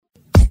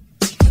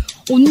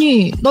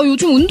언니, 나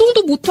요즘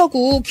운동도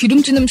못하고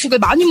기름진 음식을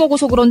많이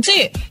먹어서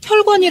그런지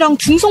혈관이랑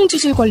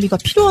중성지질 관리가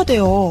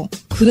필요하대요.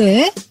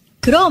 그래?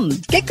 그럼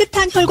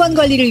깨끗한 혈관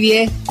관리를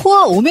위해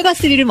코어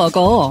오메가3를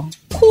먹어.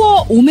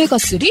 코어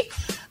오메가3?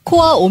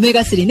 코어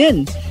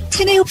오메가3는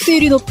체내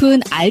흡수율이 높은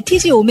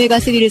RTG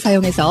오메가3를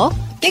사용해서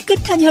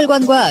깨끗한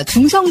혈관과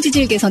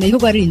중성지질 개선의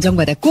효과를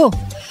인정받았고,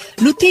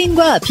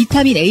 루테인과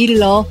비타민 A를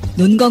넣어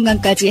눈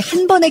건강까지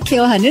한 번에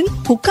케어하는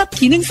복합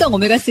기능성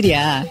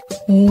오메가3야.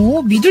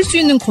 오, 믿을 수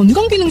있는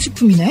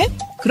건강기능식품이네?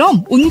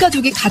 그럼 온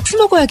가족이 같이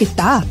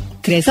먹어야겠다.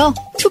 그래서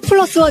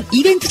 2+1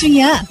 이벤트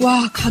중이야.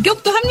 와,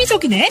 가격도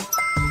합리적이네.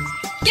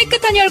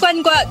 깨끗한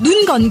혈관과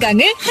눈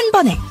건강을 한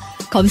번에.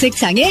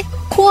 검색창에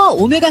코어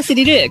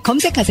오메가3를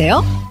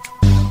검색하세요.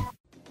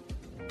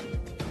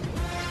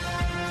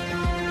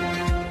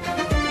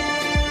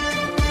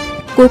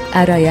 꼭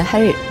알아야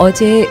할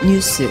어제의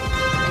뉴스.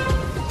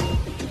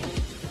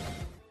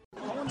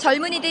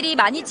 젊은이들이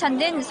많이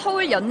찾는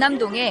서울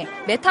연남동에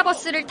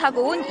메타버스를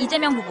타고 온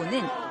이재명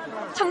후보는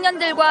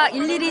청년들과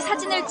일일이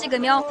사진을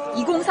찍으며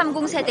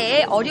 2030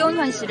 세대의 어려운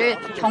현실을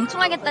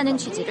경청하겠다는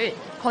취지를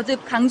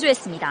거듭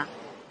강조했습니다.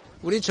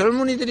 우리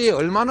젊은이들이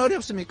얼마나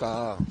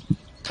어렵습니까?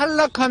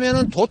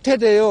 탈락하면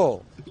도태돼요.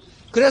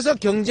 그래서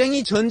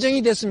경쟁이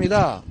전쟁이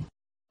됐습니다.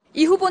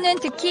 이 후보는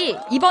특히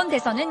이번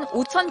대선은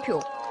 5,000표,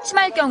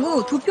 심할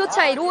경우 2표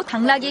차이로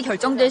당락이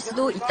결정될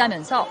수도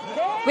있다면서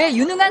왜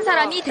유능한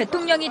사람이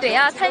대통령이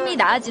돼야 삶이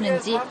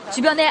나아지는지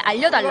주변에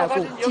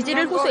알려달라고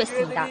지지를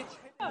호소했습니다.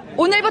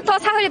 오늘부터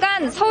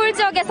사흘간 서울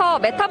지역에서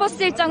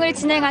메타버스 일정을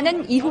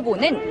진행하는 이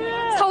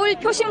후보는 서울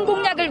표심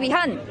공략을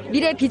위한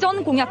미래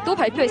비전 공약도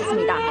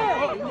발표했습니다.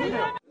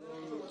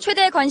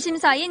 최대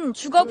관심사인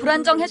주거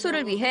불안정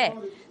해소를 위해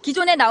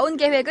기존에 나온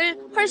계획을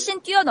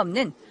훨씬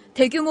뛰어넘는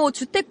대규모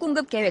주택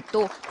공급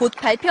계획도 곧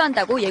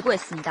발표한다고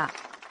예고했습니다.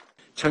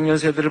 청년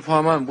세대를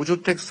포함한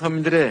무주택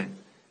서민들의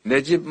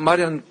내 집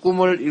마련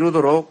꿈을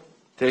이루도록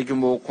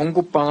대규모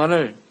공급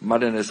방안을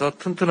마련해서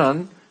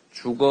튼튼한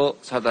주거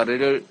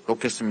사다리를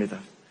놓겠습니다.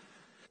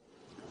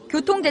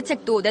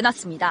 교통대책도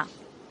내놨습니다.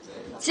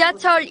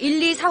 지하철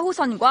 1, 2,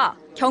 4호선과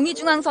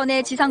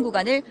경의중앙선의 지상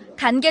구간을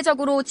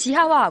단계적으로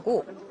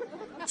지하화하고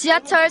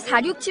지하철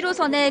 4, 6,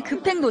 7호선의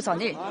급행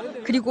노선을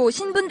그리고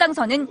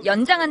신분당선은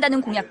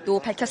연장한다는 공약도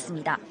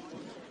밝혔습니다.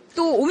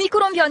 또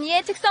오미크론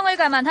변이의 특성을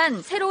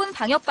감안한 새로운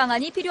방역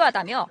방안이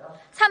필요하다며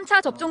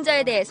 3차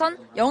접종자에 대해선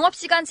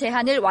영업시간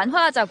제한을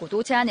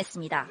완화하자고도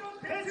제안했습니다.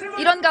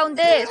 이런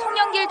가운데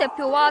송영길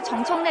대표와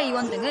정청래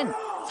의원 등은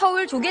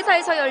서울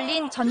조계사에서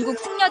열린 전국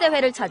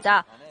승려대회를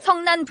찾아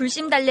성난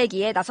불심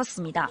달래기에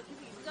나섰습니다.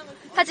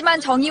 하지만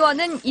정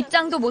의원은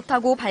입장도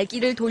못하고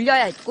발길을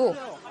돌려야 했고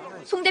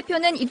송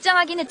대표는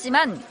입장하긴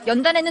했지만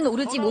연단에는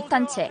오르지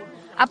못한 채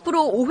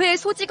앞으로 오해의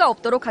소지가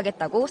없도록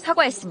하겠다고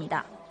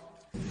사과했습니다.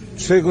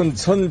 최근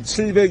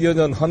 1700여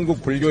년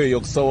한국 불교의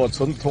역사와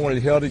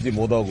전통을 헤아리지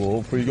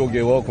못하고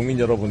불교계와 국민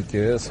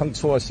여러분께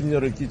상처와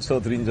심려를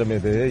끼쳐드린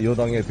점에 대해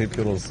여당의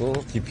대표로서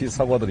깊이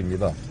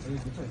사과드립니다.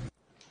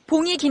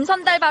 봉이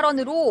김선달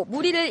발언으로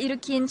물의를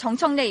일으킨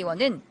정청래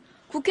의원은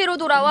국회로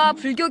돌아와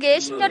불교계에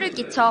심려를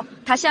끼쳐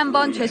다시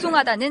한번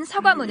죄송하다는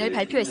사과문을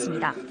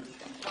발표했습니다.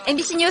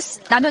 MBC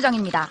뉴스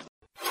남효정입니다.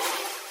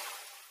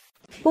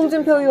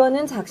 홍준표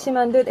의원은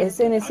작심한 듯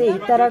SNS에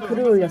잇따라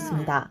글을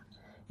올렸습니다.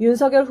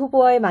 윤석열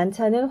후보와의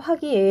만찬은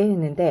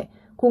화기애애했는데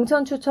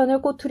공천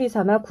추천을 꼬투리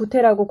삼아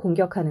구태라고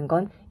공격하는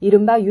건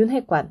이른바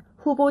윤핵관,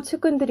 후보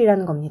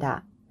측근들이라는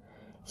겁니다.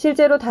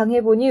 실제로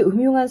당해보니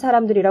음흉한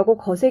사람들이라고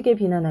거세게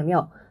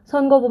비난하며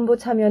선거본부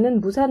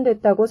참여는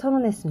무산됐다고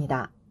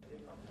선언했습니다.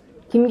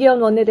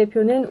 김기현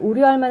원내대표는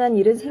우려할 만한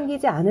일은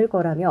생기지 않을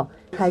거라며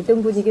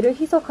갈등 분위기를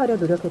희석하려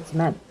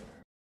노력했지만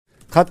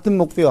같은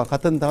목표와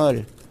같은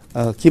당을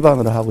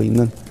기반으로 하고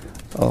있는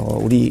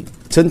우리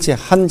전체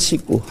한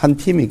식구, 한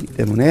팀이기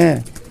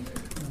때문에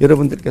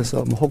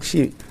여러분들께서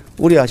혹시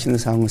우려하시는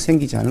상황은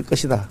생기지 않을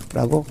것이다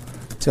라고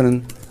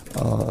저는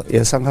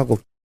예상하고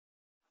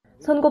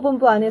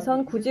선거본부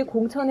안에선 굳이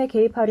공천에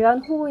개입하려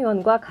한 홍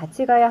의원과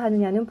같이 가야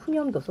하느냐는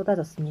푸념도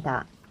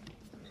쏟아졌습니다.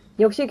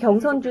 역시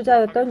경선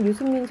주자였던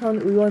유승민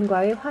전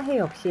의원과의 화해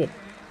역시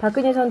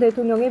박근혜 전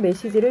대통령의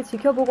메시지를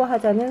지켜보고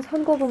하자는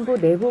선거본부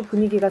내부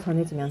분위기가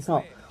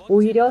전해지면서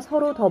오히려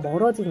서로 더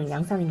멀어지는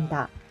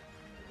양상입니다.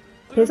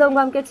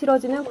 대선과 함께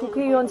치러지는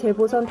국회의원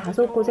재보선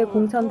 5곳의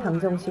공천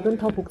방정식은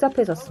더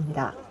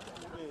복잡해졌습니다.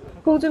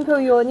 홍준표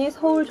의원이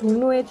서울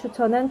종로에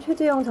추천한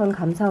최재형 전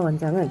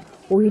감사원장은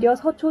오히려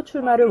서초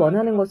출마를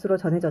원하는 것으로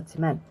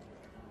전해졌지만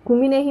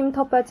국민의힘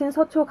텃밭인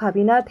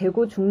서초갑이나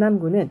대구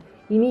중남구는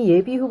이미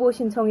예비 후보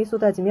신청이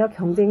쏟아지며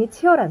경쟁이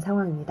치열한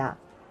상황입니다.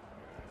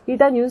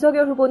 일단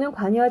윤석열 후보는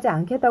관여하지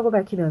않겠다고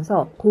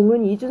밝히면서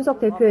공은 이준석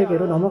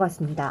대표에게로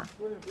넘어갔습니다.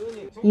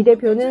 이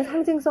대표는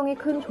상징성이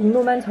큰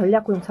종로만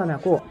전략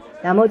공천하고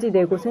나머지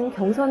 4곳은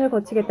경선을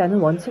거치겠다는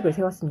원칙을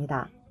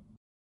세웠습니다.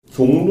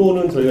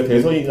 종로는 저희가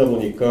대선이다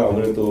보니까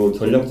아무래도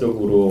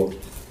전략적으로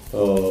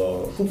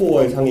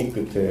후보와의 상의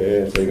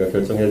끝에 저희가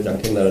결정해야 하지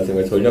않겠나라는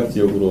생각에 전략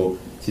지역으로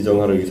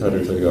지정할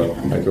의사를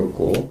저희가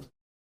밝혔고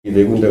이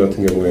 4군데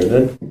같은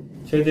경우에는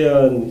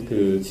최대한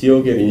그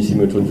지역의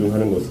민심을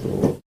존중하는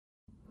것으로.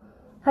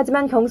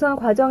 하지만 경선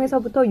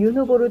과정에서부터 윤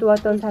후보를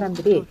도왔던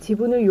사람들이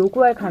지분을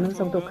요구할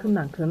가능성도 큰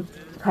만큼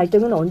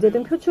갈등은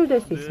언제든 표출될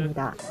수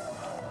있습니다.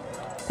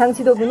 당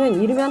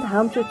지도부는 이르면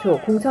다음 주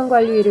초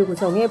공천관리위를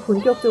구성해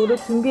본격적으로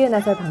준비에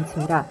나설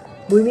방침이라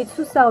물밑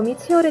수싸움이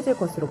치열해질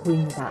것으로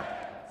보입니다.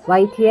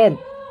 YTN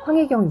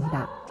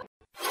황혜경입니다.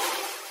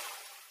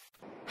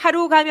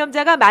 하루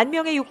감염자가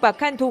 10,000명에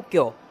육박한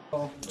도쿄.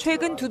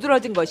 최근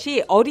두드러진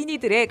것이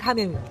어린이들의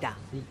감염입니다.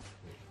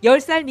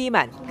 10살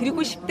미만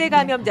그리고 10대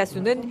감염자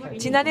수는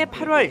지난해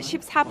 8월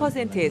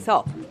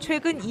 14%에서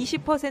최근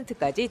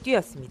 20%까지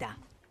뛰었습니다.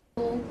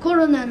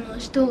 코로나の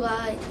人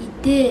がい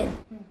て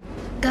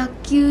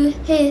学級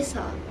閉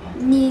鎖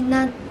に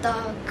なった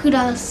ク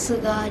ラス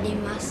があり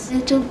ま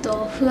す。ちょっ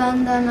と不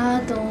安だ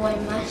なと思い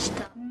まし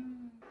た。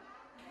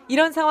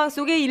 이런 상황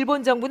속에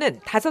일본 정부는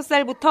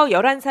 5살부터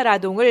 11살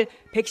아동을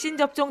백신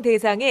접종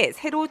대상에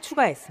새로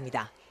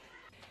추가했습니다.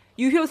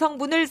 유효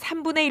성분을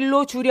 3분의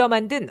 1로 줄여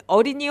만든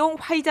어린이용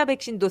화이자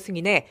백신도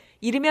승인해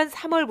이르면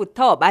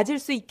 3월부터 맞을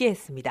수 있게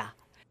했습니다.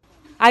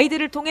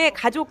 아이들을 통해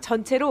가족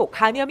전체로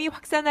감염이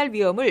확산할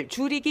위험을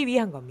줄이기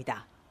위한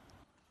겁니다.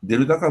 デ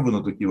ルタ株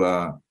の時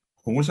は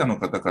保護者の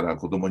方から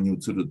子供に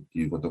移るって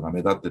いうことが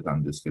目立ってた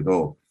んですけ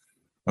ど、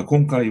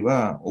今回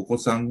はお子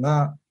さん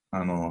が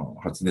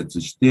発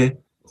熱して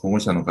保護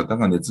者の方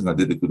が熱が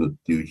出てくる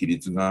っていう比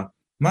率が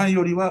前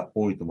よりは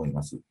多いと思い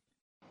ます。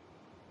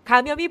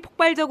 감염이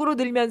폭발적으로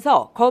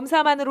늘면서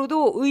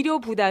검사만으로도 의료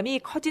부담이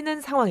커지는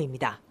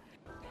상황입니다.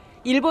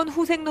 일본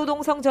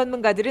후생노동성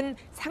전문가들은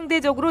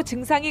상대적으로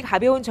증상이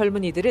가벼운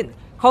젊은이들은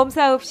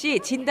검사 없이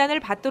진단을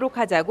받도록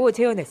하자고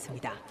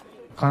제언했습니다.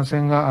 感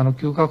染が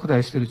急拡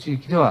大している地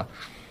域では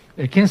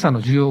検査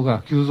の需要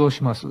が急増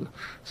します。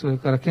それ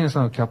から検査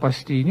のキャパ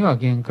シティには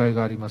限界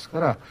がありますか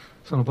ら、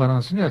そのバラ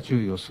ンスには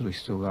注意をする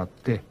必要があっ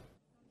て。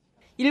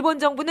 일본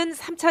정부는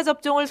 3차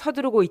접종을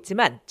서두르고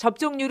있지만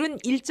접종률은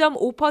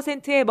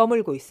 1.5%에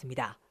머물고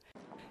있습니다.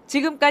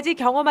 지금까지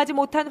경험하지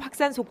못한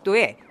확산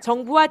속도에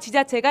정부와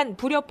지자체 간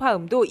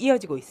불협화음도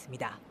이어지고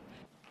있습니다.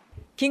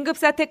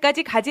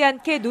 긴급사태까지 가지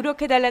않게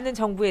노력해달라는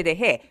정부에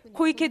대해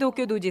코이케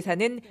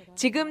도쿄도지사는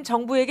지금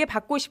정부에게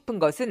받고 싶은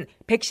것은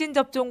백신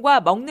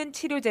접종과 먹는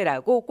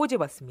치료제라고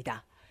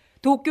꼬집었습니다.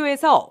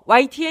 도쿄에서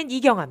YTN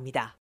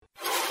이경아입니다.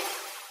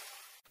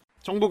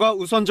 정부가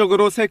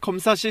우선적으로 새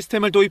검사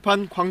시스템을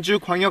도입한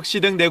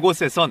광주광역시 등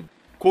 4곳에선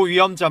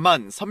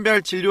고위험자만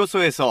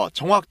선별진료소에서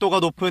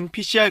정확도가 높은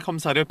PCR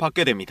검사를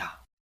받게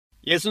됩니다.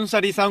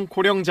 60살 이상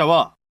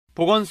고령자와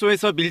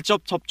보건소에서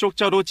밀접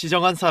접촉자로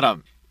지정한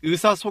사람,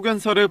 의사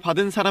소견서를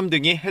받은 사람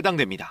등이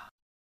해당됩니다.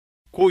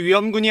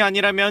 고위험군이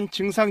아니라면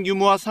증상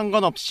유무와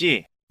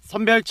상관없이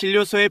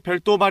선별진료소에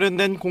별도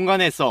마련된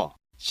공간에서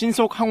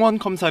신속 항원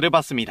검사를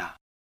받습니다.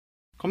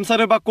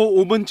 검사를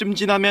받고 5분쯤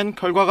지나면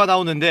결과가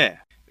나오는데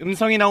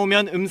음성이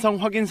나오면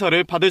음성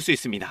확인서를 받을 수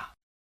있습니다.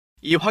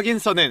 이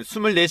확인서는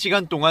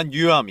 24시간 동안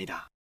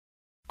유효합니다.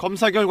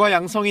 검사 결과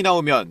양성이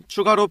나오면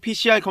추가로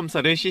PCR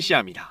검사를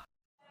실시합니다.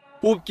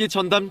 호흡기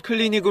전담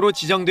클리닉으로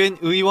지정된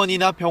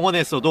의원이나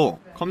병원에서도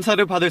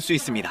검사를 받을 수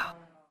있습니다.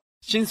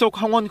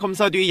 신속 항원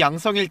검사 뒤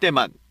양성일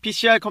때만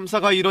PCR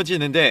검사가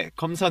이뤄지는데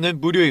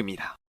검사는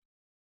무료입니다.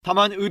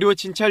 다만 의료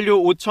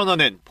진찰료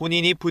 5,000원은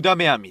본인이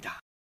부담해야 합니다.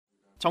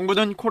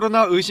 정부는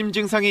코로나 의심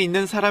증상이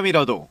있는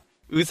사람이라도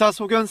의사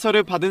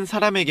소견서를 받은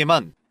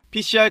사람에게만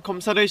PCR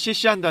검사를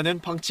실시한다는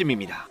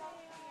방침입니다.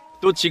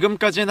 또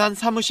지금까지는 한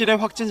사무실에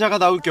확진자가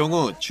나올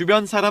경우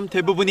주변 사람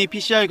대부분이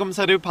PCR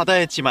검사를 받아야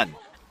했지만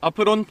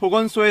앞으로는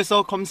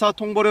보건소에서 검사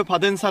통보를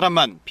받은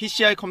사람만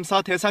PCR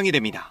검사 대상이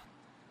됩니다.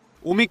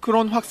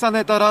 오미크론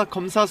확산에 따라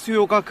검사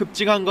수요가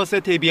급증한 것에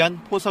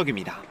대비한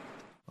포석입니다.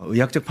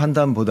 의학적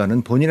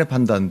판단보다는 본인의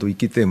판단도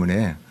있기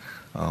때문에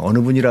어느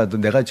분이라도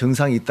내가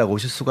증상이 있다고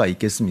오실 수가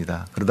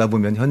있겠습니다. 그러다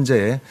보면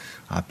현재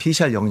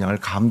PCR 역량을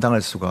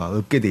감당할 수가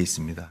없게 돼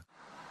있습니다.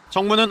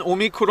 정부는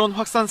오미크론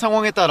확산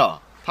상황에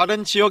따라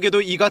다른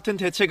지역에도 이 같은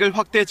대책을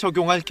확대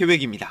적용할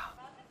계획입니다.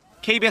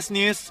 KBS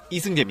뉴스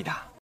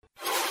이승재입니다.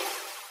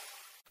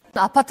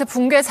 아파트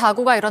붕괴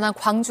사고가 일어난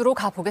광주로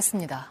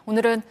가보겠습니다.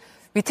 오늘은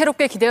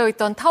위태롭게 기대어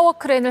있던 타워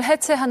크레인을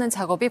해체하는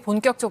작업이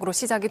본격적으로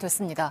시작이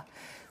됐습니다.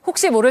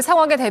 혹시 모를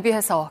상황에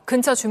대비해서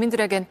근처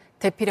주민들에겐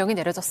대피령이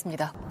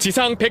내려졌습니다.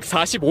 지상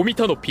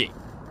 145m 높이.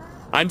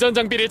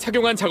 안전장비를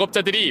착용한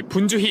작업자들이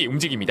분주히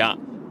움직입니다.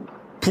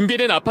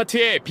 붕괴된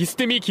아파트에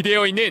비스듬히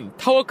기대어 있는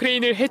타워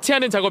크레인을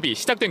해체하는 작업이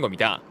시작된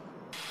겁니다.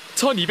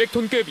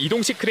 1200톤급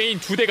이동식 크레인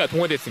 2대가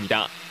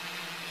동원됐습니다.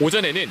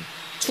 오전에는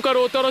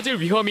추가로 떨어질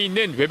위험이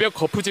있는 외벽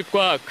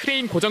거푸집과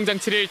크레인 고정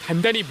장치를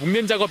단단히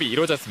묶는 작업이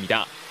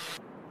이루어졌습니다.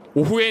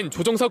 오후엔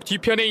조종석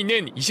뒤편에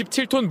있는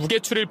 27톤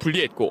무게추를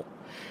분리했고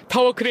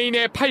타워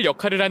크레인의 팔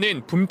역할을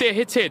하는 붐대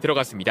해체에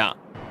들어갔습니다.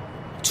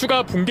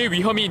 추가 붕괴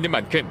위험이 있는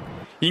만큼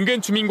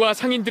인근 주민과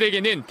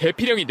상인들에게는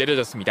대피령이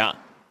내려졌습니다.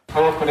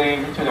 타워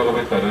크레인 해체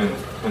작업에 따른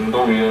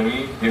전동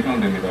위험이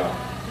예상됩니다.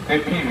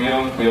 대피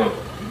위험 구역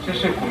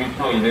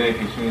 79m 이내에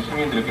계신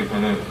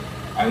시민들께서는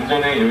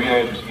안전에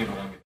유의하여 주시기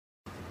바랍니다.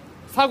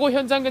 사고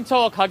현장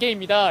근처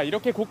가게입니다.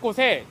 이렇게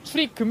곳곳에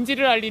출입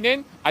금지를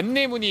알리는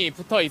안내문이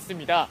붙어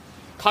있습니다.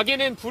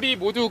 가게는 불이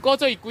모두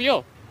꺼져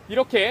있고요.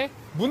 이렇게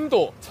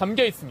문도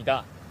잠겨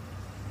있습니다.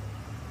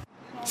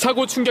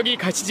 사고 충격이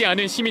가시지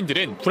않은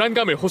시민들은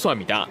불안감을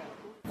호소합니다.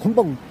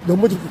 금방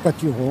넘어질 것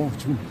같지요.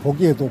 지금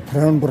보기에도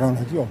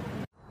불안하죠.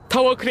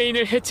 타워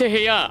크레인을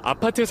해체해야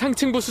아파트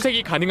상층부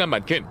수색이 가능한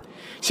만큼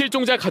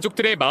실종자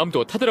가족들의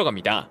마음도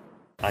타들어갑니다.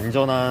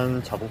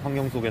 안전한 작업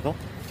환경 속에서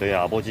저희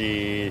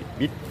아버지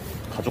및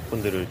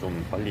가족분들을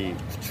좀 빨리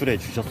구출해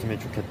주셨으면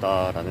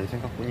좋겠다라는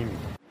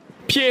생각뿐입니다.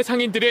 피해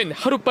상인들은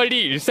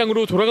하루빨리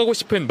일상으로 돌아가고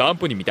싶은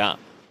마음뿐입니다.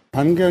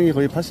 반경이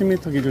거의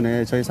 80m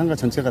기준에 저희 상가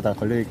전체가 다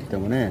걸려있기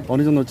때문에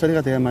어느 정도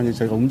처리가 돼야만이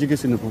저희가 움직일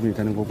수 있는 부분이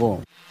되는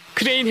거고.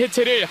 크레인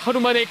해체를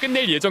하루 만에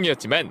끝낼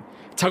예정이었지만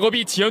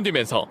작업이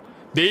지연되면서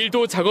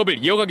내일도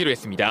작업을 이어가기로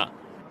했습니다.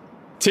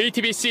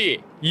 JTBC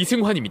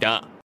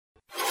이승환입니다.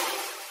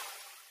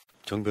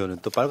 정배우는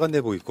또 빨간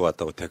내복 입고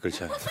왔다고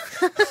댓글창에.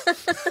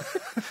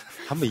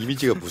 한번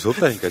이미지가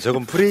무섭다니까.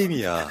 저건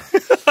프레임이야.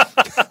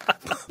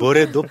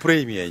 뭐래 너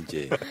프레임이야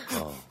이제.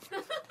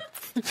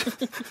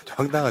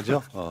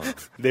 황당하죠?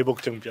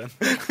 내복 정변.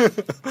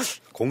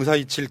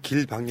 0427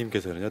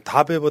 길박님께서는요.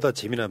 다배보다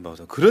재미난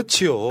방송.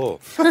 그렇지요.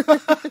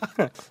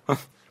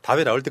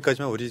 다배 나올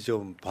때까지만 우리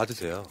좀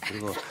봐주세요.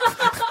 그리고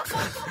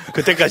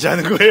그때까지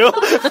하는 거예요?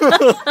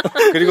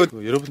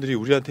 그리고 여러분들이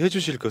우리한테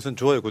해주실 것은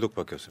좋아요,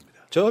 구독밖에 없습니다.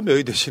 저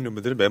명의 되시는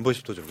분들은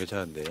membership도 좀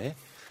괜찮은데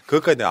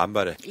그것까지 내가 안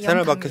바래.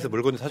 새날마켓에서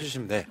물건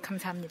사주시면 돼.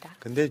 감사합니다.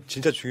 근데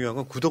진짜 중요한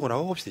건 구독은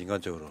하고 봅시다,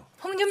 인간적으로.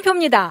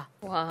 홍준표입니다.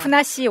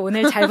 푸나씨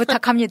오늘 잘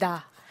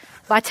부탁합니다.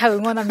 마차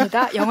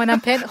응원합니다. 영원한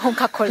팬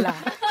홍카콜라.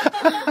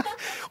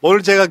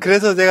 오늘 제가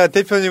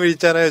대표님을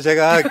있잖아요.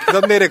 제가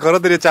썸네일에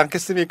걸어드렸지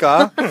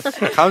않겠습니까?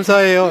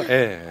 감사해요.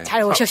 예.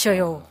 잘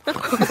오셨어요.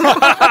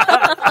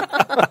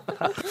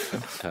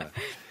 자,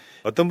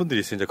 어떤 분들이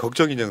있어요. 이제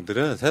걱정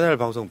인형들은 새날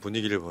방송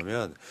분위기를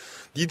보면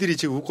니들이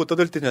지금 웃고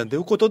떠들 때냐는데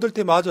웃고 떠들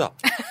때 맞아.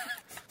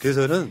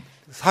 그래서는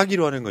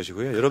사기로 하는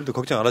것이고요. 여러분들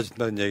걱정 안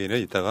하신다는 얘기는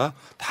이따가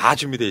다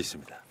준비되어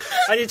있습니다.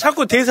 아니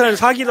자꾸 대선을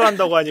사기로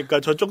한다고 하니까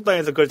저쪽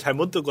당에서 그걸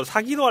잘못 듣고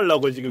사기로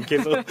하려고 지금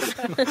계속.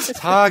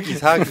 사기.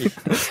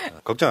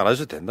 걱정 안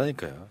하셔도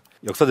된다니까요.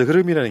 역사적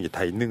흐름이라는 게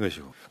다 있는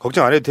것이고.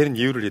 걱정 안 해도 되는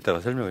이유를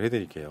이따가 설명을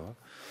해드릴게요.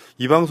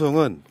 이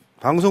방송은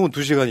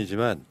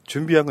 2시간이지만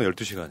준비한 건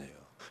 12시간이에요.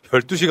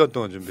 12시간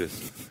동안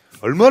준비했어요.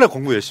 얼마나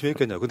공부 열심히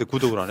했겠냐. 근데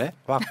구독을 안 해?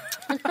 막.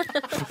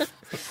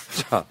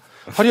 자,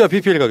 허리와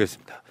PPL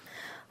가겠습니다.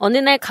 어느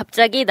날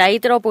갑자기 나이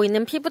들어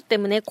보이는 피부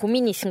때문에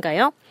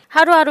고민이신가요?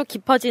 하루하루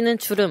깊어지는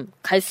주름,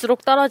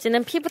 갈수록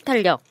떨어지는 피부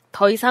탄력,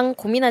 더 이상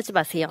고민하지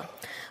마세요.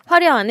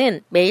 화려화는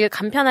매일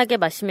간편하게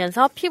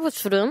마시면서 피부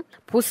주름,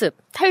 보습,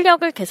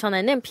 탄력을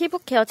개선하는 피부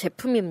케어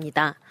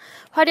제품입니다.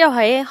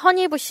 화려화의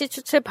허니부시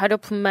추출 발효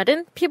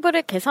분말은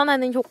피부를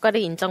개선하는 효과를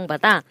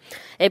인정받아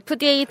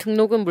FDA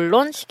등록은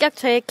물론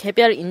식약처의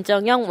개별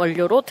인정형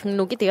원료로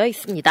등록이 되어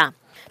있습니다.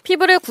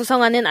 피부를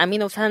구성하는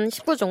아미노산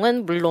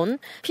 19종은 물론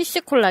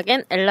PC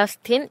콜라겐,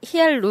 엘라스틴,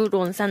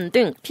 히알루론산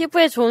등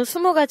피부에 좋은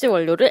 20가지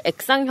원료를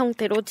액상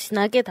형태로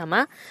진하게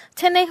담아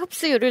체내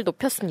흡수율을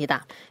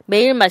높였습니다.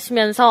 매일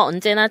마시면서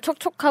언제나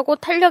촉촉하고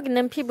탄력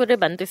있는 피부를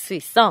만들 수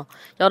있어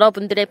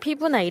여러분들의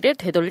피부 나이를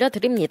되돌려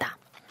드립니다.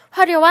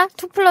 화려화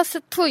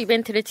 2+2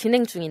 이벤트를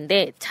진행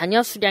중인데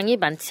자녀 수량이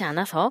많지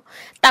않아서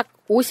딱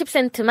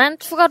 50센트만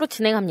추가로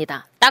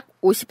진행합니다. 딱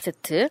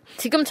 50세트.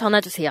 지금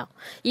전화주세요.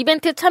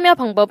 이벤트 참여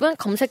방법은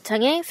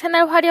검색창에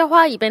새날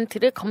화려화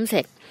이벤트를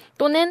검색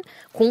또는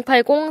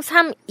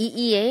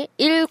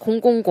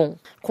 080-322-1000,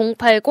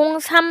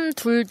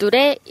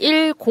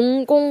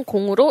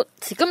 080-322-1000으로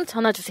지금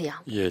전화주세요.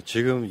 예,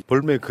 지금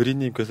볼메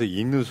그린님께서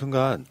읽는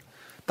순간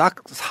딱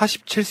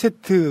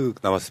 47세트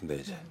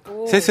남았습니다, 이제.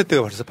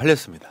 3세트가 벌써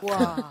팔렸습니다.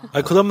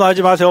 아니, 그런 말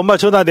하지 마세요. 엄마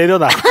전화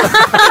내려놔.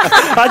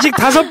 아직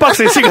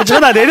 5박스 있으니까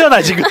전화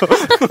내려놔, 지금.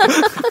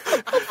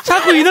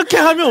 자꾸 이렇게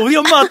하면 우리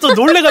엄마가 또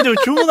놀래가지고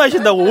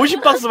주문하신다고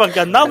 50박스밖에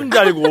안 남은 줄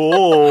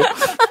알고.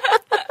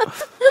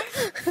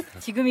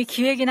 지금이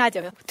기회긴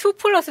하죠.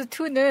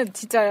 2+2는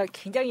진짜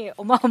굉장히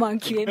어마어마한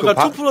기회입니다.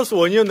 그러니까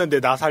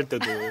 2+1이었는데 나 살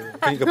때도.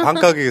 그러니까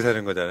반가격에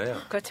사는 거잖아요.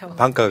 그렇죠.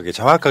 반가격에,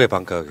 정확하게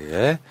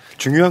반가격에.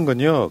 중요한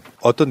건요,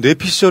 어떤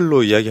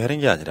뇌피셜로 이야기하는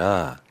게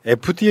아니라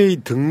FDA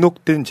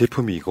등록된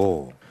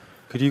제품이고,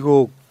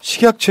 그리고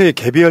식약처의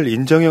개별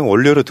인정형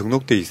원료로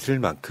등록돼 있을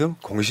만큼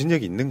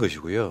공신력이 있는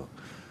것이고요.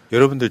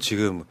 여러분들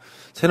지금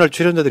새날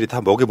출연자들이 다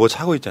목에 뭐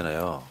차고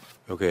있잖아요.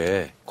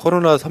 요게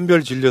코로나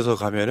선별 진료소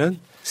가면은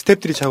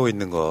스태프들이 차고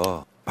있는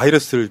거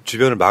바이러스를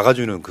주변을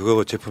막아주는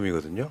그거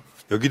제품이거든요.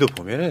 여기도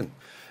보면은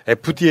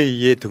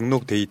FDA에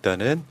등록돼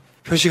있다는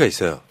표시가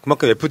있어요.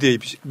 그만큼 FDA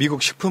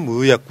미국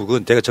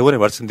식품의약국은 제가 저번에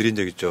말씀드린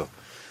적 있죠.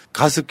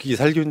 가습기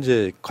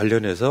살균제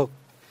관련해서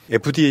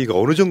FDA가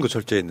어느 정도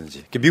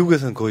철저했는지.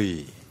 미국에서는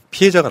거의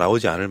피해자가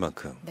나오지 않을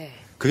만큼. 네.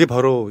 그게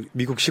바로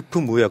미국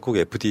식품의약국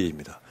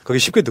FDA입니다. 거기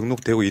쉽게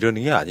등록되고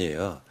이러는 게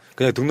아니에요.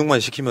 그냥 등록만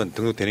시키면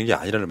등록되는 게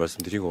아니라는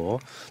말씀드리고.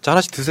 자,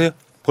 하나씩 드세요.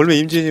 볼메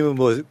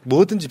임진님은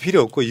뭐든지 필요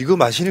없고 이거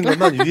마시는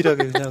것만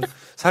유일하게 그냥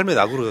삶의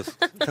낙으로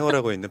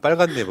생활하고 있는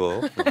빨간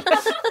내복.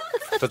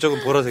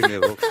 저쪽은 보라색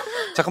내복.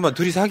 잠깐만,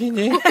 둘이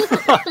사귀니?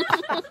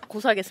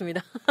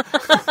 고소하겠습니다.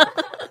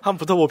 한번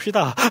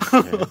붙어봅시다.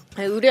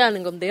 네,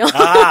 의뢰하는 건데요.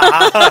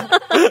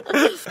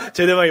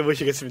 제대방에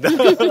모시겠습니다.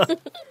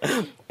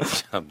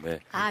 참, 네.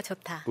 아,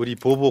 좋다. 우리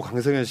보보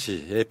강성현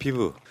씨의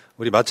피부,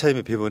 우리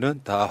마차임의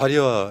피부는 다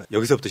화려와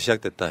여기서부터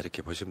시작됐다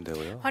이렇게 보시면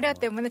되고요. 화려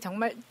때문에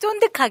정말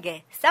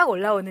쫀득하게 싹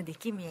올라오는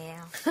느낌이에요.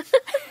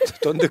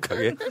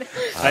 쫀득하게?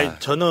 아니,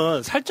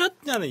 저는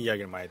살쪘냐는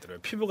이야기를 많이 들어요.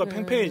 피부가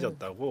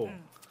팽팽해졌다고.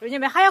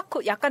 왜냐면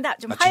하얗고 약간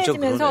좀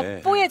하얘지면서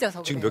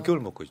뽀얘져서 지금 그래요. 몇 개월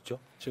먹고 있죠?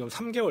 지금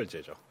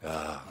 3개월째죠.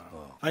 야,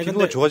 아니,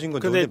 피부가 좋아진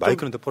건 좋은데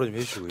마이크는 똑바로 좀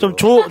해주시고요. 좀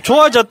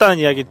좋아졌다는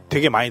이야기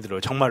되게 많이 들어요.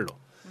 정말로.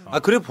 아,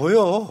 그래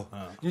보여.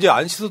 이제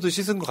안 씻어도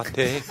씻은 것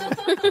같아.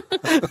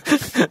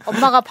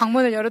 엄마가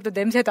방문을 열어도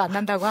냄새도 안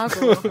난다고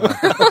하고.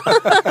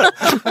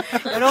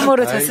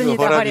 여러모로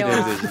좋습니다. 화려.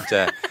 냄새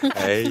진짜.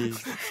 에이.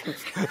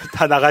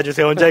 다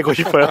나가주세요. 혼자 있고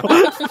싶어요.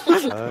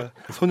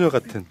 소녀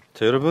같은.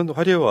 자, 여러분,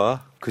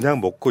 화려와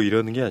그냥 먹고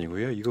이러는 게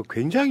아니고요. 이거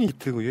굉장히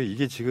히트고요.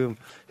 이게 지금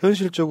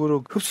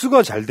현실적으로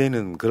흡수가 잘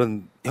되는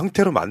그런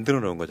형태로 만들어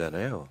놓은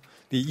거잖아요.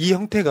 이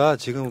형태가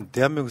지금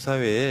대한민국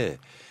사회에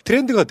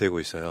트렌드가 되고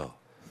있어요.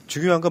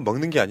 중요한 건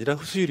먹는 게 아니라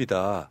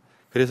흡수율이다.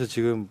 그래서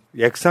지금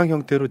액상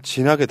형태로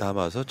진하게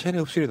담아서 체내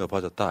흡수율이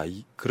높아졌다.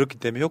 그렇기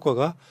때문에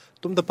효과가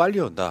좀 더 빨리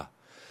온다.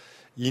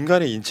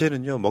 인간의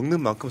인체는요, 먹는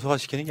만큼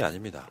소화시키는 게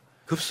아닙니다.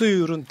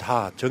 흡수율은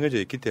다 정해져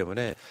있기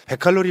때문에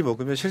 100칼로리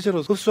먹으면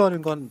실제로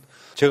흡수하는 건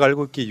제가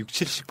알고 있기에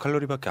 60,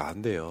 70칼로리밖에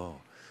안 돼요.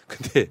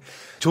 근데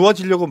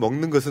좋아지려고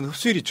먹는 것은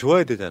흡수율이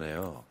좋아야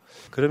되잖아요.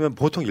 그러면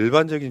보통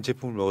일반적인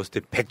제품을 먹었을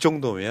때 100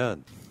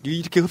 정도면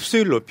이렇게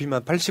흡수율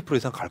높이면 80%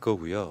 이상 갈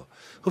거고요.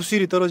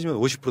 흡수율이 떨어지면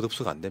 50%도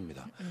흡수가 안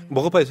됩니다.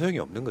 먹어봐야 소용이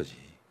없는 거지.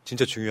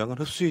 진짜 중요한 건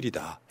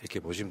흡수율이다. 이렇게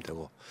보시면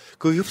되고.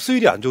 그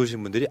흡수율이 안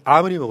좋으신 분들이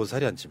아무리 먹어도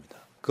살이 안 찝니다.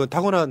 그건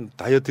타고난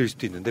다이어트일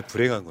수도 있는데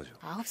불행한 거죠.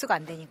 아, 흡수가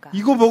안 되니까.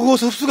 이거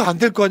먹어서 흡수가 안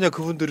될 거 아니야.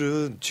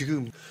 그분들은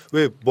지금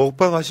왜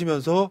먹방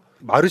하시면서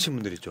마르신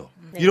분들 있죠.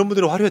 네. 이런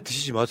분들은 화려해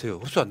드시지 마세요.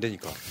 흡수 안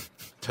되니까.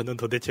 저는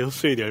도대체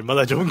흡수율이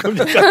얼마나 좋은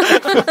겁니까?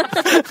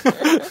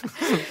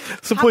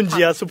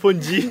 스폰지야,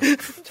 스폰지.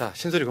 자,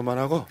 신소리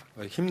그만하고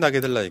힘나게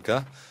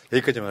해달라니까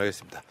여기까지만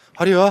하겠습니다.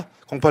 화려와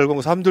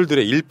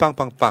 080-322의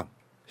일빵빵빵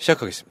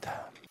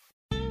시작하겠습니다.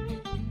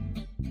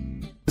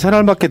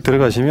 새날마켓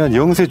들어가시면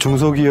영세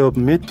중소기업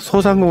및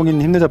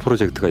소상공인 힘내자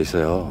프로젝트가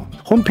있어요.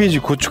 홈페이지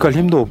구축할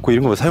힘도 없고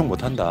이런 거 사용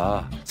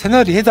못한다.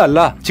 새날이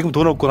해달라. 지금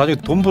돈 없고 나중에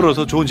돈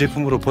벌어서 좋은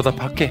제품으로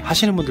보답할게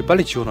하시는 분들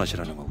빨리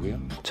지원하시라는 거고요.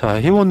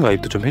 자, 회원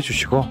가입도 좀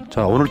해주시고,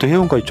 자, 오늘도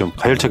회원 가입 좀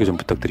가열차게 좀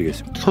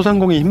부탁드리겠습니다.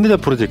 소상공인 힘내자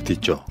프로젝트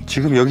있죠.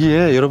 지금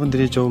여기에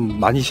여러분들이 좀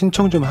많이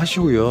신청 좀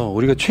하시고요.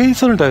 우리가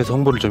최선을 다해서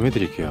홍보를 좀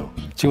해드릴게요.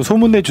 지금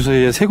소문내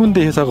주소에 3군데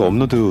회사가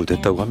업로드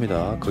됐다고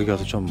합니다. 거기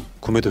가서 좀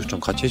구매도 좀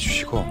같이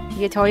해주시고.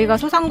 이게 저희가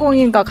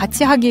소상공인과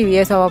같이 하기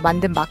위해서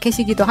만든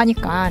마켓이기도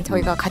하니까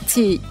저희가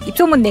같이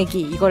입소문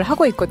내기 이걸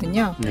하고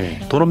있거든요.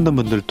 네, 돈 없는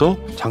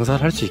분들도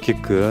장사를 할 수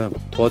있게끔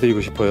도와드리고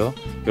싶어요.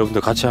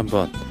 여러분들 같이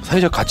한번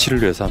사회적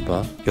가치를 위해서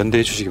한번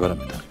연대해 주시기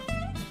바랍니다.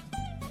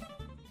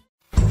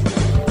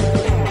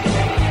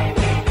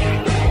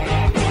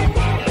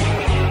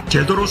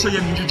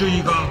 제도로서의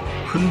민주주의가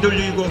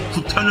흔들리고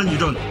구타는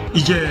일은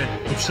이제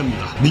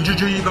없습니다.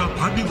 민주주의가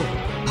밥이고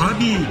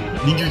밥이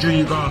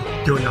민주주의가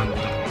되어야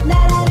합니다.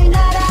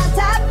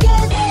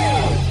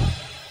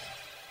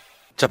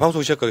 자,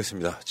 방송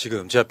시작하겠습니다.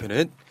 지금 제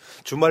앞에는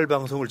주말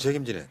방송을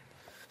책임지는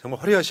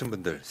정말 화려하신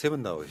분들 3분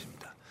나오고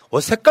계십니다.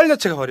 색깔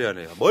자체가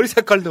화려하네요. 머리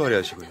색깔도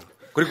화려하시고요.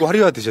 그리고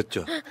화려하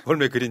드셨죠.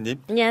 볼메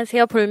그린님.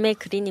 안녕하세요. 볼메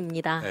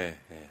그린입니다. 네,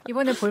 네.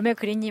 이번에 볼메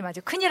그린님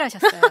아주 큰일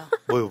하셨어요.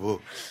 뭐요?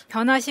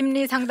 변화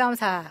심리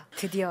상담사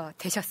드디어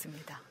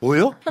되셨습니다.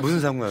 뭐요? 무슨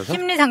상담사?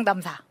 심리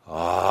상담사.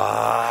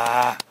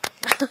 아.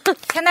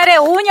 새날의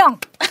오은영.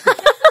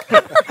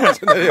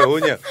 새날의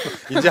오은영.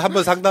 이제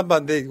한번 상담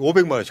받는데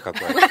 500만 원씩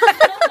갖고 와요.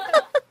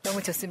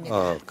 너무 좋습니다.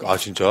 아,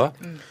 진짜?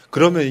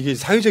 그러면 이게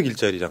사회적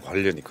일자리랑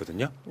관련이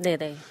있거든요?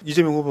 네네.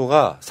 이재명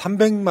후보가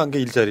 300만 개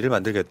일자리를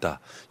만들겠다.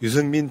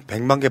 유승민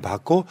 100만 개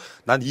받고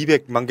난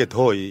 200만 개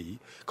더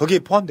거기에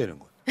포함되는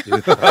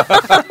거예요.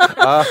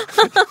 아,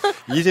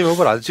 이재명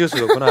후보를 아주 찍을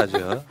수가 없구나,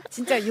 아주.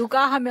 진짜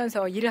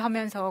육아하면서 일을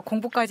하면서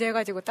공부까지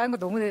해가지고 다른 거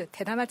너무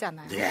대단하지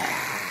않아요? 이야,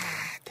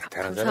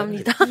 대단한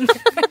감사합니다.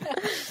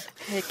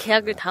 네,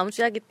 계약을 다음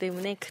주에 하기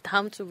때문에 그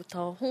다음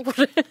주부터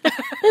홍보를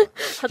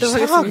하도록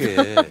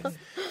하겠습니다. 이상하게.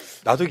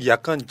 나도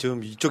약간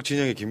좀 이쪽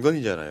진영의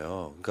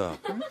김건희잖아요. 그러니까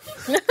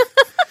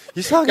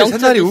이상하게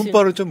새날이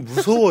운빨은 좀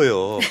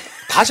무서워요.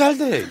 다 잘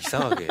돼,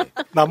 이상하게.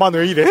 나만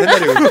왜 이래?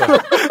 새날이 운빨.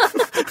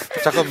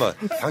 잠깐만,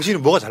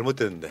 당신은 뭐가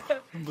잘못됐는데?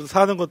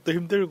 사는 것도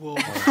힘들고.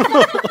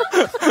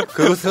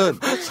 그것은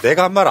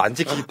내가 한 말 안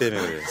지키기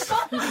때문에 그래.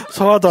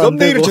 소화도 안 되고.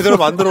 썸네일을 제대로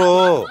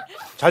만들어.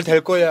 잘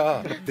될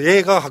거야.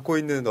 얘가 갖고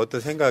있는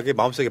어떤 생각에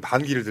마음속에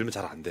반기를 들면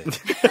잘 안 돼.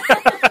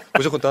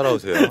 무조건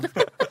따라오세요.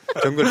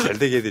 정글 잘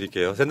되게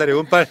해드릴게요. 새날의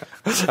운빨.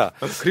 자,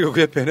 그리고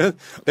그 옆에는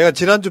내가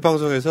지난주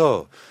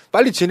방송에서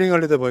빨리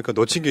진행하려다 보니까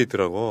놓친 게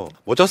있더라고.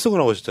 모자 쓰고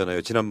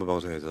나오셨잖아요. 지난번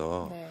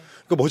방송에서. 네.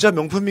 그 모자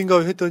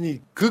명품인가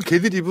했더니 그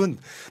개드립은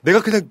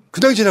내가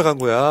그냥 지나간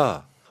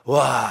거야.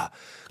 와,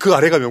 그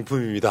아래가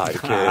명품입니다.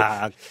 이렇게.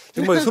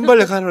 정말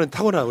순발력 하나는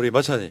타고난 우리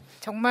마찬이.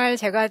 정말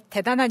제가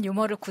대단한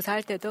유머를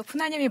구사할 때도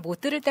푸나님이 못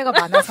들을 때가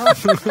많아서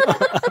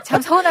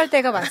참 서운할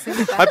때가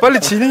많습니다. 빨리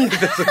진행이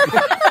돼서.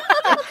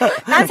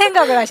 난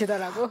생각을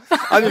하시더라고.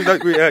 아니,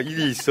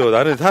 일이 있어.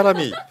 나는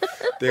사람이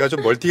내가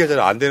좀 멀티가 잘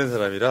안 되는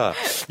사람이라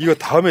이거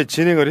다음에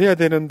진행을 해야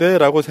되는데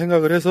라고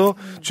생각을 해서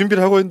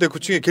준비를 하고 있는데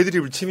그중에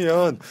걔들이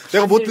치면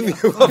내가 못 듣는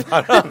경우가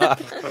많아.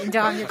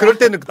 인정합니다. 그럴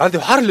때는 나한테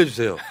화를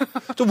내주세요.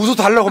 좀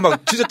웃어달라고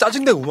막 진짜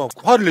짜증내고 막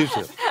화를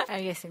내주세요.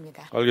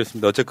 알겠습니다.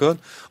 알겠습니다. 어쨌건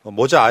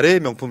모자 아래의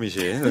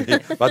명품이신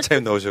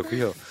마차님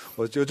나오셨고요.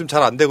 요즘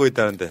잘 안 되고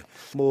있다는데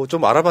뭐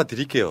좀 알아봐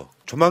드릴게요.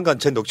 조만간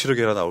제 녹취록이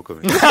하나 나올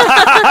겁니다.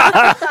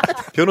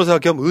 변호사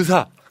겸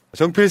의사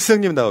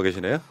정필승님 나와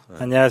계시네요.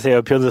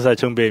 안녕하세요. 변호사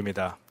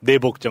정배입니다.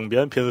 내복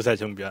정변, 변호사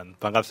정변.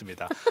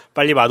 반갑습니다.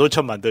 빨리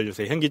 15,000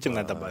 만들어주세요. 현기증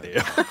난단 말이에요.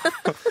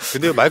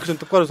 근데 마이크 좀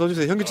똑바로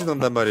써주세요. 현기증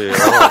난단 말이에요.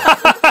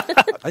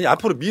 아니,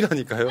 앞으로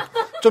미라니까요.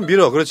 좀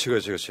밀어. 그렇지.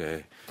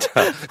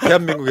 자,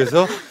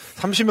 대한민국에서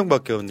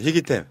 30명밖에 없는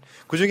희귀템.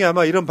 그 중에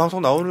아마 이런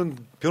방송 나오는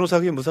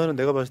변호사기 무사는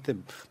내가 봤을 때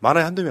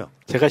많아야 한두 명.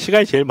 제가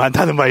시간이 제일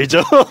많다는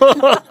말이죠.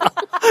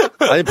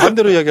 아니,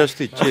 반대로 이야기할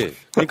수도 있지.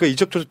 그러니까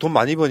이쪽 저쪽 돈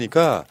많이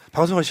버니까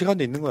방송할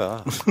시간도 있는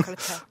거야.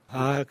 그렇죠.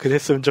 아,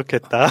 그랬으면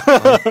좋겠다.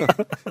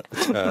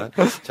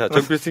 자,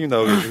 정필승님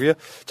나오고 계시고요.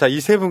 자, 이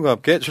세 분과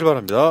함께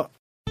출발합니다.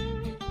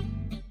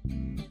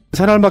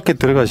 새날마켓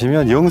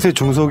들어가시면 영세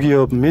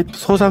중소기업 및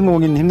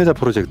소상공인 힘내자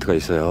프로젝트가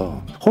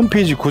있어요.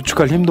 홈페이지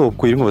구축할 힘도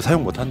없고 이런 거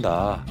사용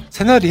못한다.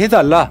 새날이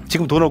해달라.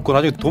 지금 돈 없고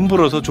나중에 돈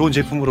벌어서 좋은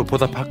제품으로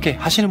보답할게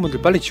하시는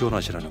분들 빨리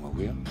지원하시라는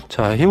거고요.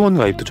 자, 회원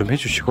가입도 좀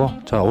해주시고,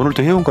 자,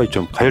 오늘도 회원 가입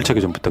좀 가열차게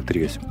좀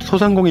부탁드리겠습니다.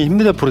 소상공인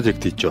힘내자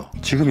프로젝트 있죠.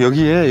 지금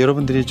여기에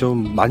여러분들이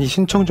좀 많이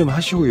신청 좀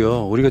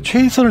하시고요. 우리가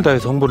최선을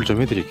다해서 홍보를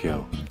좀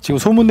해드릴게요. 지금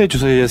소문내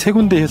주소에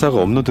 3군데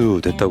회사가 업로드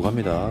됐다고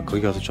합니다.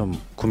 거기 가서 좀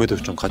구매도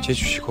좀 같이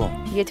해주시고.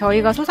 이게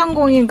저희가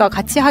소상공인과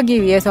같이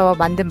하기 위해서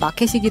만든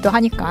마켓이기도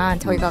하니까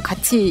저희가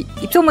같이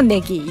입소문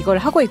내기 이걸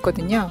하고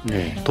있거든요.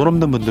 네. 돈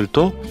없는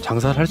분들도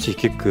장사를 할 수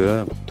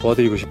있게끔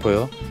도와드리고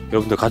싶어요.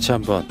 여러분들 같이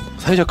한번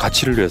사회적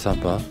가치를 위해서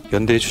한번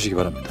연대해 주시기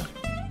바랍니다.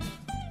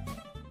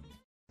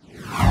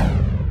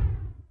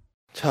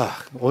 자,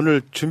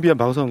 오늘 준비한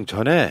방송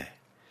전에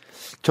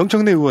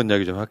정청래 의원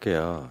이야기 좀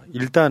할게요.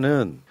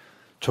 일단은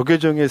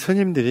조계종의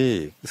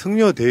스님들이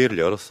승려 대회를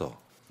열었어.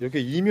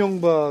 여기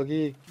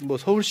이명박이 뭐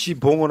서울시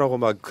봉헌하고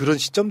막 그런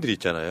시점들이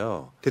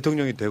있잖아요.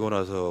 대통령이 되고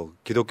나서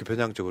기독교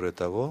편향적으로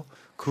했다고.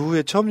 그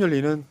후에 처음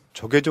열리는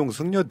조계종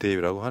승려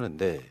대회라고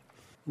하는데,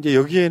 이제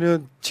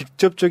여기에는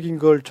직접적인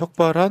걸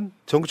촉발한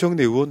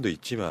정청래 의원도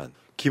있지만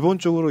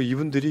기본적으로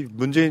이분들이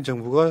문재인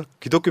정부가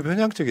기독교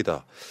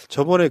편향적이다.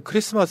 저번에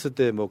크리스마스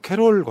때 뭐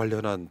캐롤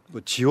관련한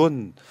뭐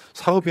지원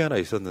사업이 하나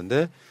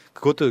있었는데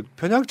그것도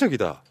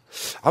편향적이다.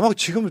 아마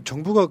지금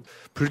정부가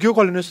불교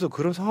관련해서도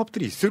그런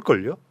사업들이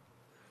있을걸요?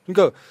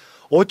 그러니까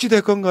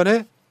어찌됐건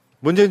간에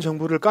문재인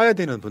정부를 까야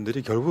되는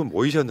분들이 결국은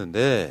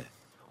모이셨는데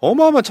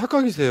어마어마한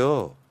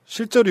착각이세요.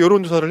 실제로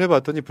여론조사를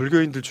해봤더니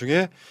불교인들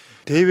중에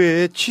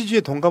대회에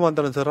취지에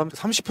동감한다는 사람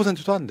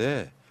 30%도 안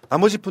돼.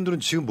 나머지 분들은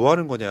지금 뭐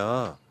하는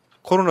거냐.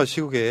 코로나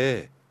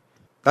시국에.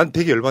 난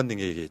되게 열받는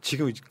게 이게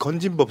지금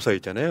건진법사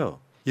있잖아요.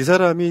 이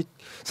사람이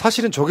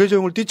사실은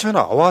조계종을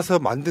뛰쳐나와서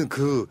만든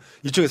그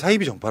일종의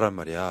사이비 정파란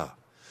말이야.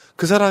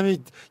 그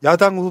사람이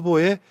야당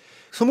후보에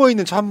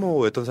숨어있는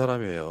참모였던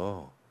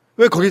사람이에요.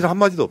 왜 거기서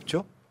한마디도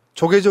없죠?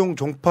 조계종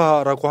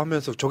종파라고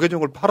하면서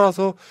조계종을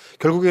팔아서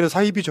결국에는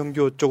사이비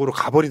종교 쪽으로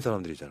가버린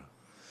사람들이잖아.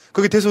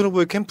 거기 대선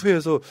후보의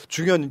캠프에서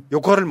중요한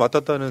역할을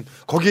맡았다는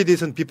거기에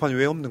대해서는 비판이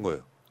왜 없는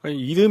거예요?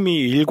 이름이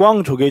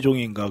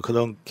일광조계종인가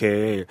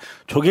그렇게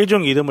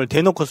조계종 이름을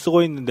대놓고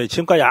쓰고 있는데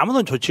지금까지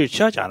아무런 조치를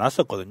취하지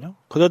않았었거든요.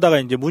 그러다가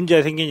이제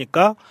문제가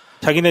생기니까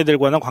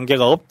자기네들과는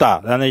관계가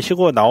없다라는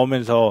식으로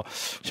나오면서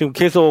지금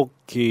계속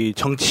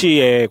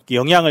정치에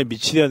영향을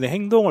미치려는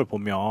행동을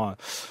보면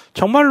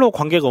정말로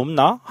관계가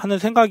없나 하는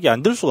생각이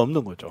안 들 수가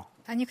없는 거죠.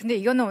 아니 근데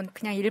이거는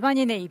그냥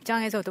일반인의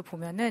입장에서도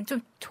보면은 좀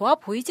좋아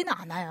보이지는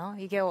않아요.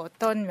 이게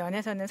어떤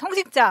면에서는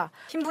성직자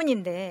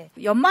신분인데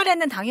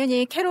연말에는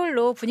당연히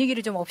캐롤로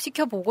분위기를 좀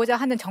업시켜 보고자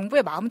하는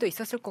정부의 마음도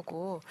있었을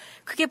거고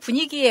그게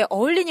분위기에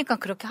어울리니까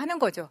그렇게 하는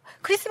거죠.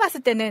 크리스마스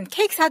때는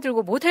케이크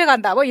사들고 모텔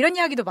간다 뭐 이런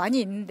이야기도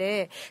많이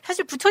있는데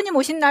사실 부처님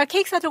오신 날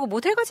케이크 사들고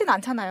모텔 가지는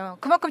않잖아요.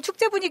 그만큼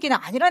축제 분위기는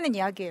아니라는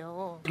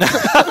이야기예요.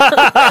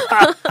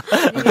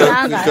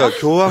 그러니까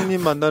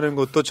교황님 만나는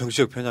것도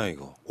정치적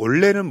편향이고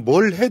원래는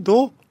뭘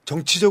해도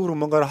정치적으로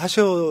뭔가를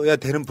하셔야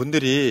되는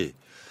분들이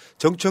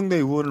정청래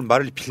의원을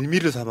말을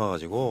빌미를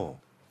삼아가지고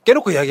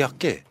깨놓고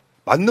이야기할게.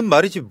 맞는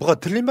말이지 뭐가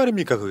틀린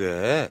말입니까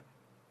그게.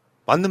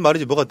 맞는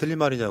말이지 뭐가 틀린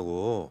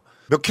말이냐고.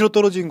 몇 킬로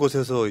떨어진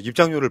곳에서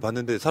입장료를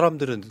받는데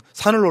사람들은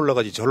산을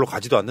올라가지 절로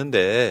가지도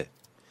않는데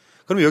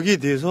그럼 여기에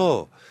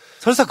대해서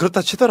설사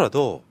그렇다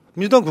치더라도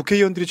민주당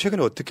국회의원들이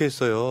최근에 어떻게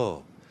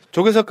했어요.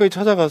 조계사까지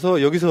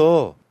찾아가서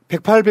여기서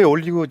 108배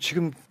올리고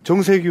지금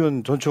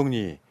정세균 전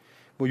총리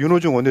뭐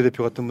윤호중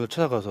원내대표 같은 분들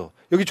찾아가서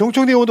여기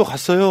정청래 의원도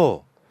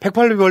갔어요.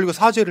 108일 걸리고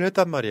사죄를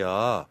했단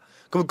말이야.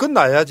 그럼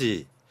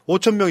끝나야지.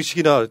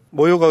 5,000명씩이나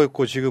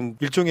모여가고 지금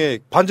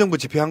일종의 반정부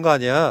집회한 거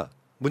아니야?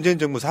 문재인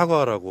정부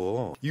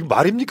사과하라고. 이거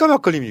말입니까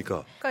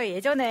막걸리입니까? 그러니까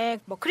예전에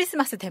뭐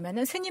크리스마스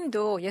되면은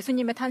스님도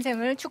예수님의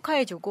탄생을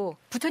축하해주고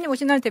부처님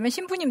오신 날 되면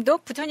신부님도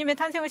부처님의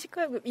탄생을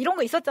축하해주고 이런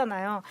거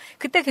있었잖아요.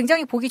 그때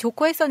굉장히 보기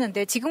좋고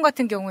했었는데 지금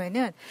같은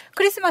경우에는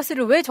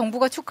크리스마스를 왜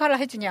정부가 축하를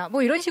해주냐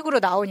뭐 이런 식으로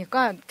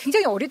나오니까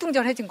굉장히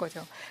어리둥절해진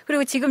거죠.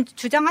 그리고 지금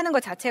주장하는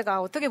것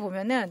자체가 어떻게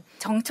보면은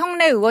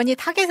정청래 의원이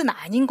타겟은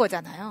아닌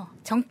거잖아요.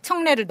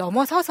 정청래를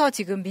넘어서서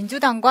지금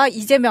민주당과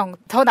이재명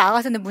더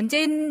나아가서는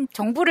문재인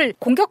정부를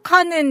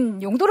공격하는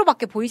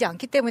용도로밖에 보이지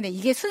않기 때문에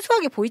이게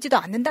순수하게 보이지도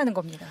않는다는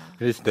겁니다.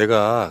 그래서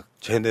내가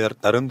제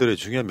나름대로의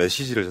중요한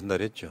메시지를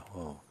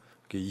전달했죠.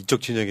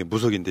 이쪽 진영의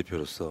무속인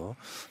대표로서.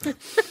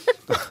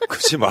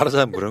 굳이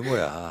말하자면 그런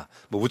거야.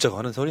 뭐 웃자고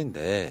하는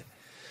소리인데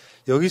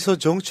여기서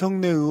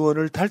정청래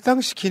의원을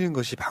탈당시키는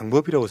것이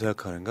방법이라고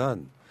생각하는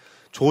건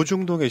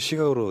조중동의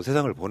시각으로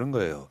세상을 보는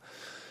거예요.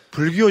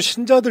 불교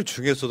신자들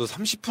중에서도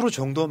 30%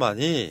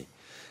 정도만이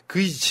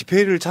그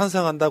집회를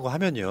찬성한다고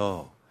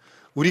하면요.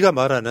 우리가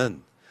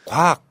말하는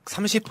과학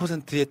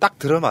 30%에 딱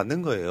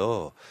들어맞는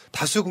거예요.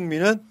 다수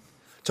국민은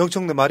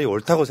정청래 말이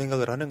옳다고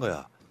생각을 하는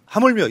거야.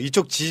 하물며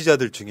이쪽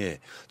지지자들 중에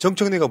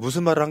정청래가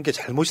무슨 말을 한 게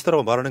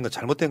잘못이다라고 말하는 건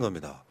잘못된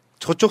겁니다.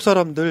 저쪽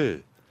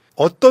사람들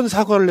어떤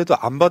사과를 해도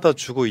안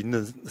받아주고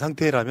있는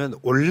상태라면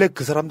원래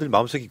그 사람들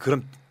마음속에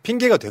그런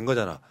핑계가 된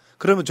거잖아.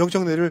 그러면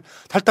정청래를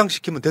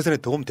탈당시키면 대선에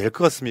도움 될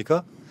것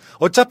같습니까?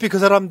 어차피 그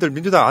사람들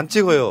민주당 안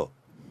찍어요.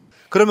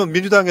 그러면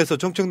민주당에서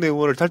정청래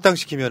의원을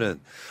탈당시키면은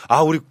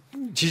우리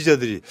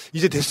지지자들이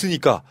이제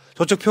됐으니까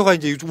저쪽 표가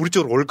이제 우리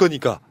쪽으로 올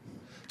거니까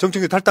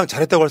정청래 탈당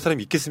잘했다고 할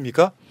사람이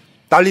있겠습니까?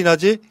 난리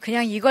나지?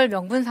 그냥 이걸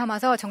명분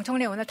삼아서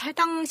정청래 의원을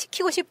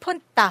탈당시키고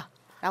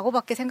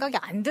싶었다라고밖에 생각이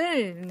안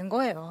드는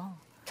거예요.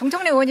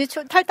 정청래 의원이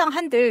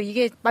탈당한들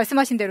이게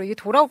말씀하신 대로 이게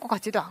돌아올 것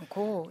같지도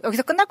않고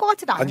여기서 끝날 것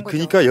같지도 않은 거죠.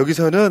 그러니까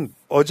여기서는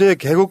어제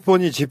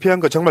개국본이 집회한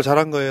거 정말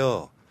잘한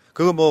거예요.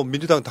 그거 뭐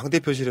민주당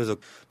당대표실에서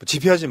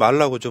집회하지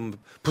말라고 좀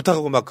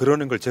부탁하고 막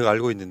그러는 걸 제가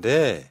알고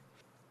있는데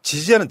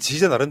지지자는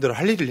지지자 나름대로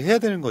할 일을 해야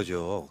되는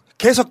거죠.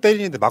 계속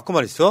때리는데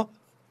맞고만 있어?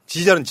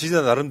 지지자는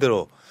지지자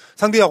나름대로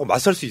상대하고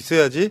맞설 수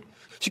있어야지.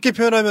 쉽게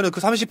표현하면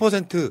그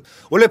 30%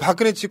 원래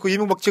박근혜 찍고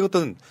이명박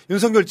찍었던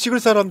윤석열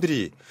찍을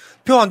사람들이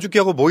표 안 죽게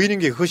하고 모이는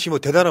게 그것이 뭐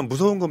대단한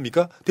무서운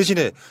겁니까?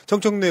 대신에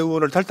정청래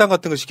의원을 탈당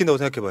같은 거 시킨다고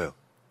생각해봐요.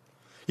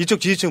 이쪽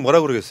지지층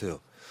뭐라 그러겠어요?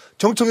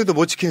 정청래도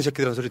못 지키는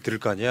새끼들이라는 소리 들을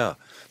거 아니야.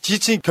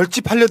 지지층이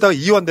결집하려다가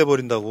이완돼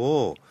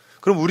버린다고.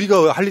 그럼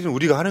우리가 할 일은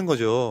우리가 하는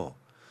거죠.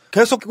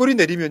 계속 꼬리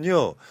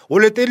내리면요.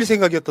 원래 때릴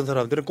생각이었던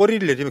사람들은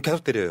꼬리를 내리면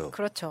계속 때려요.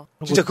 그렇죠.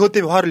 진짜 그것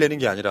때문에 화를 내는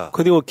게 아니라.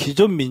 그리고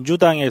기존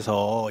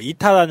민주당에서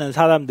이탈하는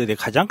사람들의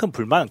가장 큰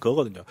불만은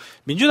그거거든요.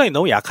 민주당이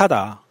너무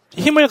약하다.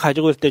 힘을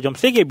가지고 있을 때 좀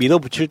세게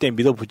밀어붙일 때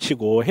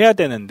밀어붙이고 해야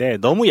되는데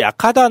너무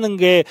약하다는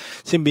게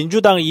지금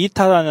민주당을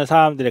이탈하는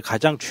사람들의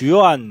가장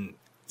주요한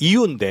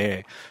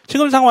이유인데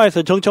지금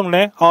상황에서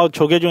정청래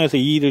조계 중에서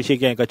이 일을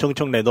시기하니까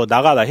정청래 너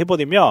나가라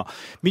해버리면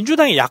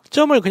민주당의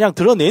약점을 그냥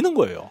드러내는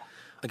거예요.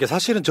 그러니까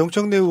사실은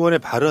정청래 의원의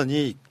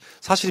발언이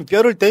사실은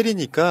뼈를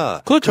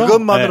때리니까 그렇죠.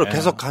 그것만으로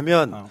계속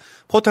가면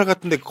포털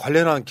같은 데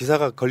관련한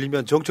기사가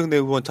걸리면 정청래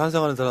의원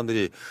찬성하는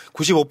사람들이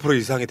 95%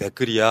 이상의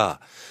댓글이야.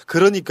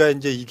 그러니까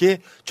이제 이게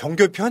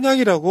종교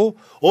편향이라고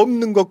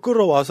없는 거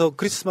끌어와서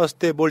크리스마스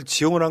때 뭘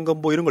지원한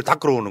건 뭐 이런 걸 다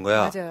끌어오는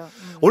거야. 맞아요.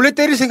 원래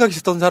때릴 생각이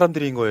있었던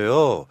사람들인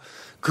거예요.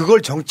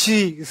 그걸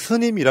정치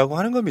스님이라고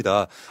하는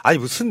겁니다. 아니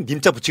무슨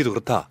님자 붙이기도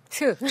그렇다.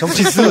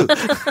 정치 스.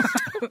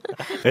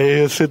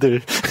 에휴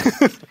스들.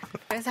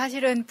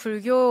 사실은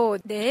불교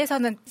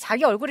내에서는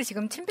자기 얼굴이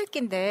지금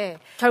침뱉기인데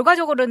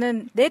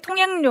결과적으로는 내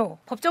통행료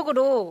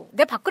법적으로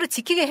내 밥그릇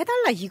지키게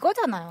해달라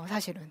이거잖아요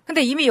사실은.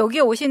 근데 이미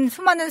여기에 오신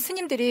수많은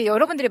스님들이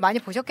여러분들이 많이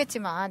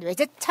보셨겠지만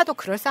외제차도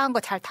그럴싸한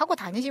거 잘 타고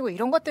다니시고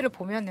이런 것들을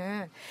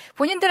보면은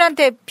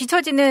본인들한테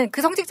비춰지는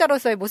그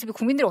성직자로서의 모습이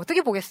국민들이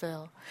어떻게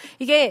보겠어요.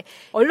 이게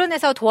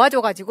언론에서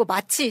도와줘가지고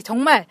마치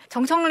정말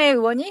정청래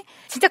의원이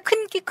진짜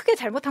크게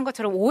잘못한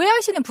것처럼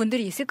오해하시는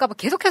분들이 있을까봐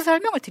계속해서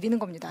설명을 드리는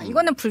겁니다.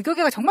 이거는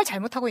불교계가 정말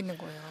잘못하고 있는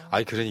거예요.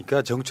 아니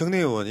그러니까 정청래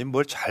의원이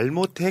뭘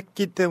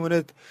잘못했기 때문에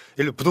예를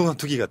들어 부동산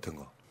투기 같은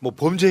거, 뭐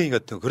범죄인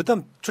같은 거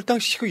그렇다면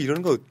출당시키고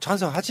이러는 거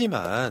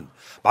찬성하지만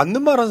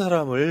맞는 말 한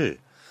사람을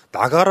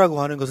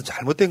나가라고 하는 것은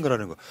잘못된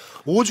거라는 거.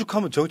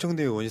 오죽하면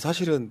정청래 의원이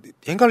사실은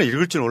행간을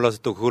읽을 줄 몰라서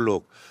또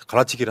그걸로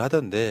갈라치기를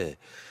하던데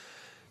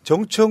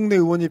정청래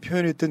의원이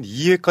표현했던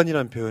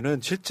이해관이라는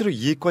표현은 실제로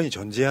이해관이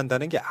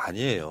존재한다는 게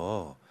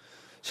아니에요.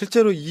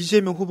 실제로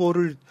이재명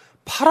후보를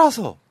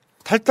팔아서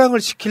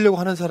탈당을 시키려고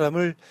하는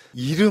사람을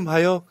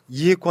이름하여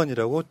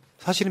이해관이라고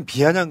사실은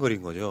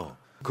비아냥거린 거죠.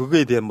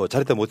 그거에 대한 뭐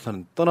잘했다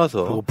못했다는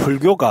떠나서. 그리고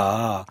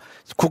불교가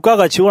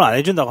국가가 지원 안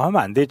해준다고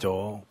하면 안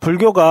되죠.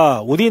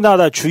 불교가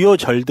우리나라 주요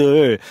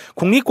절들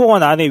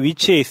국립공원 안에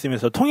위치해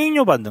있으면서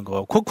통행료 받는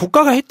거, 그거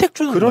국가가 혜택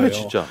주는 그러네, 거예요.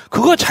 진짜.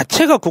 그거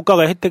자체가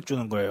국가가 혜택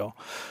주는 거예요.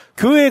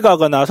 교회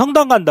가거나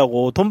성당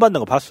간다고 돈 받는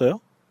거 봤어요?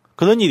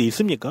 그런 일이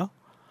있습니까?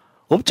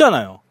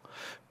 없잖아요.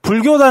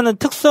 불교라는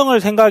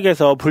특성을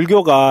생각해서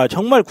불교가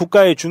정말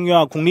국가의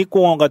중요한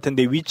국립공원 같은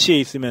데 위치해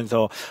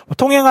있으면서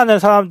통행하는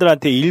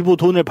사람들한테 일부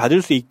돈을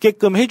받을 수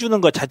있게끔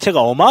해주는 것 자체가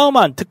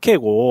어마어마한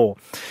특혜고,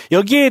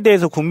 여기에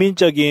대해서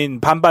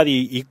국민적인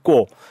반발이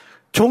있고,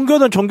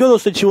 종교는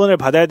종교로서 지원을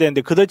받아야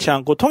되는데 그렇지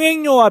않고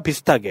통행료와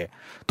비슷하게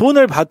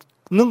돈을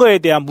받는 거에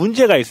대한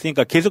문제가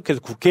있으니까 계속해서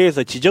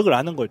국회에서 지적을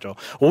하는 거죠.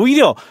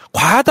 오히려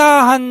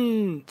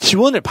과다한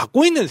지원을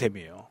받고 있는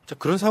셈이에요. 자,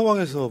 그런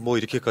상황에서 뭐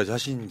이렇게까지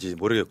하시는지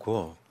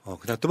모르겠고,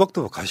 그냥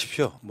뚜벅뚜벅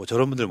가십시오. 뭐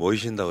저런 분들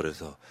모이신다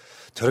그래서.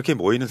 저렇게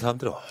모이는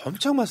사람들은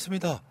엄청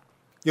많습니다.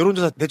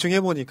 여론조사 대충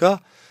해보니까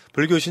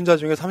불교 신자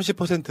중에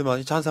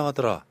 30%만이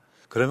찬성하더라.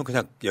 그러면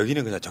그냥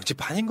여기는 그냥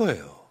정치판인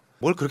거예요.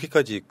 뭘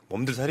그렇게까지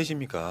몸들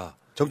살이십니까?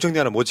 정청래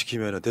하나 못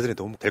지키면 대선에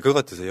도움 될 것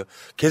같으세요?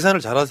 계산을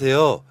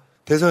잘하세요.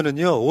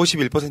 대선은요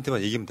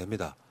 51%만 이기면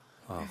됩니다.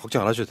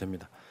 걱정 안 하셔도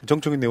됩니다.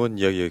 정청래 의원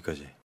이야기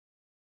여기까지.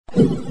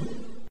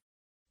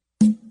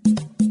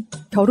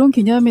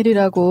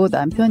 결혼기념일이라고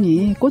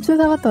남편이 꽃을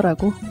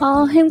사왔더라고.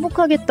 아,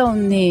 행복하겠다,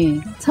 언니.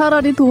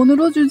 차라리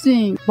돈으로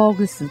주지.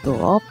 먹을 수도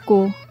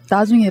없고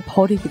나중에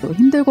버리기도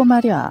힘들고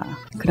말이야.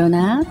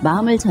 그러나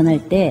마음을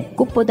전할 때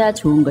꽃보다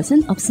좋은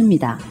것은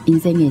없습니다.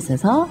 인생에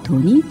있어서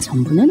돈이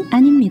전부는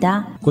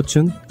아닙니다.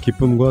 꽃은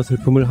기쁨과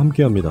슬픔을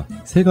함께합니다.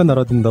 새가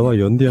날아든다와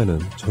연대하는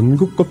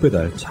전국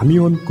꽃배달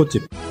자미원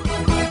꽃집.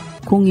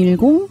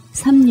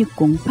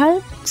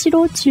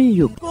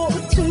 010-3608-7576.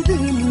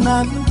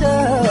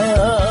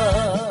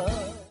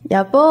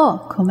 여보,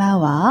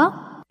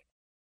 고마워.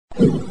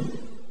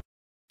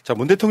 자,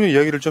 문 대통령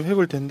이야기를 좀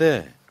해볼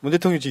텐데, 문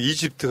대통령 지금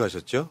이집트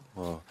가셨죠?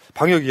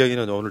 방역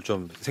이야기는 오늘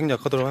좀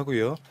생략하도록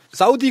하고요.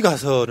 사우디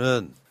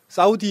가서는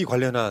사우디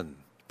관련한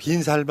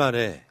빈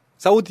살만의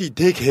사우디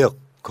대개혁,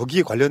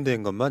 거기에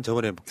관련된 것만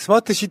저번에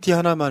스마트 시티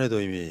하나만 해도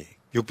이미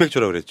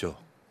 600조라고 그랬죠.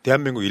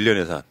 대한민국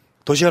 1년 예산.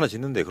 도시 하나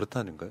짓는데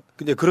그렇다는 거예요.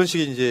 근데 그런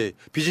식의 이제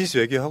비즈니스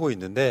외교하고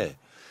있는데,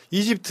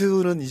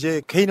 이집트는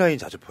이제 K9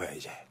 자주포야,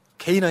 이제.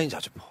 K9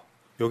 자주포.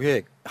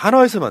 요게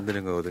한화에서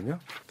만드는 거거든요.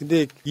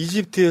 근데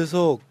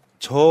이집트에서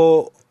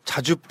저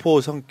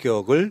자주포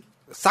성격을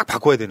싹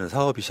바꿔야 되는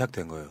사업이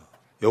시작된 거예요.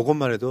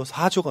 요것만 해도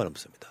 4조가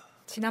넘습니다.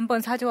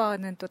 지난번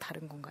 4조와는 또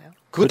다른 건가요?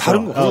 그거 그렇죠.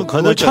 다른 거.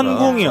 그거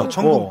천궁이었고.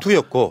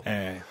 천궁2였고.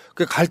 네.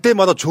 갈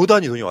때마다 조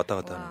단위 돈이 왔다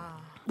갔다 하는.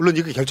 물론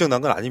이게 결정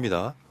난 건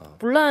아닙니다.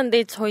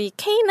 몰랐는데 저희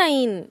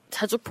K9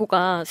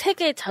 자주포가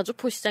세계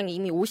자주포 시장이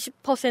이미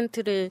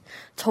 50%를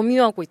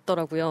점유하고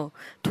있더라고요.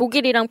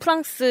 독일이랑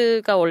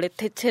프랑스가 원래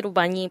대체로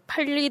많이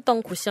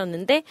팔리던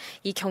곳이었는데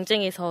이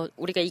경쟁에서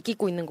우리가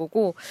이기고 있는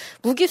거고,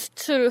 무기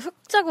수출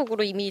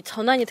흑자국으로 이미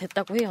전환이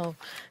됐다고 해요.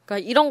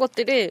 그러니까 이런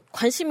것들을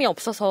관심이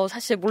없어서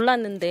사실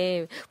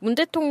몰랐는데 문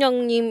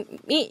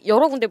대통령님이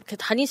여러 군데 이렇게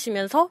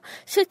다니시면서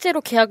실제로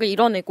계약을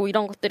이뤄내고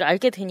이런 것들을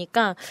알게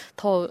되니까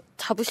더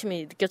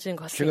자부심이 느껴지는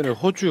것 같습니다. 최근에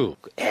호주,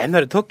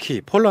 옛날에 터키,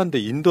 폴란드,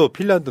 인도,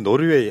 핀란드,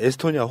 노르웨이,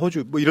 에스토니아,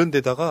 호주 뭐 이런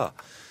데다가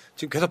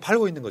지금 계속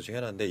팔고 있는 것 중에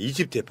하나인데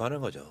이집트에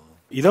파는 거죠.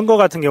 이런 거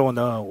같은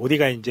경우는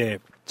우리가 이제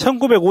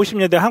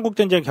 1950년대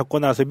한국전쟁 겪고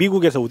나서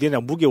미국에서 우리나라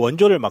무기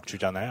원조를 막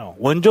주잖아요.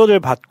 원조를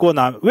받고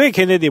왜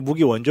걔네들이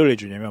무기 원조를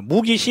주냐면,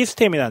 무기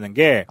시스템이라는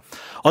게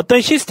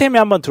어떤 시스템에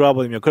한번 들어와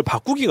버리면 그걸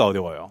바꾸기가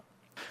어려워요.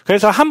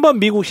 그래서 한번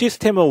미국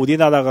시스템을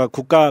우리나라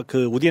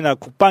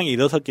국방이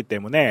일어섰기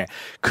때문에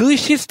그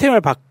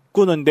시스템을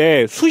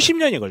바꾸는데 수십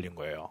년이 걸린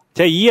거예요.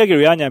 제가 이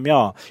이야기를 왜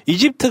하냐면,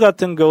 이집트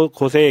같은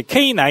곳에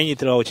K9이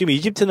들어가고, 지금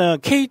이집트는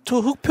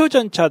K2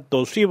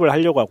 흑표전차도 수입을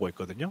하려고 하고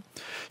있거든요.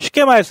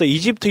 쉽게 말해서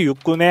이집트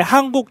육군에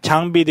한국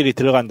장비들이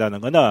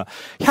들어간다는 거는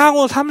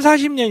향후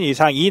 30-40년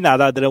이상 이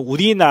나라들은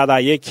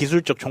우리나라의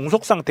기술적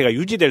종속 상태가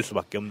유지될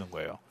수밖에 없는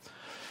거예요.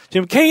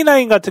 지금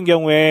K9 같은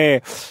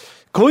경우에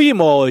거의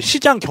뭐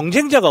시장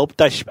경쟁자가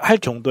없다 할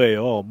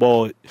정도예요.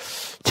 뭐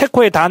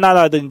체코의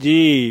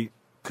다나라든지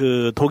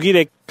그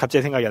독일의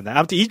갑자기 생각이 안 나요.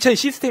 아무튼 2000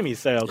 시스템이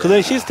있어요.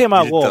 그런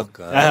시스템하고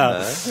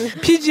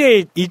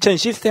PGA 2000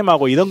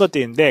 시스템하고 이런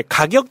것들인데,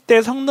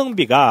 가격대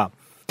성능비가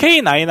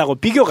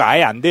K9하고 비교가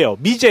아예 안 돼요.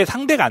 미제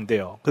상대가 안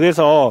돼요.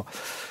 그래서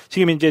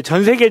지금 이제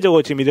전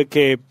세계적으로 지금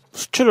이렇게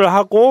수출을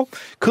하고,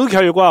 그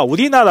결과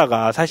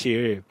우리나라가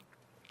사실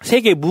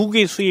세계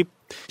무기 수입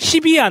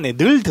 10위 안에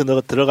늘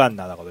들어간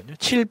나라거든요.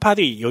 7,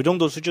 8위 이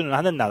정도 수준을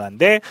하는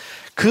나라인데,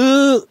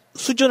 그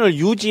수준을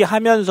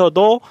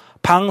유지하면서도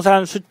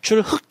방산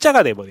수출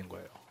흑자가 돼버린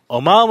거예요.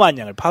 어마어마한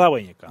양을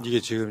팔아버리니까. 이게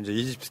지금 이제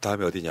이집트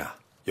다음에 어디냐?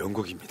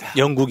 영국입니다.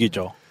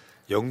 영국이죠.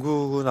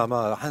 영국은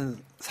아마 한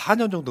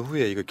 4년 정도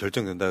후에 이거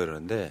결정된다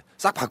그러는데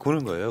싹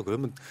바꾸는 거예요.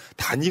 그러면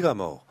단위가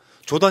뭐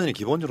조 단위는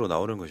기본적으로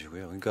나오는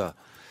것이고요. 그러니까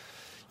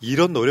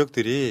이런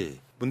노력들이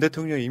문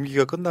대통령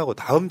임기가 끝나고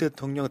다음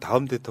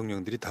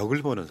대통령들이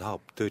덕을 보는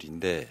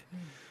사업들인데,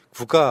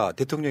 국가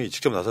대통령이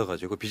직접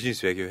나서가지고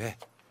비즈니스 외교해.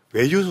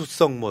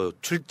 외유성 뭐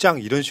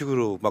출장 이런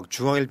식으로 막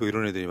중앙일보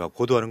이런 애들이 막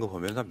보도하는 거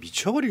보면 난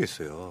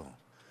미쳐버리겠어요.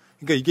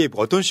 그러니까 이게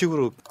어떤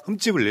식으로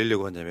흠집을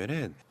내려고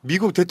하냐면은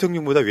미국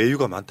대통령보다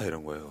외유가 많다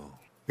이런 거예요.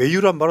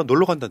 외유란 말은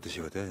놀러 간다는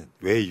뜻이거든.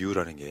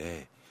 외유라는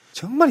게.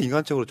 정말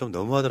인간적으로 좀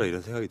너무하더라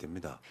이런 생각이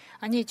듭니다.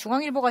 아니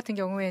중앙일보 같은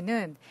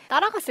경우에는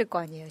따라갔을 거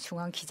아니에요.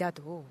 중앙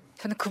기자도.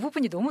 저는 그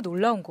부분이 너무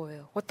놀라운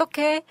거예요.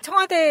 어떻게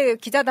청와대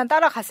기자단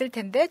따라갔을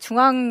텐데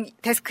중앙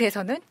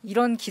데스크에서는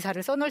이런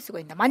기사를 써놓을 수가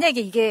있나.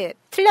 만약에 이게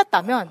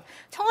틀렸다면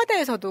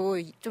청와대에서도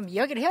좀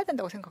이야기를 해야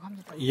된다고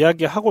생각합니다.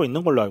 이야기하고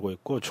있는 걸로 알고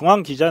있고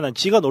중앙 기자는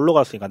지가 놀러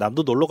갔으니까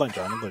남도 놀러 간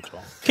줄 아는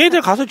거죠. 걔들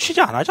가서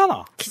취재 안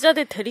하잖아.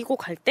 기자들 데리고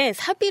갈 때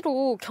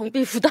사비로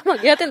경비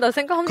부담하게 해야 된다고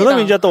생각합니다. 그럼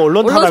이제 또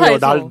언론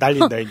탄압으로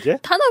날린다 이제.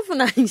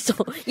 탄압은 아니죠.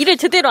 일을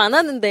제대로 안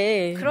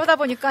하는데. 그러다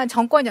보니까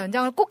정권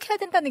연장을 꼭 해야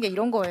된다는 게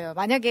이런 거예요.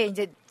 만약에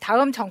이제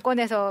다음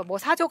정권에서 뭐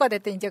 4조가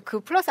됐든 이제 그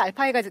플러스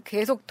알파이가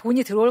계속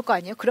돈이 들어올 거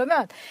아니에요.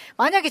 그러면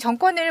만약에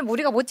정권을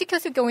우리가 못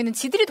지켰을 경우에는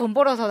지들이 돈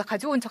벌어서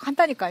가져온 척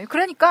한다니까요.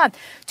 그러니까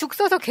죽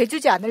써서 개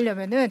주지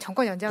않으려면은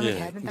정권 연장을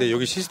해야 된다. 근데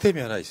여기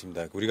시스템이 하나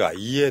있습니다. 우리가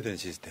이해해야 되는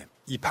시스템.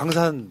 이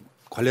방산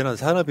관련한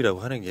산업이라고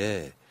하는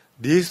게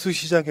내수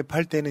시장에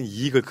팔 때는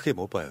이익을 크게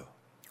못 봐요.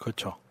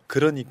 그렇죠.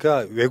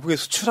 그러니까 외국에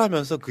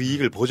수출하면서 그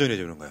이익을 보전해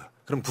주는 거야.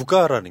 그럼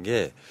국가라는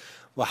게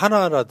뭐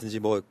하나라든지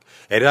뭐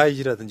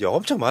LIG라든지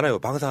엄청 많아요.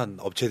 방산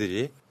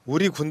업체들이.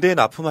 우리 군대에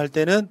납품할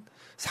때는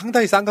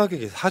상당히 싼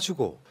가격에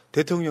사주고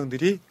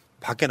대통령들이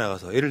밖에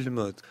나가서 예를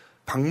들면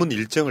방문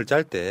일정을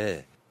짤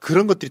때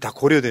그런 것들이 다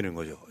고려되는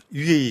거죠.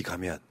 UAE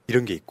가면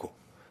이런 게 있고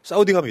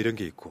사우디 가면 이런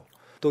게 있고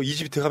또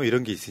이집트 가면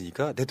이런 게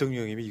있으니까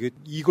대통령님이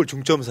이걸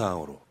중점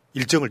사항으로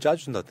일정을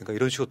짜준다든가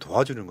이런 식으로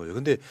도와주는 거죠.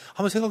 근데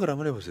한번 생각을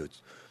한번 해보세요.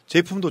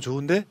 제품도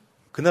좋은데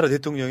그 나라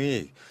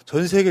대통령이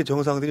전 세계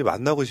정상들이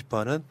만나고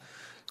싶어하는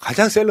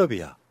가장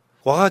셀럽이야.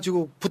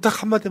 와가지고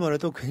부탁 한마디만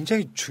해도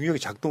굉장히 중요하게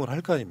작동을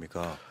할 거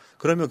아닙니까?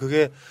 그러면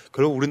그게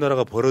결국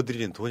우리나라가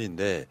벌어들이는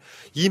돈인데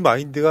이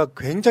마인드가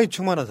굉장히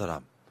충만한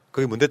사람.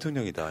 그게 문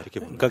대통령이다. 이렇게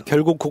봅니다. 그러니까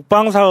결국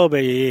국방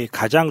사업의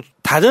가장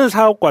다른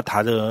사업과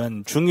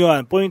다른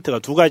중요한 포인트가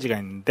두 가지가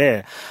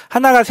있는데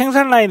하나가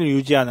생산 라인을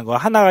유지하는 거,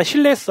 하나가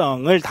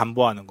신뢰성을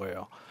담보하는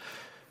거예요.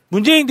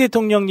 문재인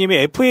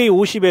대통령님이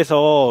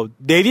FA50에서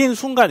내린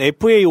순간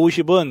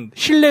FA50은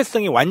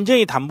신뢰성이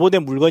완전히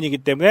담보된 물건이기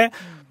때문에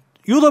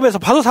유럽에서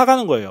바로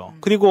사가는 거예요.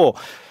 그리고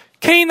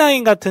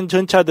K9 같은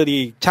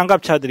전차들이,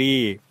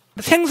 장갑차들이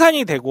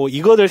생산이 되고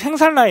이거를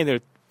생산 라인을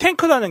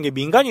탱크라는 게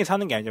민간이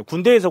사는 게 아니죠.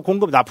 군대에서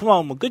공급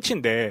납품하면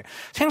끝인데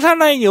생산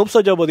라인이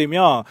없어져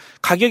버리면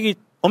가격이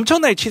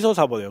엄청나게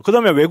치솟아버려요.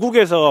 그러면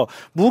외국에서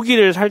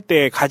무기를 살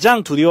때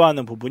가장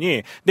두려워하는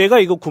부분이 내가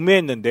이거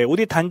구매했는데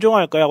우리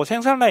단종할 거야 하고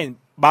생산 라인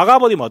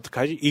막아버리면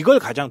어떡하지? 이걸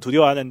가장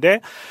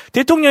두려워하는데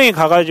대통령이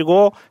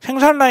가가지고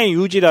생산 라인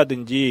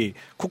유지라든지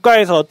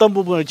국가에서 어떤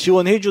부분을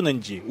지원해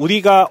주는지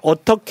우리가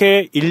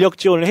어떻게 인력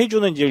지원을 해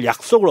주는지를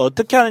약속을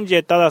어떻게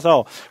하는지에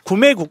따라서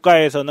구매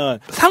국가에서는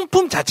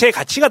상품 자체의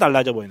가치가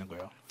달라져 보이는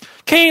거예요.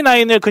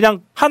 K9을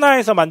그냥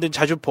하나에서 만든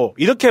자주포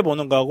이렇게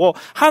보는 거하고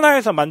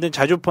하나에서 만든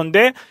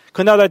자주포인데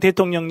그 나라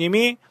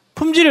대통령님이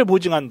품질을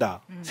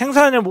보증한다.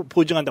 생산을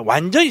보증한다.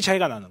 완전히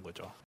차이가 나는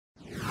거죠.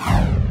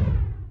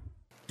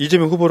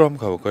 이재명 후보로 한번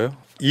가볼까요?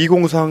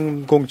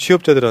 2030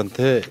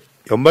 취업자들한테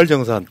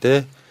연말정산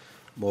때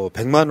뭐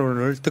 100만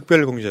원을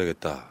특별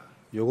공제하겠다.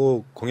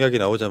 요거 공약이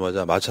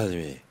나오자마자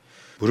마차님이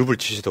무릎을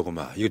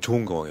치시더구만. 이거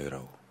좋은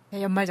공약이라고.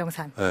 네,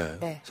 연말정산. 네.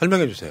 네.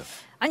 설명해 주세요.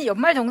 아니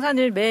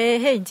연말정산을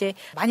매해 이제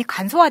많이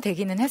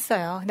간소화되기는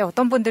했어요. 근데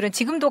어떤 분들은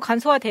지금도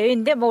간소화되어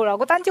있는데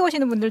뭐라고 딴지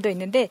오시는 분들도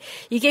있는데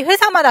이게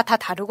회사마다 다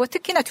다르고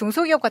특히나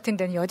중소기업 같은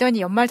데는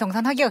여전히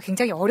연말정산하기가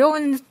굉장히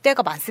어려운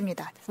때가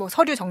많습니다. 뭐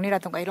서류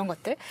정리라든가 이런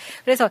것들.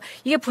 그래서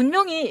이게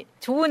분명히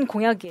좋은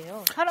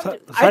공약이에요.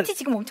 사람들 RT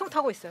지금 엄청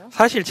타고 있어요.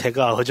 사실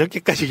제가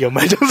어저께까지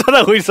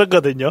연말정산하고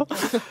있었거든요.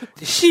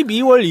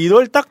 12월,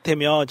 1월 딱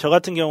되면 저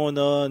같은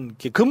경우는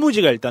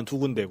근무지가 일단 두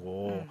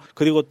군데고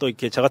그리고 또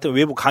이렇게 저 같은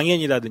외부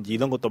강연이라든지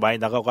이런 것도 많이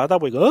나가고 하다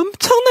보니까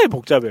엄청나게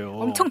복잡해요.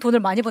 엄청 돈을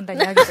많이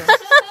번다는 이야기죠.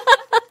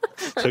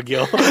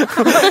 저기요.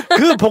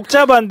 그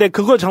복잡한데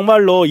그거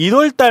정말로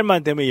 1월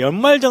달만 되면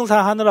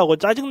연말정산 하느라고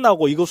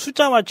짜증나고 이거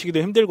숫자 맞추기도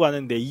힘들고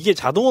하는데 이게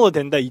자동으로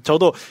된다.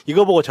 저도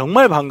이거 보고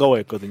정말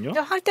반가워했거든요.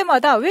 할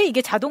때마다 왜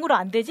이게 자동으로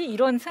안 되지?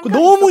 이런 생각이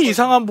너무 있었거든요.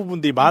 이상한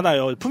부분들이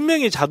많아요.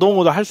 분명히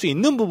자동으로 할 수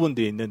있는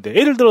부분들이 있는데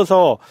예를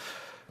들어서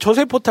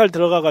조세 포탈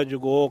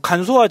들어가가지고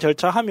간소화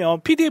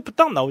절차하면 PDF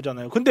딱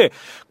나오잖아요. 근데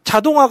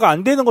자동화가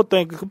안 되는 것도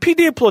아니고 그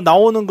PDF로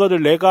나오는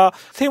거를 내가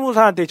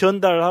세무사한테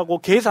전달하고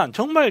계산,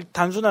 정말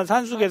단순한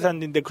산수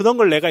계산인데 그런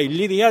걸 내가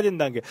일일이 해야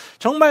된다는 게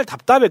정말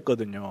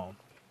답답했거든요.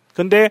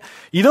 근데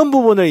이런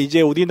부분을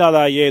이제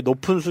우리나라의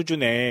높은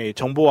수준의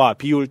정보화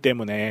비율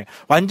때문에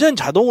완전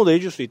자동으로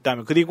해줄 수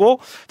있다면 그리고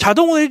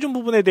자동으로 해준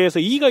부분에 대해서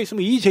이의가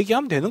있으면 이의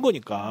제기하면 되는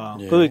거니까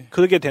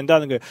그렇게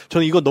된다는 게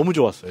저는 이거 너무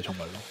좋았어요.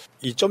 정말로.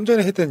 이 좀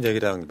전에 했던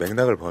얘기랑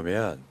맥락을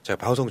보면 제가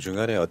방송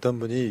중간에 어떤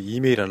분이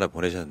이메일 하나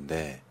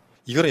보내셨는데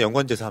이거는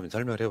연관돼서 한번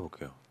설명을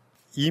해볼게요.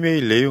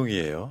 이메일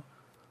내용이에요.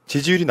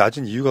 지지율이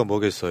낮은 이유가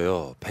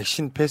뭐겠어요.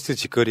 백신 패스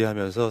짓거리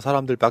하면서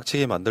사람들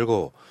빡치게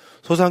만들고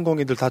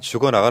소상공인들 다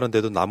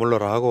죽어나가는데도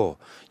나몰라라 하고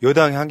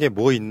여당이 한 게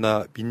뭐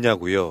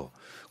있냐고요.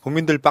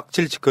 국민들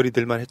빡칠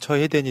짓거리들만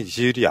처해대니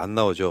지지율이 안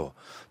나오죠.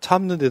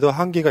 참는데도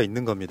한계가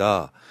있는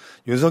겁니다.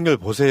 윤석열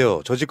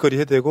보세요. 저 짓거리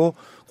해대고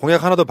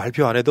공약 하나도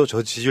발표 안 해도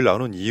저 지지율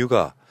나오는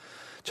이유가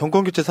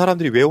정권교체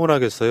사람들이 왜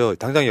원하겠어요.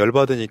 당장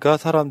열받으니까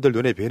사람들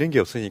눈에 뵈는 게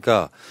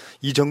없으니까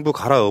이 정부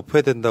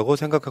갈아엎어야 된다고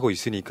생각하고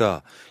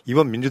있으니까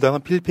이번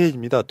민주당은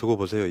필패입니다. 두고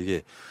보세요.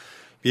 이게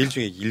매일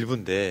중에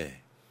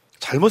일부인데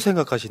잘못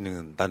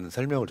생각하시는다는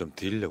설명을 좀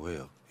드리려고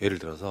해요. 예를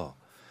들어서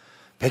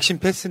백신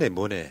패스네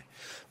뭐네.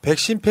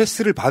 백신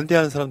패스를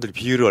반대하는 사람들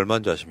비율이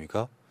얼마인 줄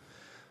아십니까?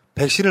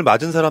 백신을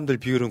맞은 사람들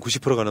비율은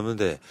 90%가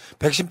넘는데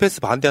백신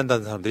패스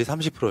반대한다는 사람들이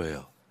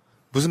 30%예요.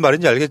 무슨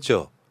말인지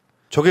알겠죠?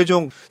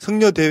 조계종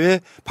승려대회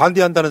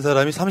반대한다는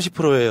사람이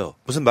 30%예요.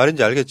 무슨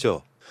말인지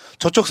알겠죠?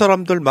 저쪽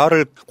사람들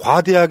말을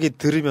과대하게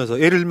들으면서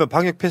예를 들면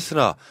방역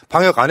패스나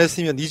방역 안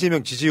했으면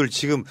이재명 지지율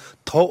지금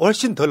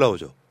훨씬 덜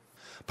나오죠.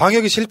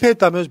 방역이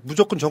실패했다면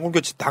무조건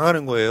정권교체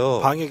당하는 거예요.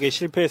 방역에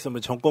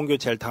실패했으면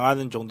정권교체를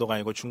당하는 정도가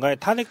아니고 중간에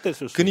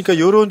탄핵됐을 수 그러니까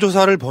있어요.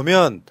 여론조사를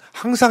보면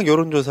항상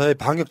여론조사에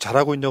방역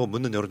잘하고 있냐고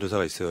묻는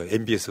여론조사가 있어요.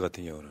 MBS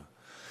같은 경우는.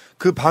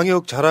 그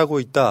방역 잘하고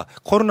있다,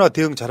 코로나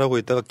대응 잘하고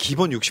있다가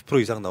기본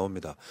 60% 이상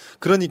나옵니다.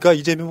 그러니까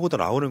이재명 후보도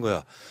나오는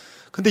거야.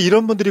 근데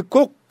이런 분들이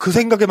꼭 그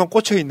생각에만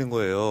꽂혀 있는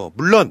거예요.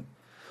 물론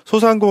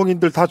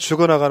소상공인들 다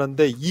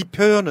죽어나가는데 이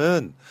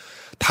표현은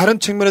다른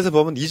측면에서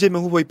보면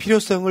이재명 후보의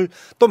필요성을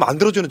또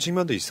만들어주는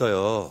측면도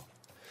있어요.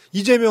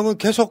 이재명은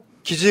계속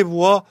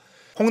기재부와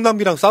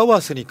홍남기랑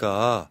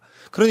싸워왔으니까.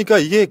 그러니까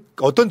이게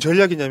어떤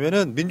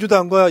전략이냐면은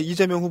민주당과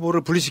이재명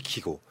후보를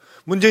분리시키고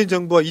문재인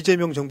정부와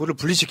이재명 정부를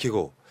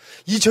분리시키고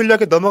이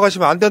전략에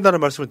넘어가시면 안 된다는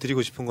말씀을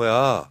드리고 싶은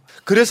거야.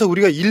 그래서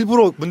우리가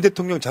일부러 문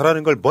대통령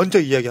잘하는 걸 먼저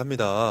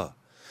이야기합니다.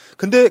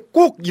 근데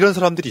꼭 이런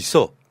사람들이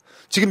있어.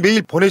 지금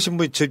매일 보내신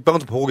분이 제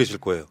방송 보고 계실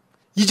거예요.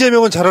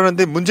 이재명은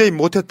잘하는데 문재인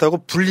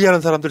못했다고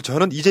분리하는 사람들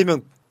저는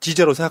이재명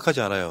지지자로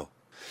생각하지 않아요.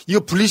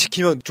 이거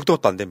분리시키면 죽도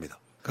것도 안 됩니다.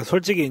 그러니까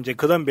솔직히 이제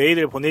그런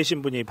메일을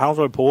보내신 분이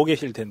방송을 보고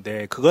계실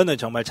텐데 그거는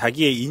정말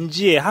자기의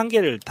인지의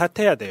한계를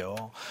탓해야 돼요.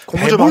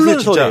 배부른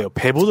소리예요.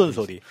 배부른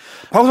소리.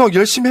 방송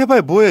열심히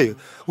해봐야 뭐해.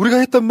 우리가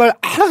했던 말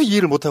하나도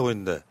이해를 못하고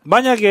있는데.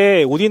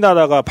 만약에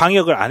우리나라가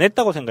방역을 안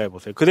했다고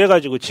생각해보세요.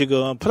 그래가지고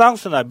지금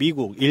프랑스나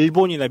미국,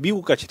 일본이나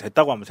미국같이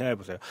됐다고 한번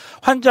생각해보세요.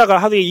 환자가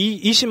하루에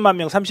 20만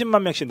명,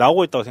 30만 명씩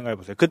나오고 있다고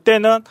생각해보세요.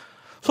 그때는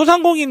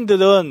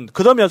소상공인들은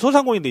그러면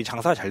소상공인들이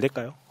장사가 잘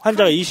될까요?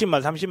 환자가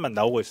 20만, 30만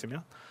나오고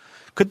있으면?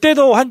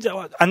 그때도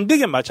안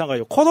되긴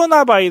마찬가지예요.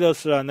 코로나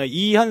바이러스라는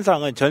이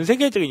현상은 전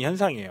세계적인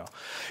현상이에요.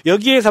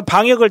 여기에서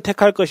방역을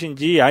택할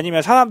것인지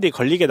아니면 사람들이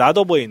걸리게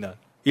놔둬 보이는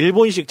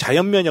일본식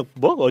자연면역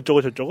뭐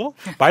어쩌고 저쩌고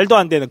말도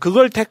안 되는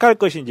그걸 택할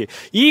것인지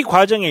이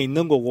과정에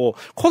있는 거고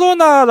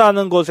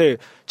코로나라는 것에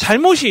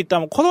잘못이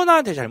있다면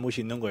코로나한테 잘못이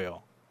있는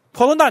거예요.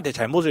 코로나한테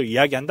잘못을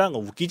이야기한다는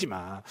건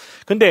웃기지만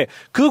근데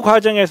그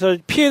과정에서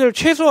피해를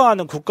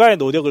최소화하는 국가의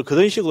노력을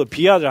그런 식으로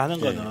비하를 하는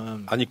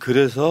거는 아니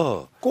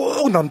그래서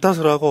꼭 남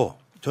탓을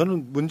하고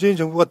저는 문재인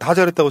정부가 다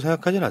잘했다고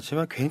생각하지는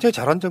않지만 굉장히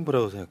잘한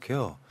정부라고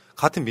생각해요.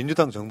 같은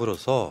민주당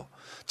정부로서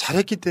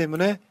잘했기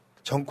때문에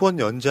정권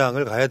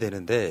연장을 가야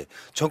되는데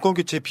정권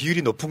교체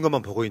비율이 높은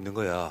것만 보고 있는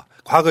거야.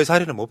 과거의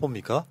사례는 못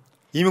봅니까?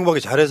 이명박이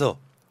잘해서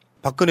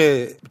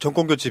박근혜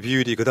정권 교체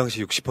비율이 그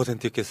당시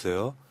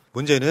 60%였겠어요.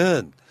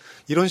 문제는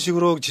이런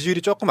식으로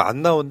지지율이 조금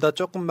안 나온다,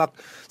 조금 막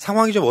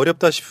상황이 좀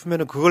어렵다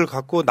싶으면 그걸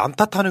갖고 남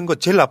탓하는 거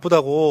제일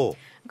나쁘다고.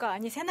 그러니까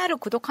아니 새날을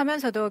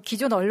구독하면서도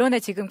기존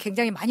언론에 지금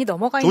굉장히 많이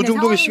넘어가 있는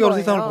조중동의 시각으로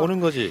상황인 세상을 거예요. 보는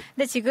거지.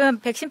 근데 지금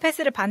백신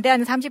패스를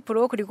반대하는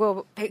 30%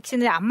 그리고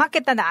백신을 안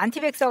맞겠다는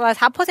안티백서가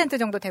 4%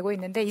 정도 되고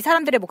있는데 이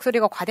사람들의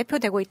목소리가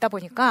과대표되고 있다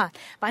보니까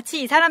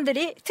마치 이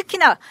사람들이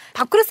특히나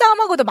밥그릇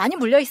싸움하고도 많이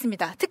물려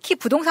있습니다. 특히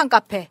부동산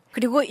카페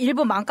그리고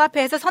일부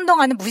맘카페에서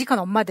선동하는 무식한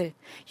엄마들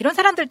이런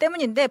사람들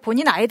때문인데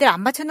본인 아이들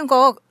안 맞추는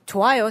거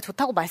좋아요.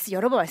 좋다고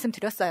여러 번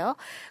말씀드렸어요.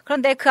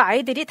 그런데 그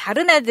아이들이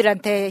다른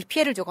애들한테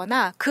피해를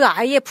주거나 그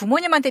아이의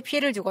부모님한테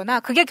피해를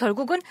주거나 그게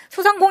결국은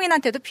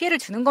소상공인한테도 피해를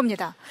주는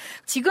겁니다.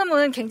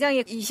 지금은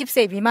굉장히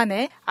 20세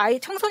미만의 아이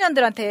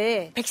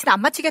청소년들한테 백신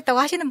안 맞추겠다고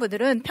하시는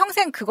분들은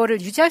평생 그거를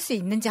유지할 수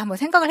있는지 한번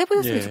생각을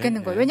해보셨으면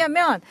좋겠는 거예요.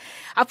 왜냐하면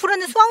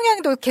앞으로는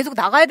수학여행도 계속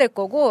나가야 될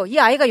거고 이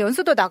아이가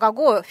연수도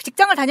나가고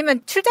직장을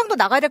다니면 출장도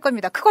나가야 될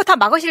겁니다. 그거 다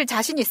막으실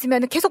자신이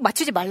있으면 계속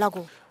맞추지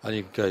말라고.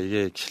 아니 그러니까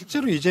이게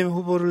실제로 이재명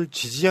후보를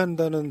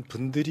지지한다는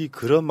분들이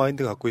그런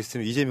마인드 갖고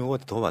있으면 이재명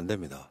후보한테 도움 안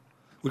됩니다.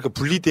 우리가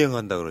분리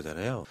대응한다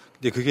그러잖아요.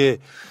 근데 그게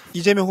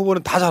이재명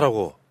후보는 다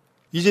잘하고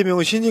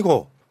이재명은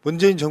신이고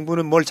문재인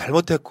정부는 뭘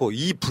잘못했고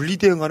이 분리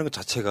대응하는 것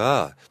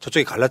자체가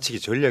저쪽에 갈라치기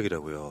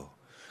전략이라고요.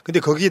 근데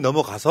거기에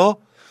넘어가서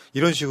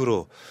이런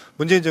식으로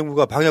문재인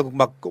정부가 방역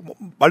막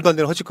말도 안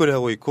되는 헛짓거리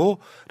하고 있고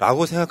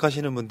라고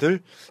생각하시는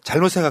분들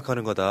잘못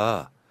생각하는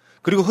거다.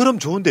 그리고 흐름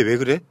좋은데 왜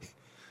그래?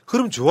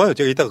 흐름 좋아요.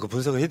 제가 이따가 그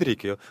분석을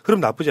해드릴게요. 흐름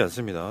나쁘지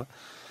않습니다.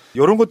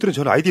 이런 것들은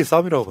저는 아이디어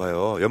싸움이라고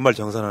봐요. 연말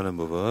정산하는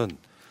부분.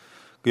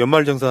 그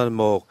연말 정산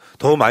뭐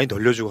더 많이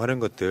돌려주고 하는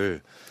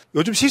것들.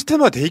 요즘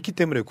시스템화 돼 있기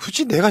때문에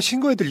굳이 내가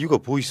신고해야 될 이유가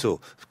뭐 있어.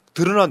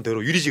 드러난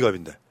대로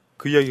유리지갑인데.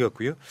 그 이야기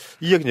같고요.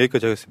 이 이야기는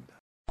여기까지 하겠습니다.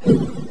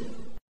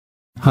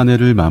 한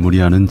해를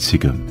마무리하는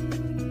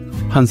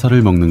지금 한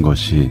살을 먹는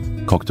것이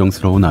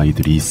걱정스러운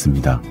아이들이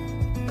있습니다.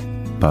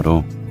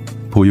 바로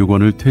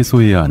보육원을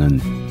퇴소해야 하는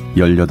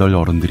 18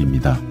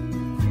 어른들입니다.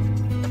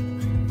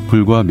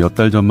 불과 몇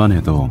달 전만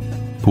해도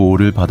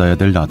보호를 받아야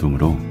될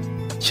나둥으로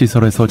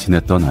시설에서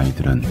지냈던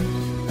아이들은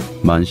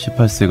만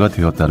 18세가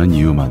되었다는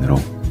이유만으로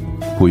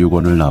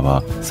보육원을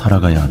나와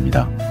살아가야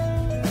합니다.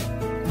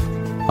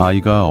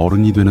 아이가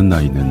어른이 되는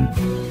나이는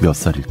몇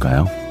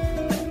살일까요?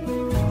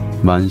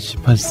 만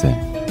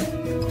 18세.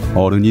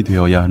 어른이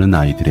되어야 하는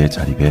아이들의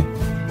자립에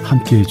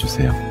함께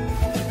해주세요.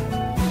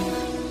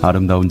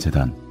 아름다운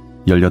재단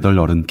 18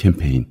 어른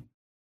캠페인.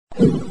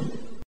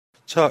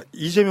 자,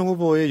 이재명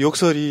후보의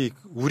욕설이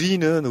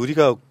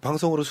우리가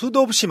방송으로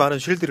수도 없이 많은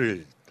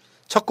쉴드를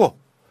쳤고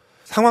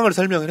상황을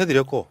설명을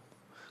해드렸고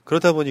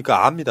그러다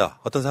보니까 압니다.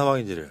 어떤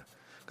상황인지를.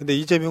 근데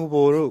이재명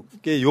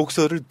후보의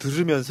욕설을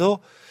들으면서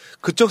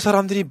그쪽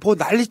사람들이 뭐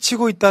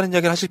난리치고 있다는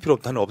이야기를 하실 필요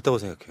없다고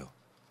생각해요.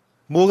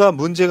 뭐가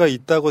문제가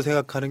있다고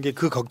생각하는 게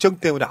그 걱정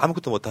때문에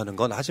아무것도 못하는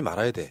건 하지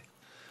말아야 돼.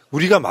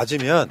 우리가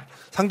맞으면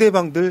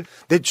상대방들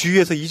내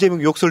주위에서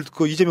이재명 욕설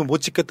듣고 이재명 못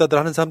찍겠다들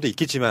하는 사람도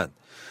있겠지만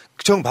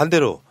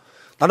정반대로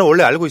나는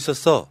원래 알고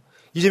있었어.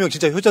 이재명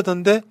진짜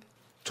효자던데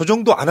저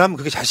정도 안 하면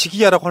그게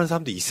자식이야라고 하는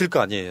사람도 있을 거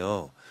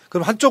아니에요.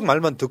 그럼 한쪽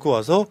말만 듣고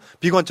와서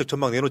비관적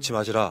전망 내놓지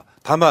마시라.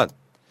 다만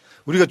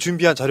우리가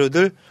준비한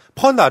자료들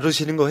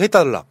퍼나르시는 거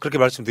해달라. 그렇게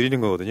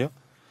말씀드리는 거거든요.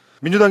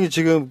 민주당이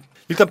지금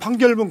일단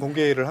판결문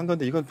공개를 한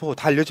건데 이건 뭐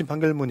다 알려진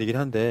판결문이긴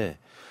한데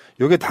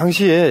이게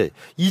당시에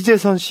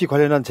이재선 씨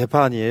관련한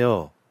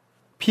재판이에요.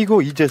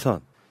 피고 이재선.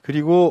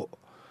 그리고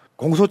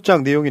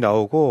공소장 내용이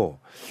나오고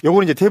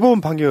요거는 이제 대법원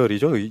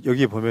판결이죠.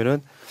 여기에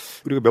보면은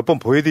우리가 몇 번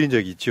보여드린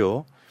적이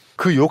있죠.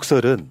 그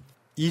욕설은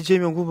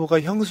이재명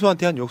후보가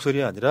형수한테 한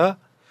욕설이 아니라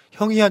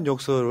형이 한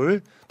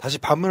욕설을 다시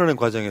반문하는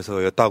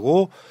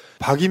과정에서였다고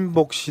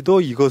박인복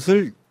씨도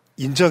이것을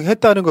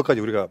인정했다는 것까지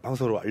우리가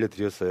방송으로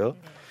알려드렸어요.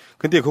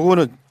 근데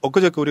그거는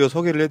엊그저께 우리가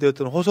소개를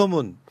해드렸던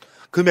호소문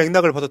그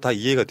맥락을 봐도 다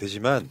이해가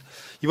되지만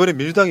이번에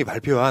민주당이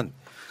발표한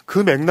그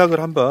맥락을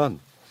한번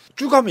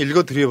쭉 한번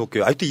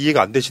읽어드려볼게요. 아직도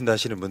이해가 안 되신다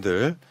하시는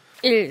분들.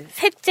 1.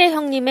 셋째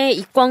형님의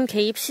이권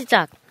개입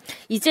시작.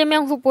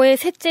 이재명 후보의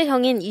셋째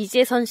형인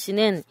이재선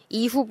씨는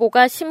이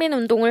후보가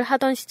시민운동을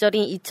하던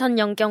시절인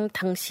 2000년경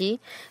당시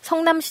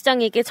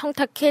성남시장에게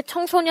청탁해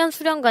청소년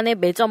수련관의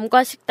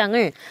매점과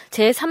식당을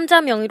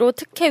제3자 명의로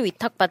특혜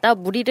위탁받아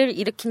물의를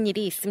일으킨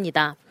일이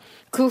있습니다.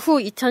 그 후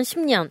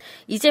 2010년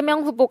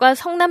이재명 후보가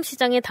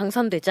성남시장에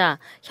당선되자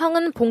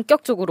형은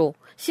본격적으로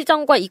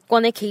시정과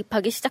이권에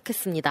개입하기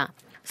시작했습니다.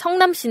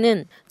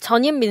 성남시는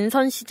전임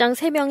민선시장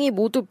 3명이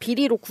모두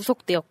비리로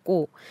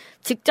구속되었고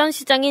직전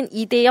시장인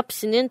이대엽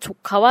씨는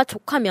조카와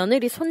조카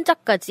며느리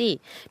손자까지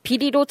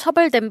비리로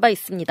처벌된 바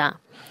있습니다.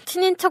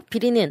 친인척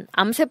비리는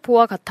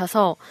암세포와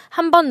같아서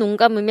한 번 눈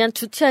감으면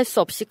주체할 수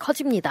없이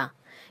커집니다.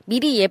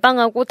 미리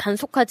예방하고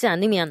단속하지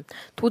않으면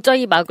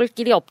도저히 막을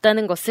길이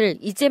없다는 것을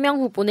이재명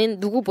후보는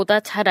누구보다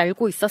잘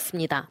알고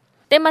있었습니다.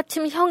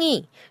 때마침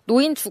형이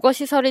노인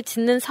주거시설을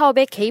짓는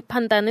사업에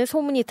개입한다는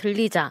소문이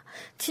들리자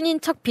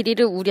친인척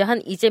비리를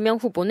우려한 이재명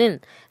후보는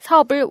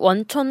사업을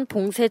원촌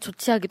봉쇄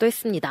조치하기도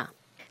했습니다.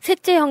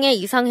 셋째 형의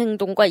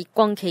이상행동과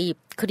이권 개입,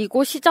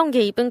 그리고 시정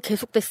개입은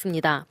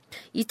계속됐습니다.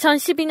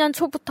 2012년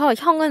초부터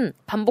형은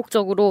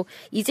반복적으로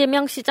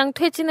이재명 시장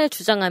퇴진을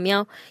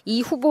주장하며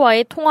이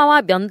후보와의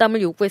통화와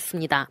면담을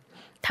요구했습니다.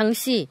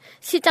 당시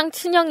시장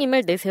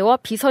친형임을 내세워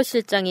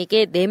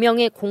비서실장에게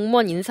 4명의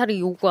공무원 인사를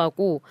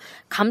요구하고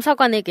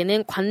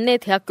감사관에게는 관내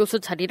대학 교수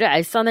자리를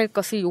알선할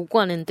것을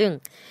요구하는 등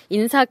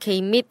인사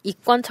개입 및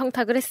이권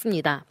청탁을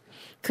했습니다.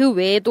 그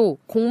외에도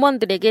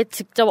공무원들에게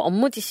직접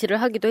업무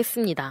지시를 하기도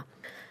했습니다.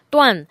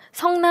 또한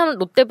성남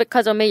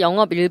롯데백화점의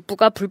영업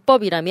일부가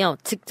불법이라며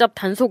직접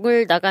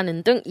단속을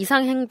나가는 등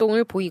이상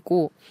행동을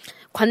보이고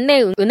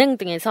관내 은행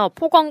등에서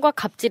폭언과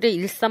갑질을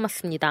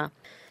일삼았습니다.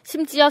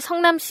 심지어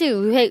성남시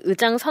의회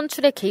의장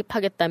선출에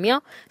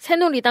개입하겠다며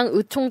새누리당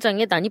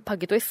의총장에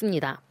난입하기도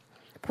했습니다.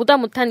 보다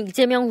못한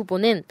이재명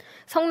후보는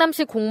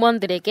성남시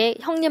공무원들에게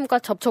형님과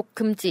접촉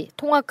금지,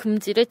 통화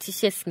금지를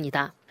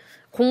지시했습니다.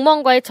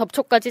 공무원과의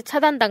접촉까지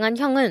차단당한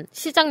형은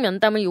시장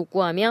면담을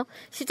요구하며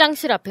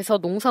시장실 앞에서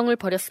농성을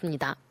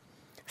벌였습니다.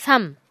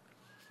 3.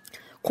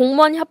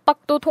 공무원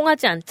협박도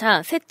통하지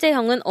않자 셋째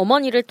형은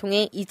어머니를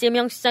통해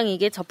이재명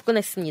시장에게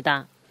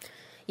접근했습니다.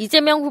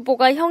 이재명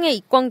후보가 형의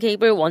이권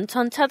개입을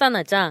원천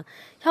차단하자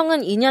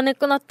형은 인연을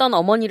끊었던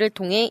어머니를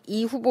통해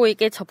이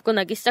후보에게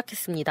접근하기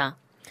시작했습니다.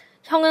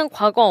 형은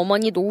과거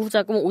어머니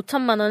노후자금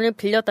 5천만 원을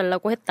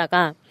빌려달라고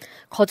했다가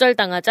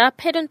거절당하자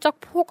패륜적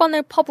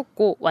폭언을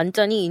퍼붓고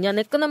완전히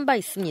인연을 끊은 바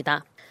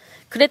있습니다.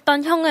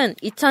 그랬던 형은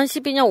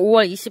 2012년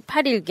 5월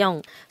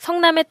 28일경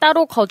성남에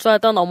따로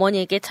거주하던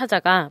어머니에게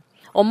찾아가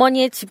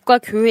어머니의 집과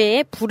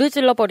교회에 불을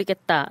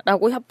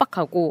질러버리겠다라고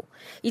협박하고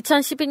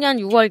 2012년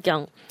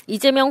 6월경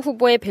이재명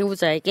후보의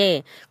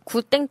배우자에게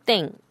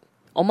구땡땡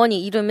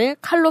어머니 이름을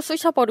칼로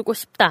쑤셔버리고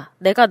싶다.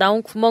 내가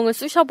나온 구멍을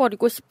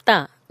쑤셔버리고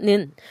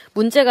싶다는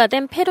문제가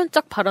된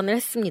패륜적 발언을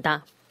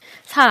했습니다.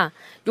 4.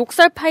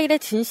 욕설 파일의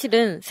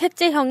진실은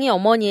셋째 형이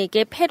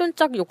어머니에게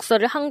패륜적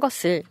욕설을 한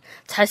것을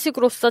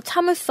자식으로서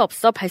참을 수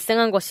없어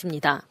발생한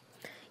것입니다.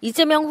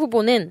 이재명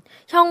후보는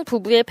형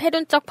부부의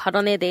폐륜적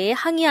발언에 대해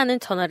항의하는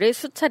전화를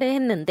수차례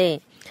했는데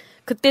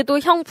그때도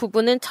형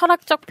부부는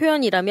철학적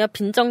표현이라며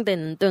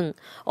빈정대는 등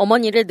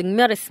어머니를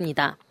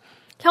능멸했습니다.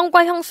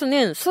 형과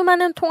형수는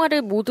수많은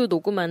통화를 모두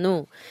녹음한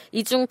후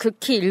이 중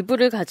극히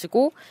일부를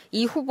가지고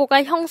이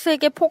후보가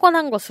형수에게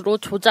폭언한 것으로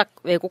조작,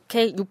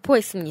 왜곡해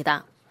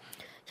유포했습니다.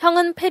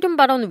 형은 폐륜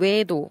발언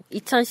외에도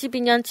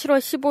 2012년 7월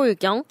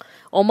 15일경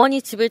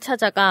어머니 집을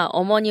찾아가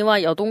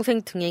어머니와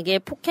여동생 등에게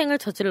폭행을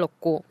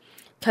저질렀고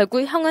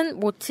결국 형은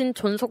모친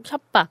존속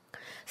협박,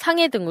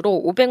 상해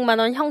등으로 500만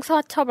원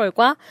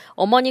형사처벌과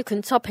어머니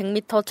근처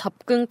 100m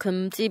접근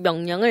금지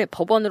명령을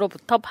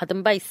법원으로부터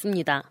받은 바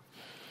있습니다.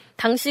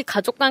 당시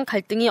가족 간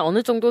갈등이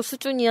어느 정도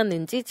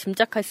수준이었는지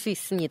짐작할 수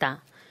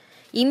있습니다.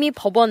 이미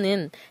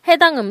법원은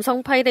해당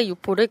음성 파일의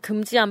유포를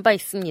금지한 바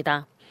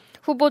있습니다.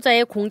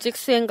 후보자의 공직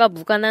수행과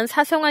무관한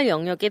사생활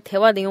영역의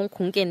대화 내용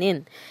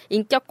공개는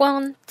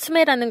인격권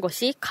침해라는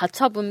것이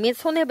가처분 및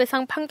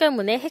손해배상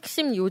판결문의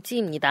핵심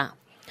요지입니다.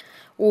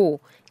 5.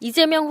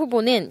 이재명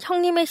후보는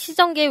형님의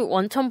시정계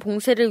원천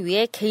봉쇄를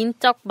위해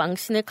개인적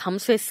망신을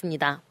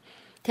감수했습니다.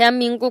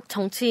 대한민국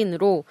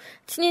정치인으로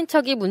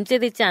친인척이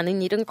문제되지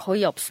않은 일은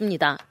거의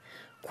없습니다.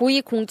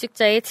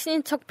 고위공직자의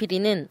친인척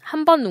비리는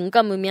한 번 눈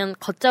감으면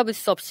걷잡을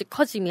수 없이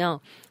커지며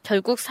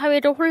결국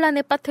사회를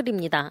혼란에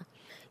빠뜨립니다.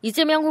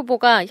 이재명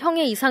후보가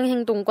형의 이상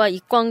행동과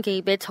이권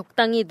개입에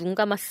적당히 눈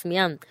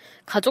감았으면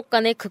가족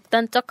간의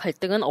극단적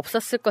갈등은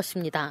없었을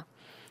것입니다.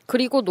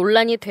 그리고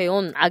논란이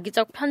되어온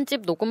악의적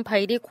편집 녹음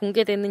파일이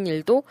공개되는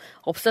일도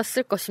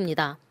없었을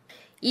것입니다.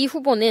 이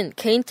후보는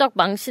개인적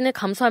망신을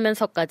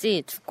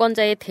감수하면서까지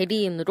주권자의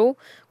대리인으로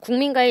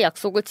국민과의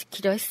약속을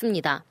지키려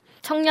했습니다.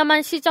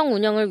 청렴한 시정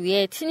운영을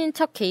위해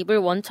친인척 개입을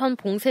원천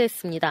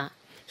봉쇄했습니다.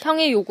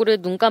 형의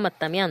요구를 눈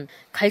감았다면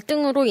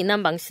갈등으로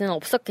인한 망신은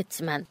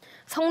없었겠지만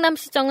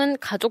성남시정은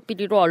가족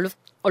비리로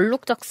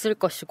얼룩졌을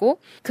것이고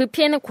그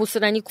피해는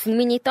고스란히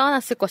국민이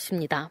떠안았을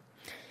것입니다.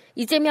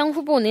 이재명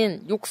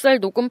후보는 욕설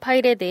녹음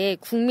파일에 대해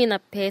국민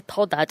앞에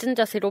더 낮은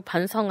자세로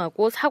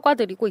반성하고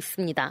사과드리고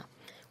있습니다.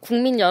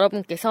 국민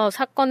여러분께서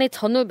사건의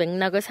전후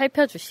맥락을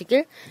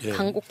살펴주시길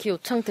간곡히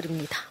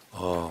요청드립니다.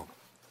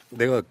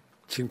 내가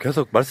지금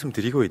계속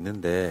말씀드리고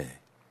있는데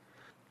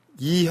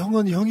이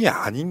형은 형이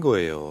아닌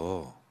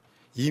거예요.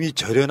 이미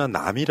절연한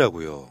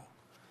남이라고요.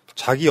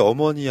 자기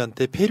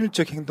어머니한테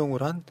폐륜적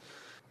행동을 한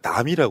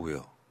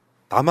남이라고요.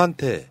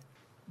 남한테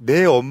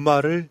내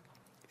엄마를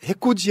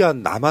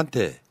해코지한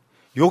남한테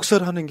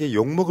욕설하는 게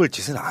욕먹을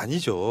짓은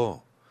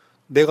아니죠.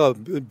 내가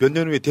몇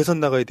년 후에 대선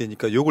나가야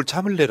되니까 욕을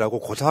참을래라고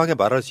고상하게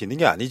말할 수 있는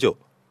게 아니죠.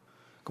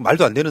 그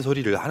말도 안 되는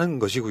소리를 하는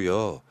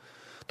것이고요.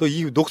 또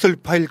이 녹슬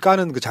파일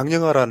까는 그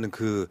장영하라는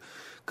그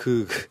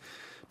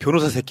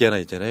변호사 새끼 하나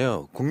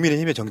있잖아요.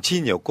 국민의힘의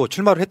정치인이었고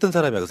출마를 했던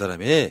사람이야, 그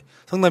사람이.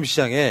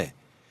 성남시장에.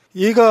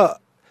 얘가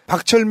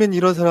박철민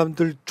이런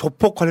사람들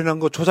조폭 관련한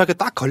거 조작에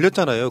딱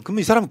걸렸잖아요.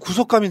 그러면 이 사람은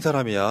구속감인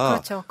사람이야.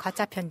 그렇죠.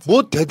 가짜 편지.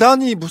 뭐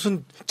대단히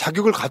무슨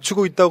자격을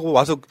갖추고 있다고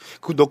와서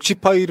그 녹취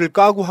파일을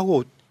까고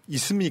하고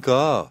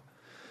있습니까?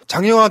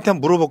 장영한테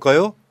한번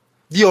물어볼까요?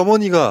 네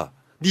어머니가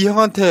네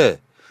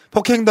형한테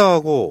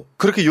폭행당하고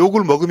그렇게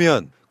욕을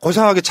먹으면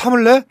고상하게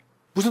참을래?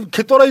 무슨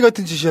개또라이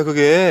같은 짓이야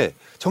그게.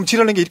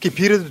 정치라는 게 이렇게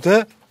비례해도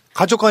돼?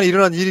 가족 간에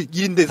일어난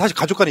일인데 사실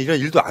가족 간에 일어난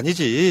일도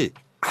아니지.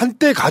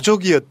 한때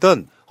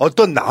가족이었던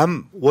어떤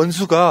남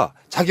원수가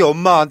자기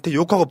엄마한테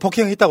욕하고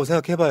폭행했다고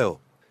생각해봐요.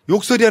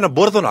 욕설이 하나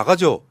뭐라도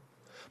나가죠.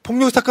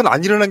 폭력 사건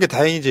안 일어난 게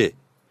다행이지.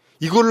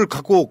 이거를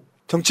갖고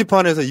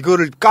정치판에서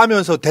이거를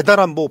까면서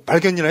대단한 뭐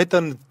발견이나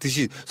했다는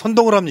듯이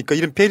선동을 합니까?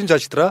 이런 폐륜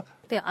자식들아?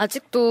 네,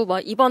 아직도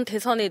막 이번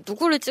대선에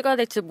누구를 찍어야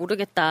될지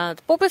모르겠다.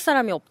 뽑을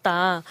사람이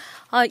없다.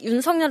 아,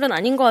 윤석열은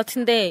아닌 것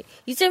같은데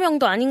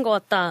이재명도 아닌 것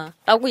같다.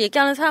 라고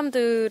얘기하는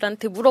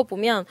사람들한테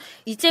물어보면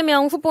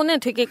이재명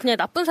후보는 되게 그냥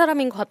나쁜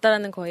사람인 것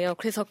같다라는 거예요.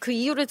 그래서 그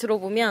이유를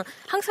들어보면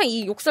항상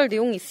이 욕설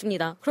내용이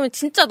있습니다. 그러면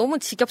진짜 너무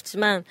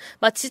지겹지만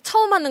마치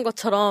처음 하는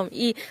것처럼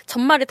이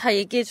전말에 다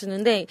얘기해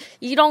주는데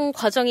이런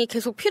과정이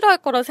계속 필요할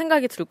거라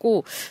생각이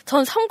들고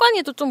전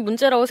선관위도 좀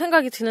문제라고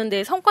생각이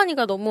드는데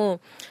선관위가 너무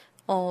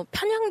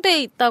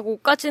편향돼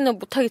있다고까지는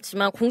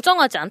못하겠지만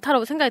공정하지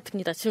않다라고 생각이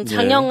듭니다. 지금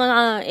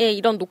장영아의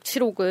이런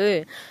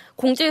녹취록을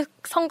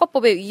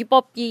공직선거법에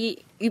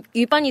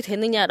위반이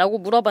되느냐라고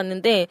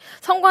물어봤는데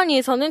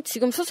선관위에서는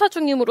지금 수사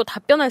중이므로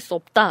답변할 수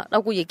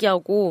없다라고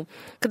얘기하고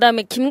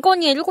그다음에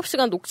김건희의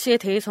 7시간 녹취에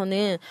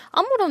대해서는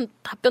아무런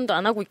답변도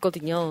안 하고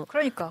있거든요.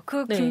 그러니까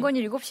그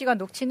김건희 7시간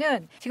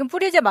녹취는 지금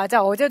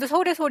뿌리자마자 어제도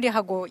서울의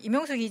소리하고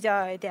이명수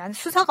기자에 대한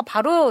수사가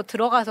바로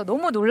들어가서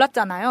너무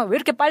놀랐잖아요. 왜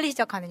이렇게 빨리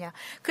시작하느냐.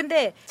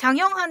 근데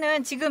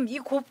장영하는 지금 이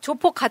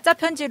조폭 가짜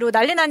편지로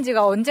난리 난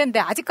지가 언젠데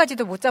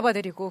아직까지도 못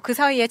잡아들이고 그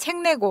사이에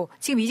책 내고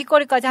지금 이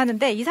짓거리까지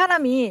하는데 이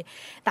사람이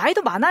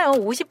나이도 많아요.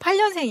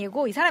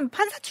 58년생이고 이 사람이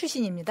판사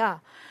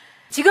출신입니다.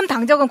 지금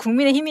당적은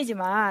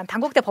국민의힘이지만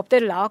당국대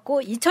법대를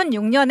나왔고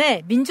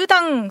 2006년에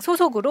민주당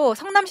소속으로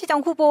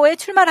성남시장 후보에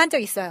출마를 한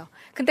적이 있어요.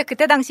 근데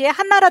그때 당시에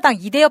한나라당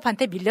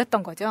이대엽한테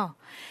밀렸던 거죠.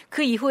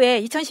 그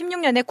이후에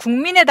 2016년에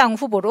국민의당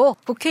후보로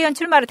국회의원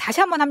출마를 다시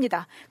한번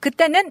합니다.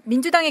 그때는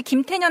민주당의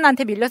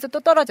김태년한테 밀려서 또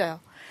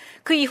떨어져요.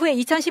 그 이후에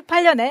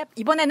 2018년에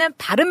이번에는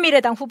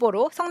바른미래당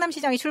후보로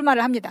성남시장에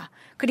출마를 합니다.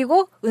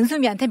 그리고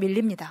은수미한테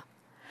밀립니다.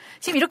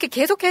 지금 이렇게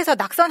계속해서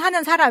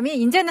낙선하는 사람이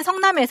이제는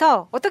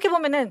성남에서 어떻게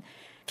보면은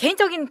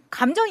개인적인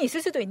감정이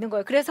있을 수도 있는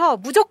거예요. 그래서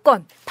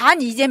무조건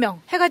반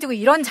이재명 해가지고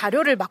이런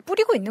자료를 막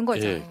뿌리고 있는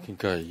거죠. 예,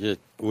 그러니까 이게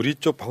우리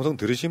쪽 방송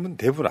들으시면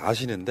대부분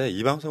아시는데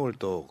이 방송을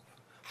또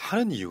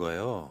하는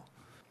이유가요.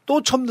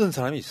 또 처음 듣는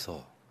사람이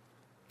있어.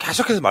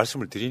 계속해서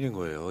말씀을 드리는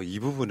거예요. 이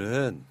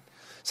부분은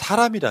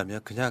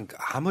사람이라면 그냥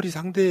아무리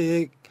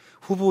상대의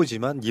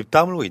후보지만 입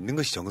다물고 있는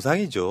것이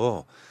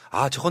정상이죠.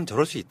 아, 저건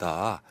저럴 수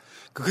있다.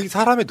 그게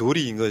사람의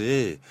도리인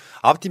거지.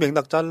 앞뒤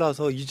맥락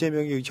잘라서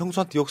이재명이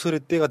형수한테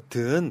욕설했대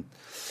같은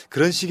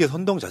그런 식의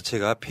선동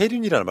자체가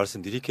폐륜이라는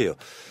말씀 드릴게요.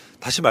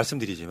 다시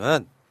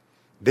말씀드리지만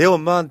내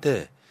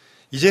엄마한테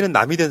이제는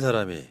남이 된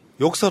사람이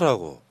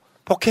욕설하고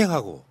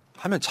폭행하고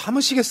하면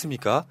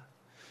참으시겠습니까?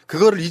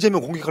 그거를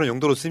이재명 공격하는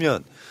용도로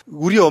쓰면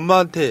우리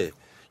엄마한테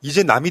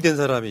이제 남이 된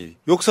사람이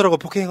욕설하고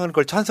폭행하는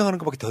걸 찬성하는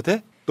것밖에 더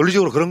돼?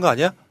 논리적으로 그런 거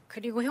아니야?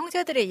 그리고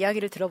형제들의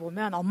이야기를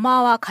들어보면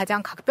엄마와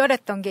가장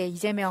각별했던 게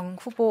이재명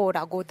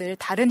후보라고들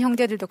다른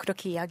형제들도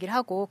그렇게 이야기를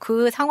하고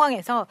그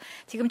상황에서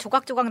지금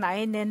조각조각 나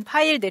있는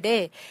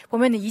파일들에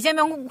보면은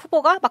이재명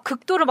후보가 막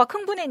극도로 막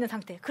흥분해 있는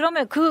상태.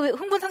 그러면 그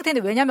흥분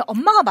상태는 왜냐하면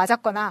엄마가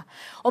맞았거나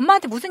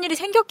엄마한테 무슨 일이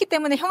생겼기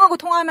때문에 형하고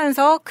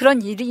통화하면서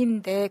그런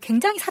일인데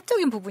굉장히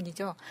사적인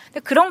부분이죠. 근데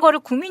그런 거를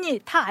국민이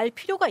다 알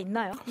필요가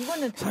있나요?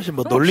 이거는 사실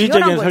뭐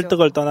논리적인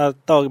설득을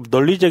떠났다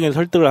논리적인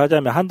설득을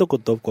하자면 한도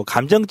끝도 없고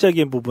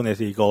감정적인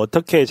부분에서 이거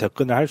어떻게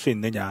접근을 할 수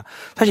있느냐.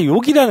 사실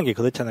욕이라는 게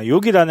그렇잖아요.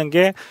 욕이라는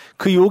게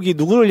그 욕이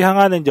누구를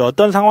향하는지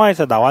어떤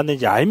상황에서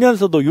나왔는지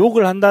알면서도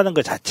욕을 한다는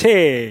것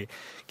자체에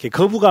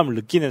거부감을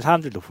느끼는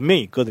사람들도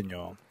분명히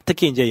있거든요.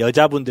 특히 이제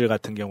여자분들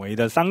같은 경우에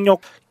이런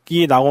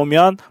쌍욕이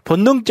나오면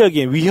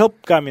본능적인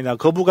위협감이나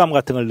거부감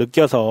같은 걸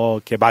느껴서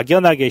이렇게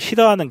막연하게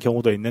싫어하는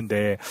경우도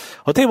있는데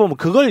어떻게 보면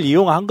그걸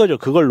이용한 거죠.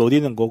 그걸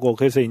노리는 거고.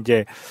 그래서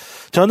이제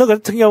저는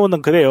같은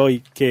경우는 그래요.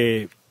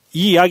 이렇게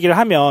이 이야기를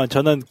하면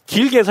저는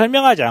길게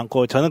설명하지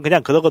않고 저는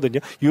그냥 그러거든요.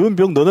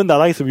 유은병 너는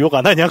나랑 있으면 욕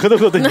안 하냐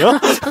그러거든요.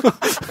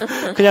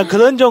 그냥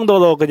그런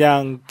정도로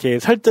그냥 이렇게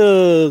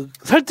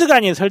설득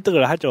아닌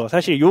설득을 하죠.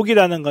 사실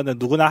욕이라는 거는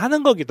누구나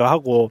하는 거기도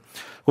하고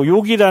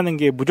욕이라는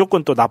게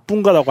무조건 또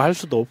나쁜 거라고 할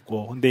수도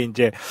없고 근데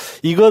이제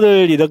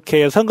이거를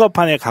이렇게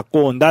선거판에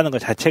갖고 온다는 것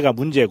자체가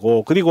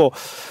문제고 그리고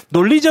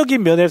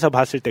논리적인 면에서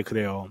봤을 때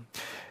그래요.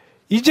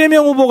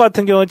 이재명 후보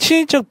같은 경우는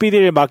친인척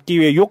비리를 막기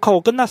위해 욕하고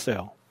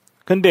끝났어요.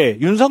 근데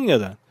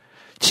윤석열은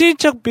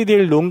친인척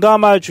비리를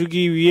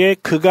눈감아주기 위해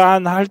그가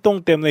한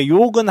활동 때문에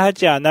욕은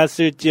하지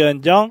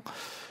않았을지언정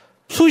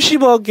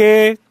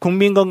수십억의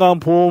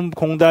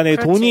국민건강보험공단의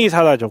그렇지. 돈이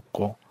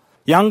사라졌고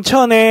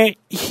양천에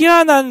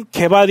희한한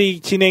개발이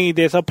진행이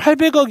돼서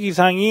 800억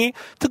이상이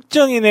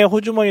특정인의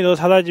호주머니로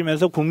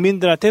사라지면서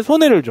국민들한테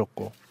손해를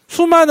줬고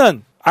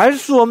수많은 알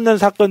수 없는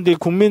사건들이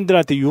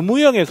국민들한테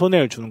유무형의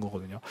손해를 주는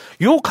거거든요.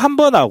 욕 한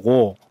번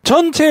하고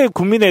전체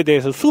국민에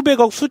대해서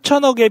수백억,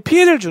 수천억의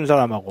피해를 준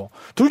사람하고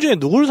둘 중에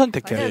누구를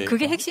선택해요? 맞아요.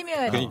 그게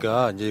핵심이에요.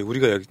 그러니까 이제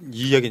우리가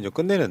이 이야기는 좀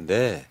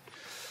끝내는데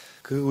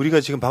그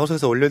우리가 지금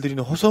방송에서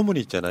올려드리는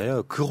호소문이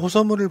있잖아요. 그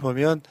호소문을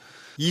보면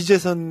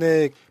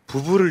이재선의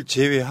부부를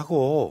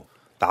제외하고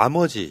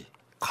나머지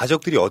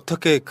가족들이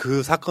어떻게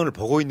그 사건을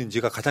보고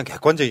있는지가 가장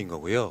객관적인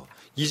거고요.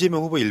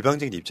 이재명 후보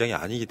일방적인 입장이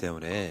아니기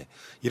때문에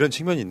이런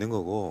측면이 있는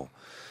거고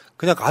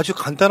그냥 아주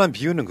간단한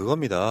비유는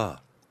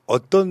그겁니다.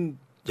 어떤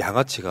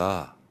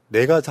양아치가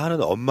내가 사는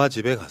엄마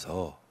집에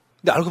가서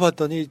근데 알고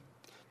봤더니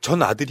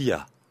전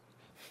아들이야.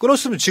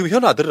 끊었으면 지금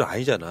현 아들은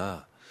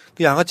아니잖아.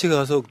 그 양아치가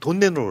가서 돈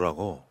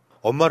내놓으라고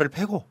엄마를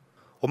패고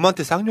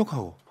엄마한테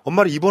쌍욕하고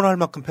엄마를 입원할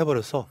만큼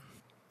패버렸어.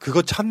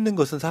 그거 참는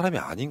것은 사람이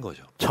아닌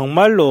거죠.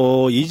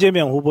 정말로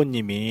이재명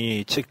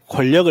후보님이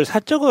권력을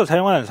사적으로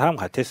사용하는 사람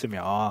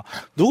같았으면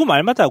누구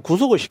말마다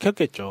구속을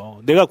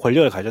시켰겠죠. 내가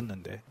권력을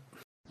가졌는데.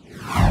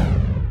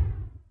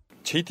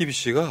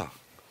 JTBC가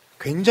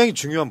굉장히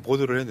중요한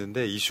보도를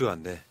했는데 이슈가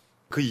안 돼.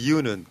 그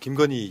이유는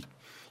김건희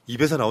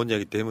입에서 나온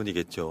이야기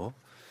때문이겠죠.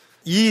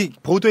 이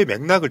보도의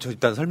맥락을 저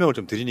일단 설명을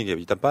좀 드리는 게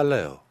일단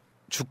빨라요.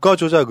 주가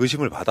조작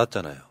의심을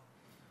받았잖아요.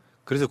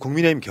 그래서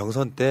국민의힘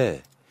경선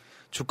때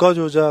주가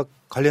조작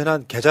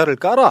관련한 계좌를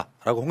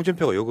까라라고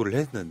홍준표가 요구를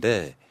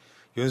했는데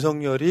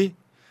윤석열이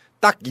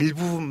딱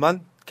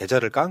일부분만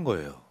계좌를 깐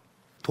거예요.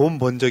 돈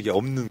번 적이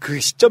없는 그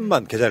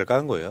시점만 계좌를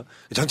깐 거예요.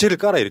 전체를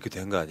까라 이렇게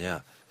된 거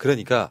아니야.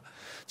 그러니까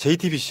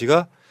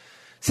JTBC가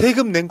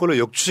세금 낸 걸로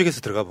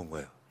역추적해서 들어가 본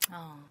거예요.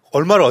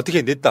 얼마를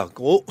어떻게 냈다.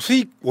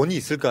 수익원이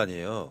있을 거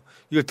아니에요.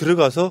 이걸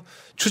들어가서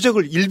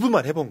추적을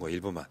일부만 해본 거예요.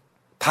 일부만.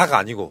 다가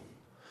아니고.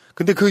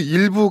 근데 그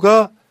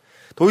일부가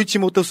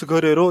도이치모터스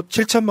거래로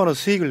 7천만 원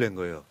수익을 낸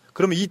거예요.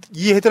 그러면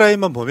이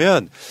헤드라인만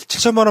보면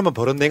 7천만 원만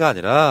벌었네가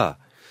아니라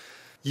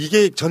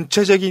이게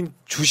전체적인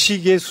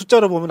주식의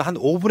숫자로 보면 한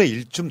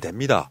 5분의 1쯤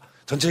됩니다.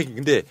 전체적인.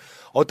 근데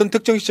어떤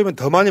특정 시점엔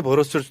더 많이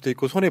벌었을 수도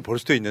있고 손해 볼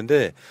수도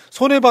있는데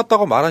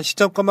손해봤다고 말한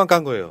시점값만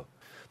간 거예요.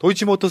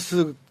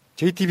 도이치모터스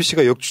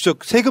JTBC가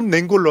역추적 세금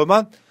낸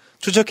걸로만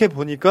추적해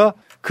보니까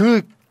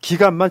그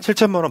기간만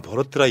 7천만 원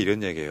벌었더라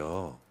이런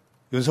얘기예요.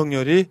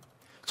 윤석열이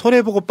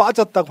손해보고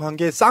빠졌다고 한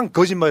게 쌍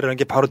거짓말이라는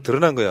게 바로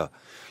드러난 거야.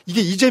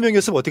 이게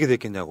이재명이었으면 어떻게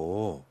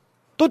됐겠냐고.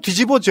 또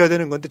뒤집어져야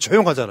되는 건데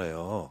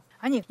조용하잖아요.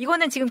 아니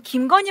이거는 지금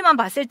김건희만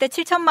봤을 때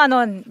 7천만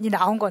원이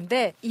나온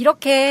건데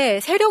이렇게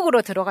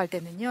세력으로 들어갈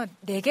때는요.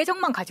 내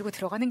계정만 가지고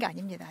들어가는 게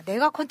아닙니다.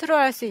 내가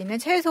컨트롤할 수 있는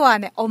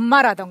최소한의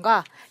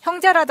엄마라던가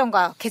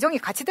형제라던가 계정이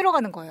같이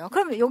들어가는 거예요.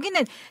 그럼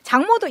여기는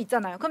장모도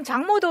있잖아요. 그럼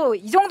장모도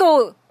이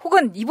정도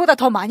혹은 이보다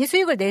더 많이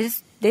수익을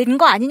낸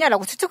거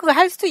아니냐라고 추측을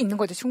할 수도 있는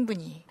거죠.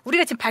 충분히.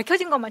 우리가 지금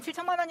밝혀진 것만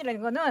 7천만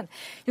원이라는 거는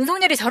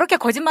윤석열이 저렇게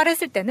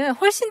거짓말했을 때는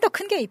훨씬 더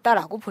큰 게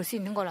있다라고 볼 수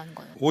있는 거라는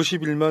거예요.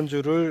 51만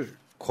주를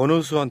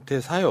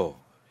권오수한테 사요.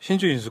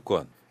 신주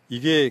인수권.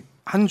 이게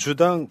한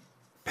주당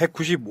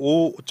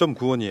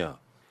 195.9원이야.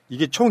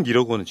 이게 총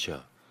 1억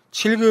원어치야.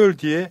 7개월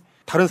뒤에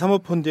다른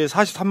사모펀드에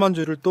 43만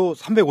주를 또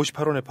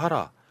 358원에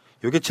팔아.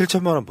 이게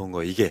 7천만 원 번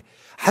거야. 이게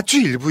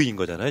아주 일부인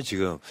거잖아요.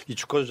 지금 이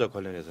주가 조작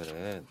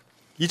관련해서는.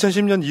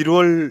 2010년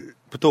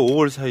 1월부터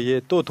 5월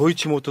사이에 또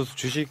도이치모터스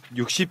주식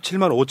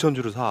 67만 5천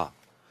주를 사.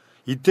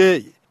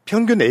 이때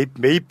평균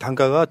매입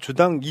단가가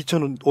주당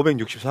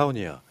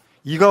 2,564원이야.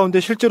 이 가운데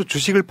실제로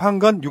주식을 판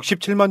건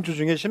 67만 주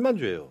중에 10만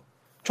주예요.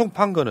 총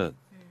판 거는.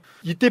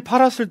 이때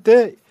팔았을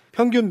때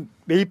평균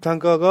매입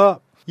단가가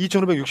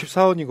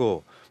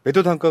 2,564원이고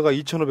매도 단가가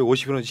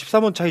 2,550원,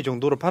 13원 차이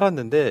정도로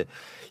팔았는데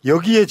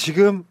여기에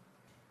지금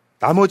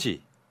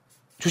나머지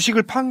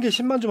주식을 판 게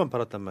 10만 주만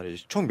팔았단 말이에요.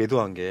 총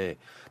매도한 게.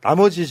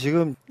 나머지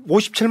지금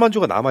 57만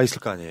주가 남아있을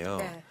거 아니에요.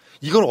 네.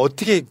 이건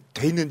어떻게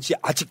돼 있는지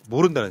아직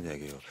모른다는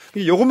이야기예요.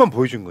 이것만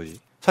보여준 거지.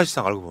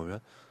 사실상 알고 보면.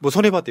 뭐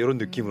손해봤다 이런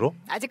느낌으로.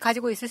 아직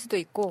가지고 있을 수도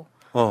있고.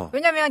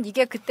 왜냐면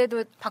이게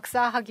그때도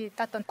박사학위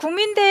땄던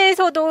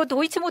국민대에서도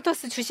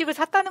도이치모터스 주식을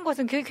샀다는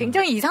것은 그게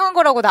굉장히 이상한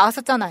거라고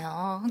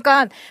나왔었잖아요.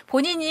 그러니까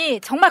본인이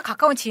정말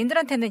가까운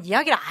지인들한테는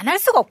이야기를 안 할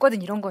수가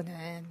없거든 이런 거는.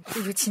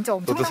 이거 진짜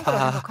엄청난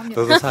거라고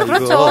생각합니다. 너도 사.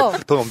 그렇죠. 이거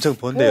돈 엄청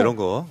번데 이런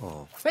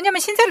거. 왜냐면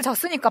신세를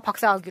졌으니까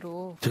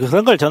박사학위로.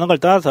 그런 걸 저런 걸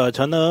떠나서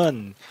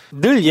저는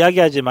늘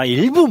이야기하지만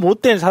일부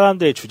못된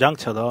사람들의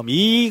주장처럼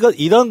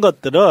이런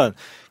것들은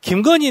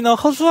김건희는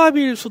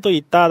허수아비일 수도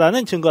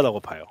있다라는 증거라고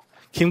봐요.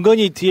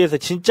 김건희 뒤에서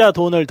진짜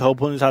돈을 더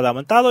본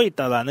사람은 따로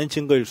있다라는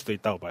증거일 수도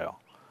있다고 봐요.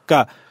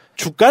 그러니까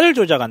주가를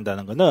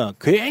조작한다는 거는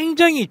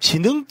굉장히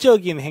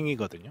지능적인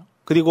행위거든요.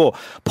 그리고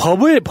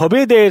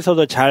법에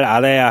대해서도 잘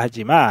알아야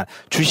하지만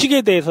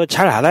주식에 대해서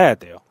잘 알아야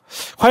돼요.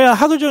 과연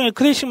하루 종일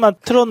클래식만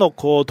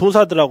틀어놓고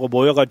도사들하고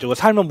모여가지고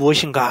삶은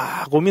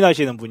무엇인가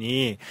고민하시는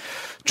분이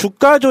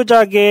주가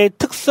조작의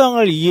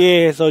특성을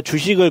이해해서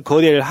주식을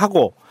거래를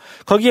하고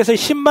거기에서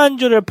 10만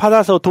주를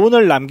팔아서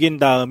돈을 남긴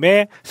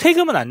다음에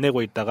세금은 안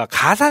내고 있다가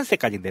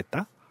가산세까지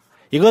냈다?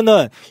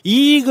 이거는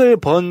이익을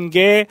번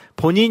게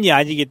본인이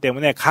아니기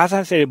때문에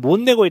가산세를 못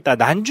내고 있다.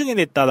 나중에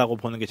냈다라고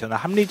보는 게 저는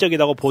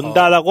합리적이라고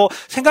본다라고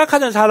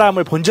생각하는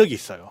사람을 본 적이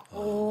있어요.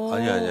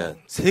 아니야.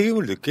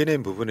 세금을 늦게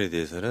낸 부분에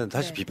대해서는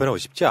사실 비판하고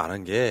싶지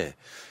않은 게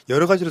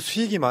여러 가지로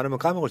수익이 많으면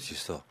까먹을 수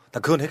있어. 나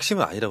그건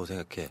핵심은 아니라고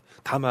생각해.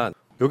 다만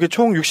여기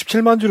총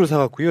 67만 주를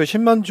사갖고요.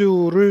 10만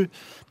주를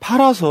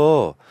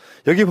팔아서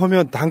여기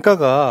보면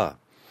단가가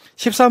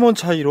 13원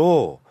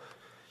차이로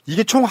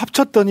이게 총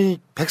합쳤더니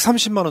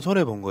 130만 원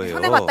손해 본 거예요.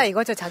 손해봤다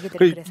이거죠,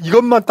 자기들이. 그래서.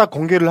 이것만 딱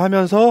공개를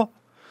하면서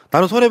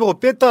나는 손해보고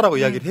뺐다라고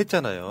이야기를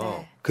했잖아요.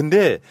 네.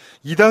 근데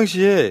이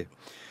당시에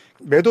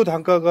매도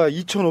단가가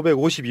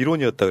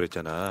 2,551원이었다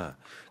그랬잖아.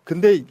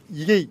 근데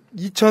이게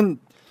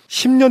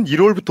 2010년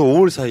 1월부터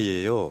 5월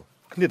사이예요.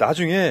 근데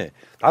나중에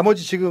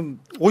나머지 지금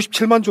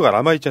 57만 주가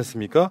남아있지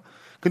않습니까?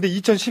 근데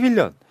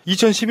 2011년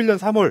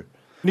 3월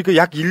그러니까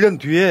약 1년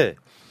뒤에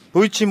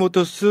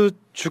도이치모터스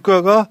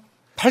주가가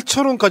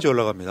 8,000원까지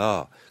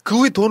올라갑니다. 그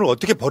후에 돈을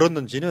어떻게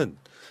벌었는지는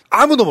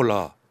아무도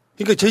몰라.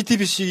 그러니까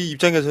JTBC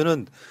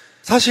입장에서는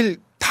사실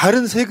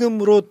다른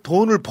세금으로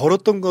돈을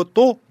벌었던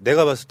것도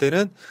내가 봤을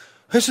때는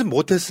회수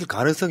못했을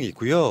가능성이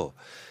있고요.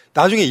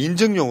 나중에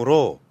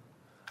인증용으로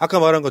아까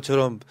말한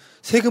것처럼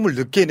세금을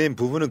늦게 낸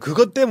부분은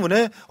그것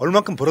때문에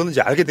얼마큼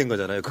벌었는지 알게 된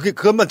거잖아요.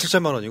 그것만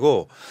 7천만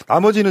원이고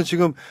나머지는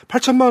지금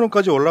 8천만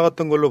원까지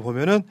올라갔던 걸로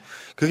보면은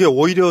그게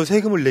오히려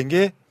세금을 낸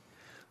게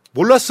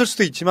몰랐을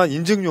수도 있지만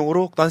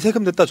인증용으로 난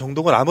세금 냈다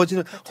정도가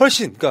나머지는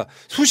훨씬 그러니까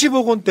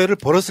수십억 원대를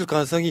벌었을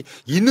가능성이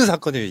있는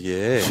사건이에요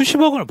이게.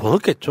 수십억 원을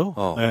벌었겠죠.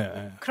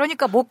 네.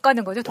 그러니까 못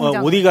가는 거죠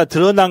통장. 우리가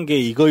드러난 게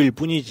이거일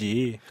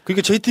뿐이지.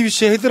 그러니까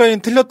JTBC의 헤드라인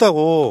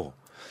틀렸다고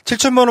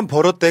 7천만 원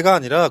벌었대가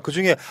아니라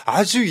그중에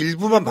아주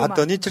일부만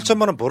봤더니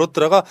 7천만 원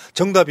벌었더라가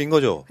정답인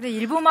거죠. 근데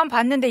일부만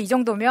봤는데 이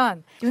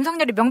정도면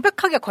윤석열이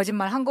명백하게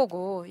거짓말 한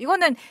거고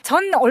이거는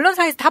전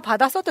언론사에서 다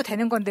받아 써도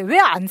되는 건데 왜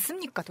안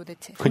씁니까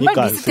도대체. 정말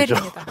그러니까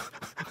미스테리입니다.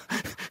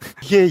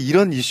 이게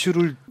이런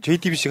이슈를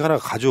JTBC가 하나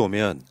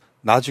가져오면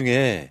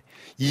나중에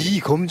이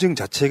검증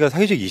자체가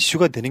사회적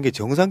이슈가 되는 게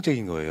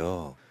정상적인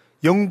거예요.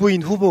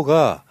 영부인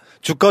후보가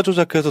주가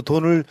조작해서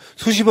돈을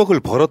수십억을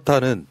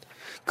벌었다는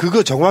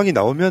그거 정황이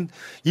나오면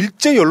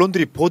일제히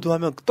언론들이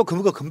보도하면 또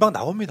그거가 금방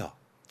나옵니다.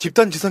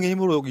 집단지성의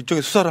힘으로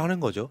이쪽에 수사를 하는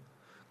거죠.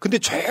 근데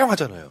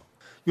조용하잖아요.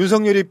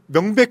 윤석열이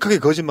명백하게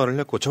거짓말을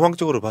했고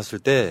정황적으로 봤을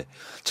때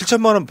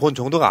 7천만 원 번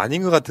정도가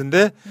아닌 것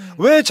같은데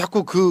왜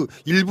자꾸 그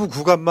일부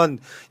구간만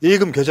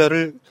예금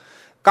계좌를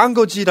깐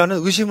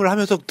거지라는 의심을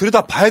하면서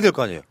들여다봐야 될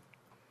거 아니에요.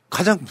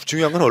 가장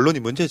중요한 건 언론이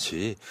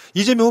문제지.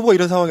 이재명 후보가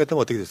이런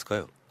상황이었다면 어떻게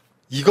됐을까요?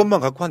 이것만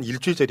갖고 한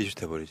일주일짜리 이슈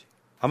돼버리지.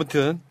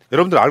 아무튼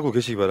여러분들 알고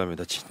계시기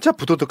바랍니다. 진짜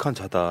부도덕한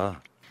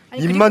자다.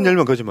 아니, 입만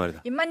열면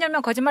거짓말이다. 입만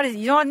열면 거짓말해서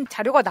이런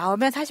자료가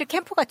나오면 사실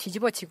캠프가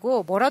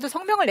뒤집어지고 뭐라도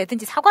성명을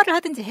내든지 사과를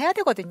하든지 해야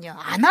되거든요.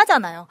 안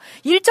하잖아요.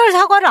 일절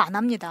사과를 안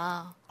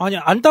합니다. 아니,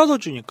 안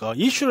따져주니까.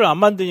 이슈를 안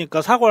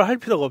만드니까 사과를 할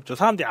필요가 없죠.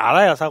 사람들이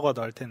알아야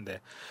사과도 할 텐데.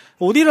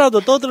 어디라도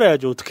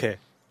떠들어야지, 어떡해.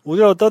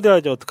 어디라도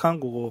떠들어야지, 어떡한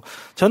거고.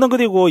 저는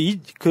그리고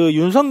그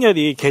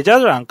윤석열이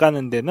계좌를 안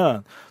까는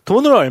데는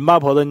돈을 얼마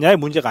벌었냐의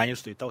문제가 아닐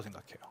수도 있다고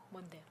생각해요.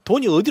 뭔데요?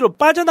 돈이 어디로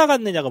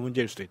빠져나갔느냐가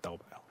문제일 수도 있다고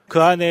봐요.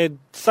 그 안에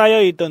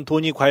쌓여있던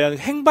돈이 과연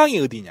행방이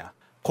어디냐.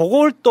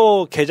 그걸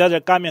또 계좌를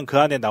까면 그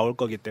안에 나올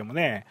거기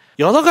때문에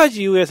여러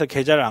가지 이유에서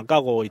계좌를 안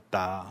까고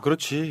있다.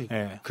 그렇지.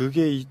 네.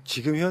 그게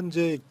지금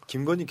현재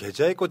김건희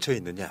계좌에 꽂혀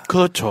있느냐.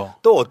 그렇죠.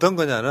 또 어떤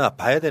거냐는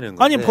봐야 되는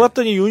건데. 아니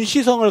보았더니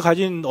윤시성을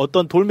가진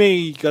어떤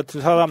돌멩이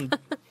같은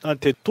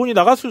사람한테 돈이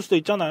나갔을 수도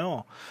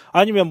있잖아요.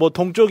 아니면 뭐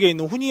동쪽에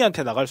있는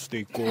훈이한테 나갈 수도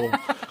있고.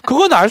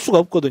 그건 알 수가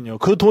없거든요.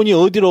 그 돈이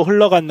어디로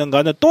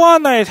흘러갔는가는 또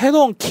하나의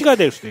새로운 키가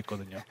될 수도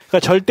있거든요. 그러니까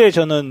절대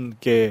저는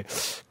이렇게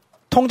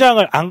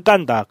통장을 안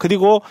깐다.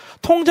 그리고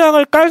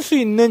통장을 깔 수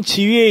있는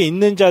지위에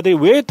있는 자들이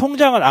왜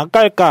통장을 안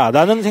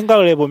깔까라는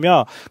생각을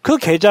해보면 그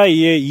계좌에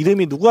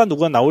이름이 누가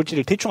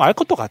나올지를 대충 알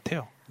것도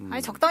같아요.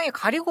 아니 적당히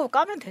가리고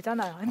까면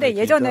되잖아요. 근데 아니,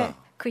 예전에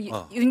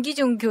그러니까.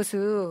 윤기중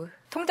교수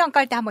통장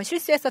깔 때 한번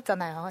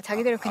실수했었잖아요.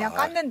 자기들은 그냥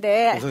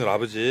깠는데. 윤석열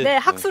아버지. 네,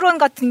 학술원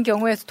같은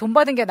경우에서 돈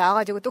받은 게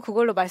나와가지고 또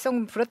그걸로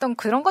말썽 부렸던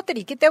그런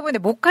것들이 있기 때문에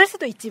못 갈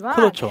수도 있지만.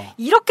 그렇죠.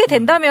 이렇게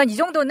된다면 이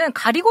정도는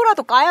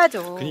가리고라도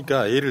까야죠.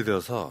 그러니까 예를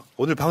들어서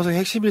오늘 방송의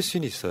핵심일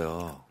수는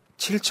있어요.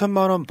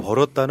 7천만 원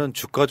벌었다는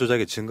주가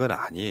조작의 증거는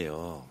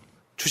아니에요.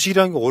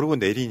 주식이라는 게 오르고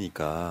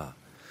내리니까.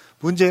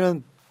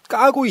 문제는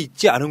까고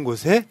있지 않은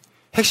곳에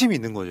핵심이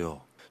있는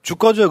거죠.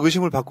 주가 조작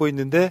의심을 받고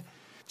있는데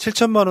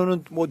 7천만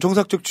원은 뭐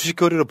정상적 주식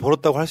거래를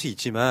벌었다고 할 수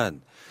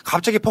있지만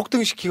갑자기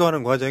폭등시키고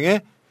하는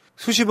과정에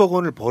수십억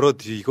원을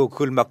벌어들이고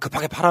그걸 막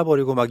급하게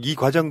팔아버리고 막 이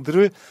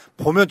과정들을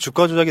보면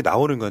주가 조작이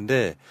나오는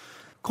건데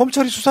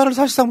검찰이 수사를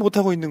사실상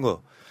못하고 있는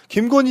거.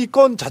 김건희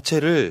건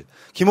자체를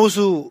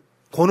김호수,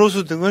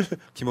 권호수 등을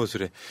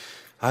김호수래.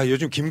 아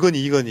요즘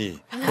김건희, 이건희,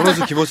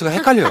 권호수, 김호수가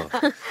헷갈려.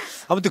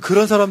 아무튼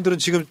그런 사람들은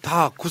지금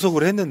다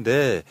구속을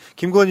했는데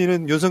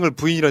김건희는 윤석열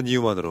부인이라는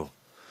이유만으로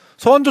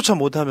소환조차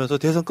못하면서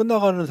대선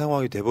끝나가는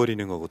상황이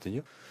돼버리는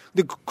거거든요.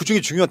 근데 그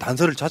중에 중요한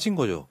단서를 찾은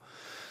거죠.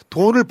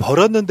 돈을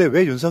벌었는데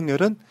왜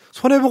윤석열은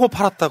손해보고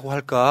팔았다고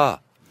할까?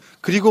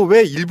 그리고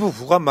왜 일부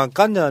구간만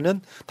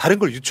깠냐는 다른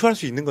걸 유추할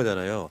수 있는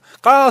거잖아요.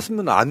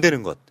 깠으면 안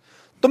되는 것.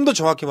 좀 더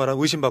정확히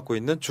말하면 의심받고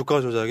있는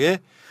주가 조작에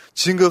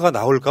증거가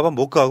나올까봐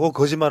못 가고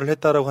거짓말을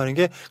했다라고 하는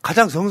게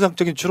가장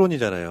정상적인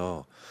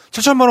추론이잖아요.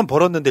 7천만 원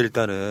벌었는데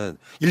일단은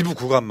일부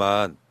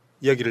구간만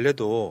이야기를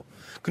해도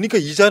그러니까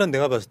이자는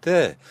내가 봤을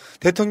때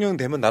대통령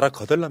되면 나라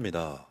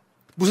거덜납니다.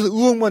 무슨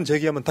의혹만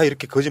제기하면 다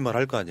이렇게 거짓말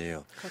할 거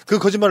아니에요. 그렇죠. 그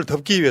거짓말을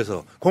덮기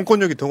위해서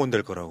공권력이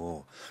동원될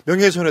거라고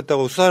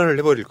명예훼손했다고 수사를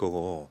해버릴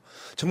거고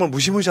정말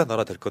무시무시한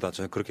나라 될 거다.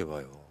 저는 그렇게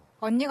봐요.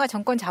 언니가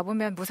정권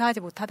잡으면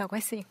무사하지 못하다고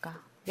했으니까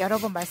여러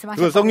번 말씀하셨고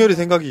그건 썩렬이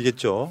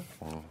생각이겠죠.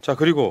 자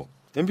그리고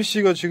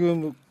MBC가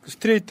지금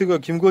스트레이트가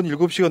김건희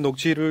 7시간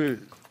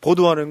녹취를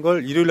보도하는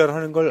걸 일요일날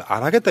하는 걸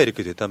안 하겠다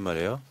이렇게 됐단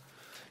말이에요.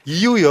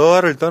 이유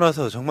여하를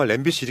떠나서 정말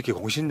MBC 이렇게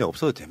공신력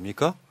없어도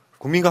됩니까?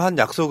 국민과 한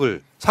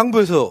약속을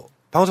상부에서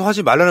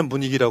방송하지 말라는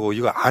분위기라고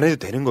이거 안 해도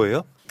되는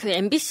거예요? 그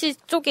MBC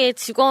쪽에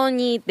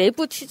직원이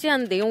내부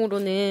취재한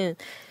내용으로는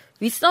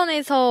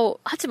윗선에서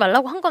하지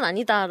말라고 한 건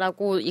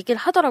아니다라고 얘기를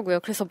하더라고요.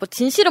 그래서 뭐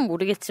진실은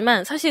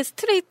모르겠지만 사실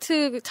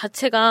스트레이트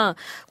자체가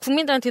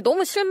국민들한테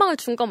너무 실망을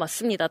준 건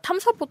맞습니다.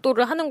 탐사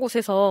보도를 하는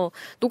곳에서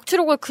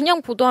녹취록을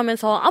그냥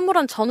보도하면서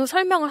아무런 전후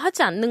설명을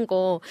하지 않는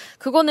거,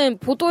 그거는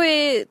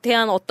보도에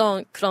대한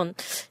어떤 그런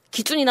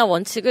기준이나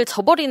원칙을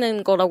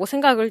저버리는 거라고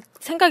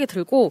생각이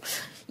들고,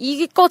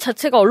 이거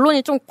자체가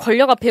언론이 좀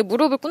권력 앞에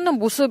무릎을 꿇는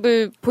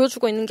모습을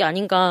보여주고 있는 게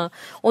아닌가.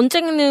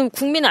 언제는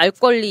국민의 알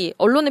권리,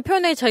 언론의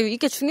표현의 자유,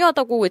 이게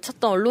중요하다고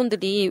외쳤던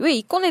언론들이 왜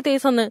이 건에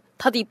대해서는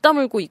다들 입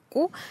다물고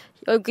있고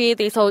여기에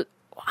대해서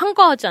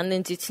항거하지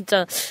않는지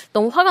진짜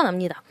너무 화가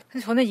납니다.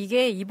 저는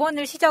이게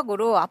이번을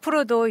시작으로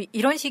앞으로도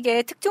이런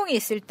식의 특종이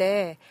있을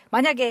때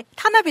만약에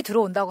탄압이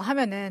들어온다고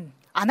하면은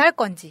안 할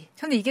건지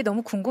저는 이게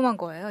너무 궁금한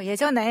거예요.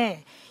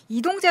 예전에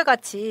이동재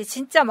같이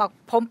진짜 막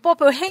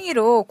범법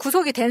행위로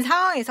구속이 된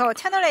상황에서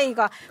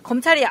채널A가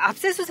검찰이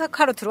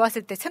압수수색하러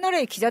들어왔을 때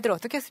채널A 기자들은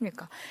어떻게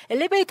했습니까?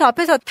 엘리베이터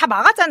앞에서 다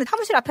막았잖아요.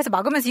 사무실 앞에서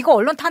막으면서 이거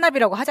언론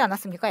탄압이라고 하지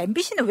않았습니까?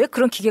 MBC는 왜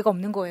그런 기계가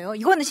없는 거예요?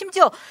 이거는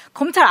심지어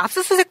검찰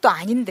압수수색도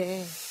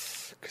아닌데.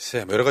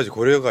 글쎄, 여러 가지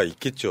고려가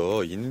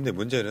있겠죠. 있는데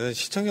문제는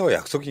시청자와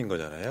약속인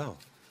거잖아요.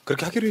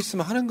 그렇게 하기로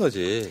했으면 하는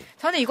거지.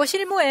 저는 이거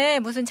실무에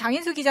무슨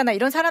장인수 기자나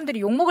이런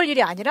사람들이 욕먹을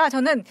일이 아니라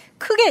저는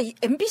크게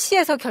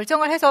MBC에서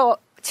결정을 해서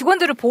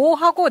직원들을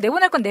보호하고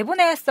내보낼 건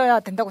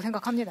내보냈어야 된다고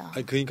생각합니다.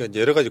 아니, 그러니까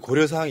여러 가지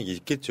고려 사항이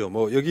있겠죠.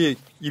 뭐 여기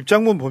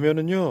입장문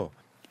보면은요.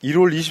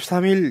 1월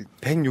 23일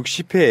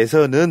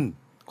 160회에서는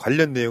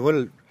관련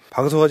내용을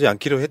방송하지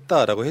않기로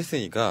했다라고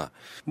했으니까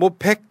뭐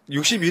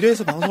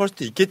 161회에서 방송할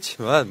수도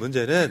있겠지만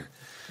문제는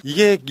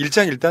이게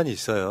일장일단이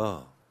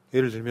있어요.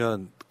 예를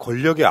들면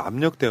권력의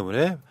압력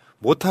때문에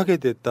못하게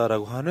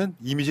됐다라고 하는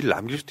이미지를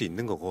남길 수도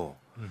있는 거고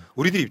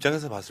우리들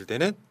입장에서 봤을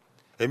때는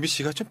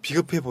MBC가 좀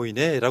비겁해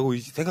보이네라고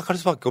생각할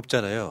수밖에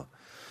없잖아요.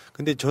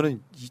 근데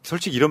저는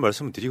솔직히 이런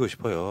말씀을 드리고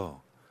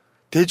싶어요.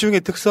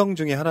 대중의 특성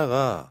중에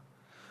하나가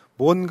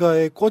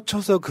뭔가에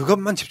꽂혀서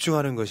그것만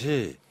집중하는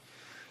것이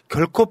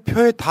결코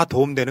표에 다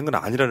도움되는 건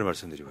아니라는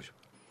말씀 드리고 싶어요.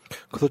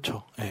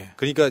 그렇죠. 네.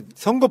 그러니까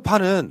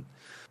선거판은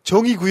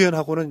정의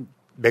구현하고는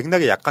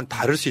맥락이 약간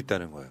다를 수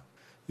있다는 거예요.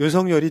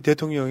 윤석열이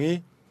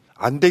대통령이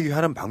안 되게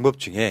하는 방법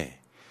중에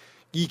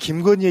이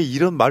김건희의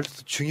이런 말도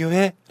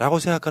중요해라고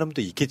생각하는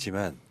분도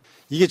있겠지만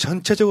이게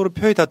전체적으로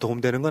표에 다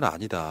도움되는 건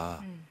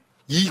아니다.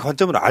 이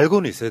관점을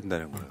알고는 있어야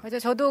된다는 거예요. 맞아요.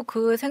 저도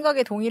그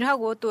생각에 동의를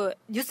하고 또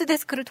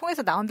뉴스데스크를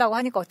통해서 나온다고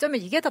하니까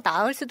어쩌면 이게 더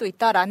나을 수도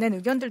있다라는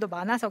의견들도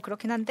많아서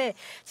그렇긴 한데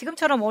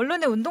지금처럼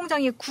언론의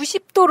운동장이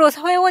 90도로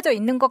세워져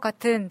있는 것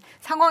같은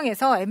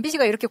상황에서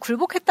MBC가 이렇게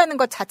굴복했다는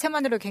것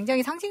자체만으로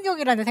굉장히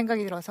상징적이라는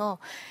생각이 들어서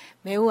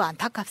매우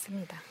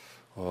안타깝습니다.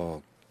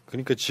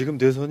 그러니까 지금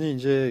대선이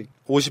이제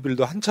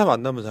 50일도 한참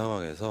안 남은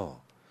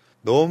상황에서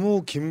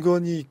너무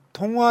김건희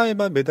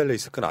통화에만 매달려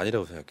있을 건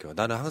아니라고 생각해요.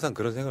 나는 항상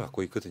그런 생각을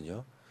갖고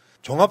있거든요.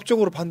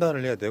 종합적으로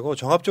판단을 해야 되고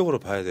종합적으로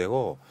봐야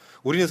되고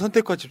우리는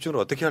선택과 집중을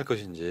어떻게 할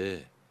것인지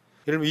예를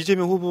들면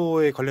이재명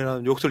후보에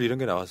관련한 욕설 이런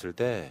게 나왔을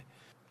때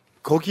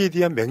거기에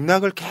대한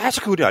맥락을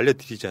계속 우리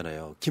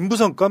알려드리잖아요.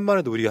 김부성 건만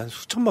해도 우리가 한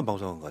수천만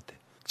방송한 것 같아.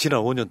 지난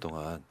 5년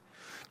동안.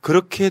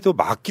 그렇게 해도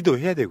막기도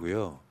해야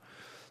되고요.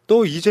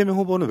 또 이재명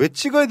후보는 왜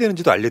찍어야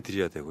되는지도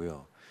알려드려야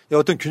되고요.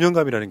 어떤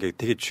균형감이라는 게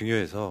되게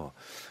중요해서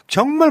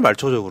정말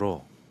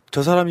말초적으로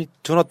저 사람이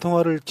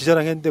전화통화를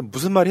기자랑 했는데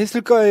무슨 말이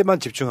했을까에만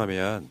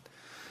집중하면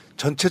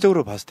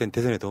전체적으로 봤을 땐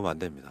대선에 도움 안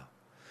됩니다.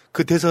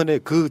 그 대선에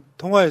그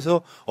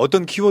통화에서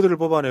어떤 키워드를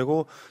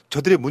뽑아내고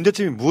저들의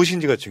문제점이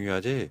무엇인지가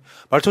중요하지.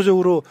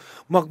 말초적으로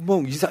막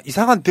뭐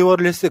이상한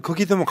대화를 했을 때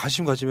거기에만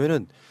관심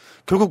가지면은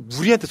결국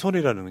우리한테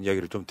손해라는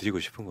이야기를 좀 드리고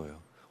싶은 거예요.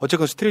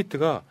 어쨌건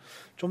스트레이트가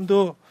좀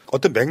더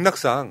어떤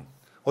맥락상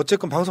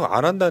어쨌건 방송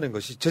안 한다는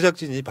것이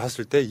제작진이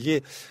봤을 때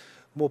이게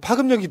뭐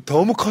파급력이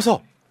너무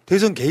커서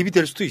대선 개입이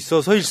될 수도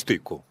있어서일 수도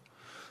있고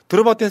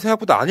들어봤더니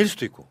생각보다 아닐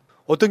수도 있고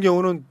어떤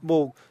경우는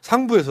뭐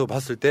상부에서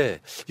봤을 때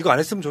이거 안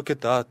했으면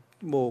좋겠다.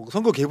 뭐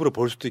선거 개입으로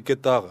볼 수도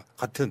있겠다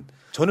같은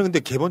저는 근데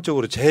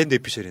기본적으로 제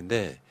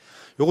뇌피셜인데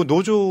요거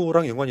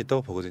노조랑 연관이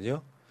있다고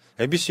보거든요.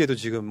 MBC에도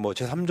지금 뭐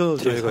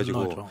제3노조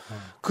해가지고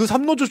그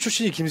 3노조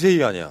출신이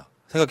김세희 아니야.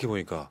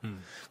 생각해보니까.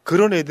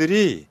 그런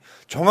애들이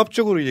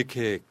종합적으로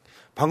이렇게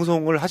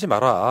방송을 하지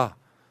마라.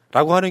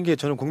 라고 하는 게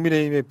저는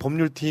국민의힘의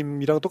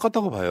법률팀이랑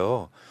똑같다고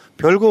봐요.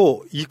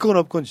 별거 있건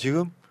없건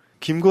지금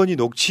김건희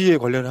녹취에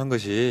관련한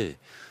것이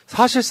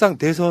사실상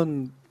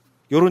대선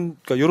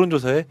그러니까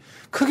여론조사에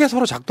크게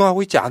서로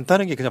작동하고 있지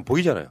않다는 게 그냥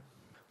보이잖아요.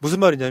 무슨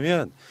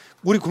말이냐면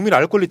우리 국민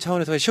알 권리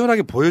차원에서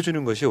시원하게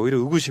보여주는 것이 오히려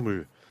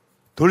의구심을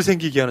덜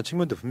생기게 하는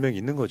측면도 분명히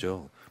있는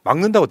거죠.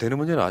 막는다고 되는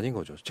문제는 아닌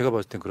거죠. 제가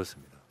봤을 땐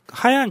그렇습니다.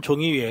 하얀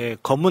종이 위에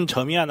검은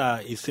점이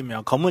하나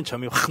있으면 검은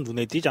점이 확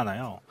눈에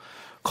띄잖아요.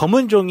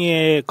 검은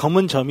종이에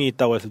검은 점이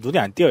있다고 해서 눈에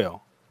안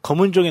띄어요.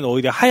 검은 종이는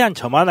오히려 하얀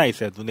점 하나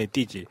있어야 눈에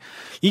띄지.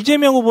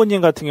 이재명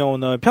후보님 같은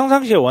경우는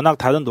평상시에 워낙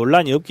다른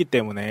논란이 없기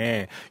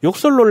때문에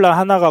욕설 논란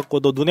하나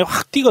갖고도 눈에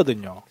확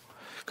띄거든요.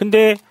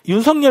 근데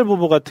윤석열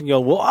후보 같은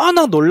경우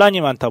워낙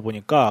논란이 많다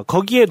보니까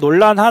거기에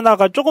논란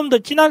하나가 조금 더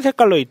진한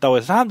색깔로 있다고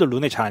해서 사람들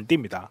눈에 잘 안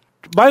띕니다.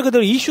 말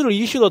그대로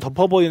이슈로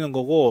덮어버리는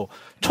거고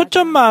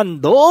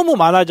초점만 너무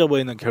많아져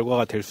보이는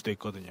결과가 될 수도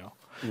있거든요.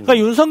 그러니까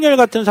윤석열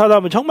같은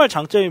사람은 정말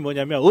장점이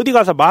뭐냐면 어디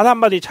가서 말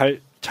한마디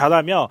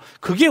잘하면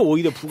그게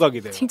오히려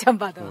부각이 돼요.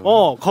 칭찬받아.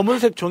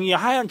 검은색 종이에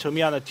하얀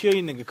점이 하나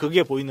튀어있는 게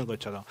그게 보이는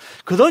것처럼.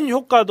 그런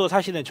효과도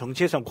사실은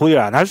정치에선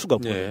고려를 안 할 수가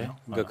없거든요. 네.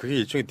 그러니까 그게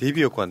일종의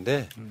대비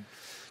효과인데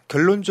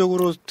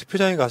결론적으로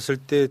투표장에 갔을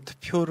때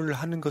투표를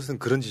하는 것은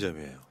그런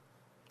지점이에요.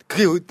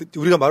 그게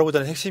우리가 말하고자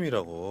하는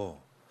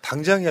핵심이라고.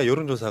 당장이야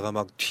여론조사가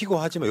막 튀고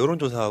하지만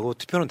여론조사하고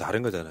투표는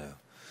다른 거잖아요.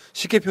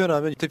 쉽게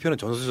표현하면 투표는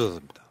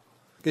전수조사입니다.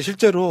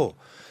 실제로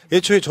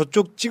애초에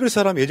저쪽 찍을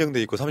사람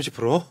예정돼 있고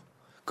 30%,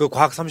 그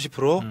과학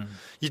 30%,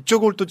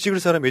 이쪽을 또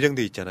찍을 사람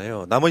예정돼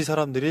있잖아요. 나머지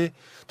사람들이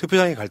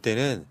투표장에 갈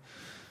때는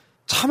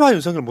차마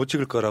윤석열 못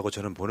찍을 거라고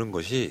저는 보는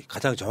것이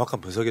가장 정확한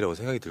분석이라고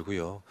생각이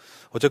들고요.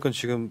 어쨌건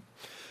지금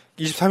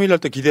 23일 날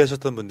또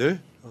기대하셨던 분들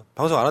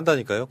방송 안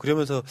한다니까요.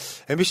 그러면서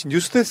MBC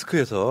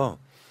뉴스데스크에서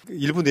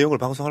일부 내용을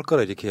방송할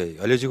거라 이렇게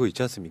알려지고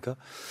있지 않습니까?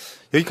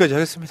 여기까지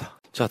하겠습니다.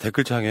 자,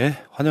 댓글창에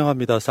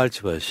환영합니다.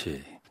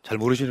 쌀치바씨. 잘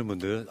모르시는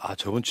분들은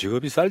저분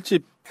직업이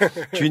쌀집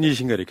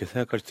주인이신가 이렇게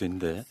생각할 수도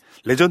있는데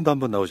레전드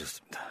한번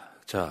나오셨습니다.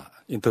 자,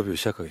 인터뷰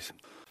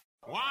시작하겠습니다.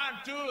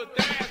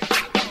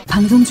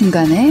 방송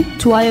중간에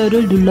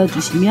좋아요를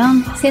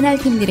눌러주시면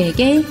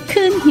새날팀들에게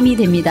큰 힘이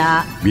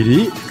됩니다.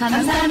 미리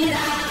감사합니다.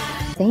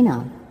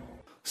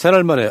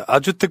 새날 만에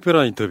아주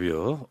특별한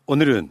인터뷰.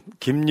 오늘은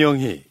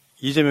김영희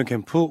이재명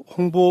캠프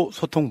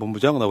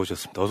홍보소통본부장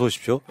나오셨습니다. 어서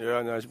오십시오. 예,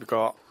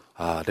 안녕하십니까.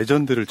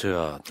 레전드를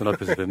제가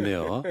눈앞에서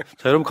뵙네요.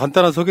 자, 여러분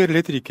간단한 소개를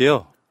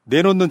해드릴게요.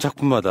 내놓는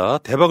작품마다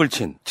대박을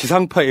친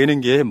지상파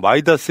예능계의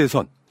마이다스의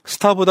손,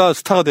 스타보다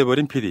스타가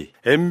돼버린 PD,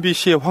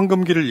 MBC의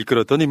황금기를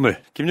이끌었던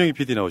인물 김영희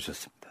PD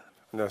나오셨습니다.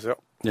 안녕하세요.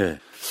 예,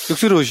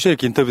 쑥스러우시죠?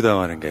 이렇게 인터뷰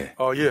당하는 게.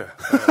 예.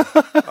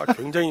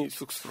 굉장히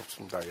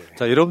쑥스럽습니다. 예.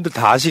 자, 여러분들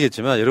다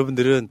아시겠지만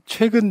여러분들은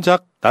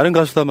최근작 나는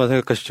가수다만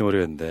생각하실지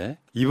모르겠는데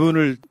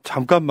이분을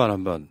잠깐만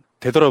한번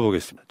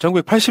되돌아보겠습니다.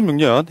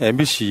 1986년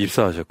MBC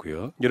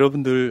입사하셨고요.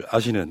 여러분들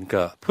아시는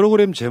그러니까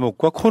프로그램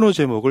제목과 코너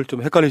제목을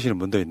좀 헷갈리시는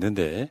분도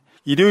있는데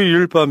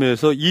일요일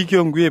밤에서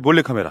이경규의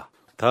몰래카메라,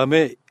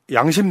 다음에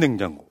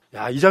양심냉장고.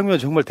 이 장면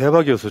정말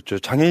대박이었었죠.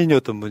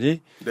 장애인이었던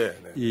분이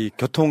이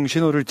교통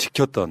신호를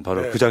지켰던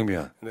바로 그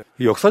장면.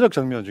 역사적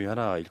장면 중에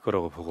하나일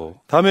거라고 보고.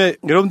 다음에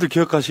여러분들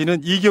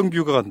기억하시는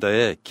이경규가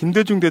간다에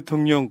김대중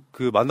대통령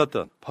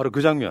만났던 바로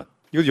그 장면.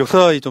 이거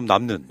역사에 좀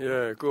남는.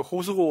 예, 그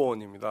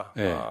호수공원입니다.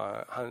 예.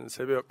 한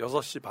새벽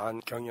 6시 반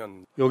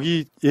경연.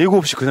 여기 예고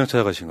없이 그냥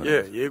찾아가신 거예요?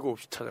 예, 예고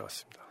없이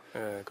찾아갔습니다.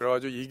 예,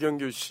 그래가지고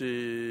이경규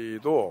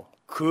씨도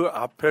그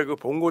앞에 그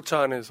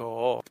봉고차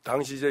안에서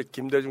당시 이제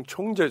김대중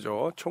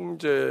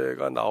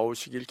총재가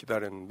나오시길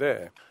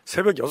기다렸는데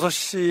새벽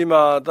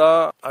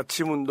 6시마다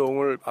아침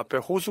운동을 앞에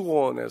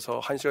호수공원에서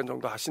 1시간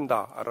정도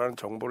하신다라는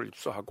정보를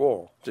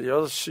입수하고 이제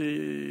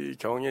 6시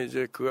경에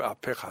이제 그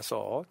앞에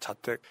가서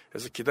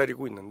자택에서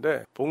기다리고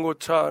있는데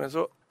봉고차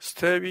안에서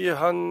스텝이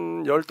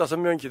한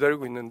 15명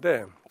기다리고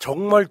있는데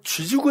정말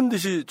쥐죽은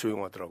듯이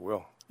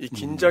조용하더라고요. 이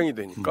긴장이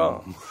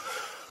되니까.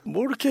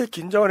 뭐 이렇게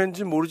긴장을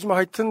했는지 모르지만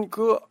하여튼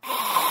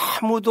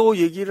아무도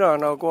얘기를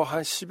안 하고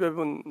한 10여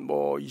분,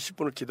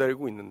 20분을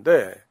기다리고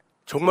있는데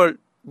정말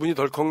문이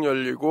덜컥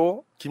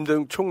열리고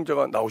김대중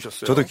총재가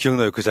나오셨어요. 저도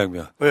기억나요, 그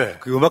장면. 네.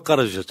 그 음악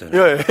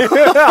깔아주셨잖아요. 예.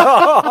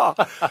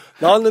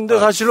 나왔는데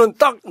사실은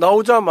딱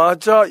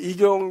나오자마자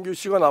이경규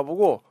씨가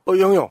나보고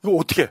영희 형 이거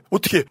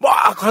어떻게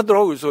막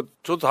하더라고요. 그래서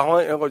저도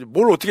당황해가지고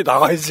뭘 어떻게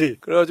나가야지.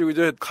 그래가지고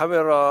이제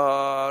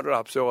카메라를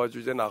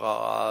앞세워가지고 이제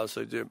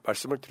나가서 이제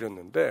말씀을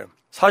드렸는데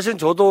사실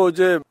저도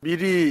이제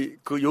미리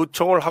그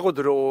요청을 하고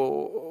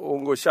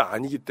들어온 것이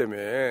아니기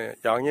때문에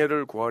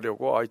양해를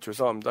구하려고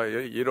죄송합니다.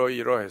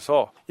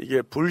 이러해서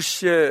이게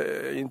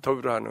불시에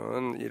인터뷰를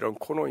하는 이런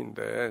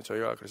코너인데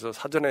저희가 그래서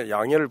사전에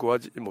양해를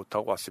구하지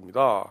못하고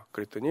왔습니다.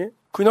 그랬더니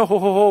그냥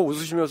호호호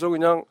웃으시면서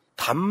그냥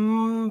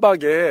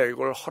단박에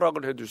이걸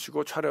허락을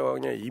해주시고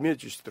촬영에 임해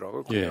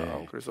주시더라고요.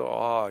 그냥.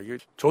 그래서 이게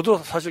저도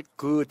사실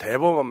그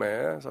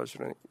대범함에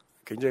사실은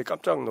굉장히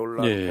깜짝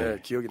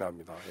놀란 기억이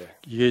납니다. 예.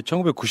 이게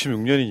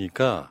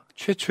 1996년이니까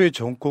최초의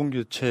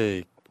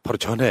정권교체 바로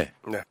전에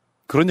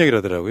그런 얘기를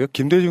하더라고요.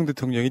 김대중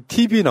대통령이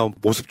TV에 나온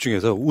모습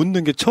중에서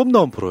웃는 게 처음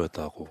나온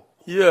프로였다고.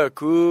 예,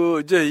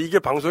 이제 이게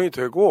방송이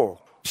되고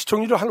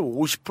시청률이 한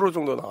 50%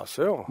 정도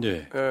나왔어요.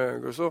 예,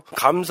 그래서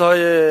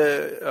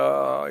감사의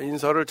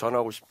인사를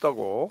전하고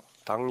싶다고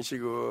당시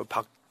그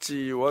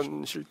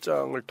박지원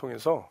실장을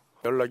통해서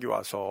연락이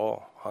와서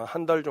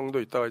한 달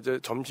정도 있다가 이제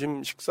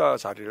점심 식사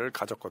자리를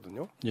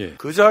가졌거든요.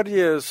 그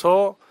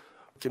자리에서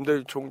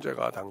김대중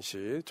총재가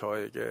당시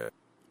저에게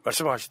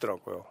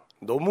말씀하시더라고요.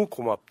 너무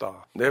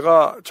고맙다.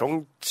 내가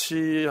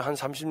정치 한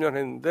 30년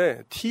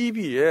했는데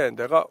TV에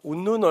내가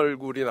웃는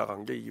얼굴이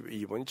나간 게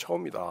이번이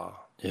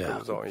처음이다.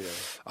 그래서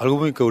알고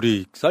보니까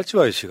우리 쌀집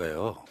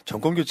아저씨가요.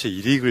 정권교체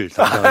 1위를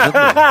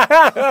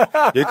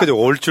담당하셨네요. 여기까지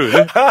올 줄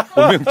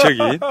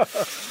운명적인.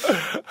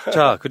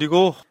 자,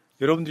 그리고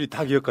여러분들이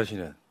다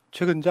기억하시는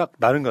최근작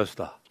나는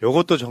가수다.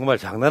 이것도 정말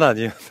장난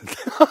아니었는데.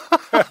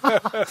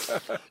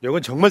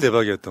 이건 정말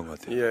대박이었던 것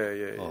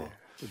같아요.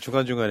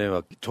 중간중간에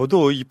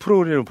저도 이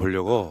프로그램을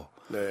보려고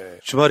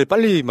주말에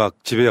빨리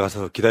집에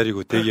가서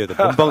기다리고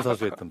대기하다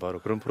본방사수했던 바로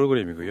그런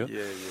프로그램이고요.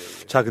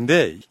 자,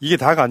 근데 이게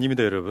다가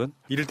아닙니다, 여러분.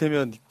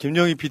 이를테면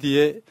김영희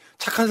PD의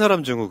착한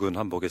사람 증후군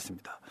한번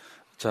보겠습니다.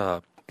 자,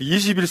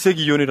 21세기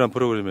이혼이라는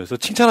프로그램에서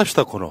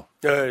칭찬합시다 코너.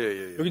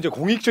 여기 이제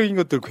공익적인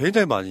것들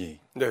굉장히 많이.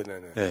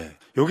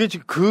 여기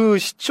지금 그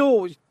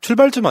시초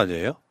출발점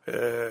아니에요?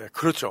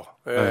 그렇죠.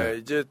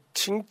 이제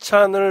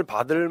칭찬을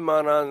받을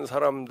만한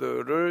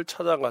사람들을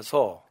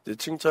찾아가서 이제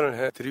칭찬을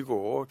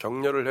해드리고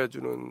격려를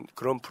해주는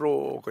그런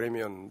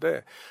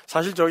프로그램이었는데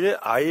사실 저게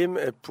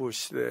IMF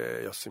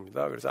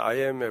시대였습니다. 그래서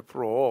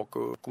IMF로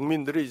그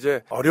국민들이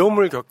이제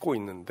어려움을 겪고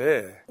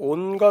있는데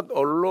온갖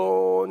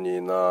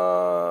언론이나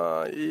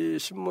이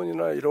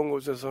신문이나 이런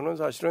곳에서는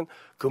사실은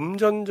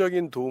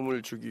금전적인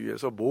도움을 주기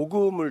위해서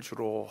모금을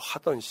주로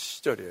하던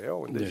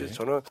시절이에요. 근데 이제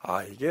저는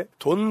이게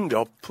돈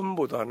몇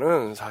푼보다는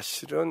것보다는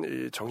사실은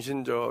이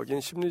정신적인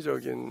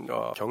심리적인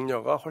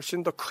격려가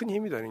훨씬 더 큰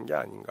힘이 되는 게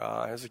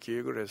아닌가 해서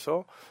기획을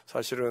해서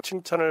사실은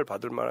칭찬을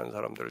받을 만한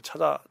사람들을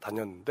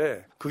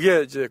찾아다녔는데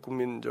그게 이제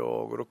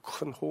국민적으로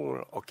큰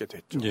호응을 얻게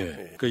됐죠.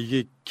 예. 그러니까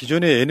이게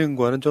기존의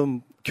예능과는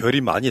좀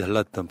결이 많이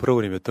달랐던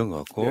프로그램이었던 것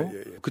같고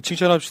그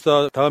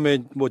칭찬합시다 다음에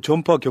뭐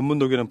전파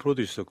견문독이라는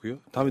프로도 있었고요.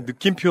 다음에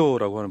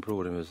느낌표라고 하는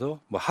프로그램에서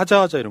뭐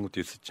하자하자 이런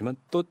것도 있었지만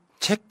또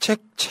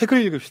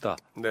책을 읽읍시다.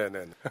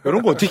 네네.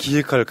 이런 거 어떻게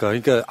기획할까?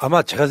 그러니까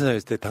아마 제가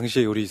생각했을 때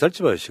당시에 우리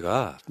쌀집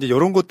아저씨가 이제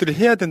이런 것들을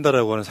해야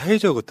된다라고 하는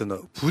사회적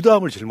어떤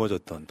부담을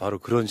짊어졌던 바로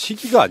그런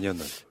시기가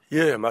아니었나.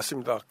 예,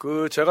 맞습니다.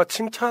 제가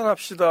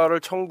칭찬합시다를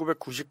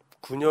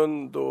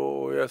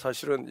 1999년도에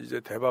사실은 이제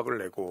대박을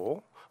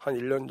내고 한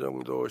 1년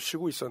정도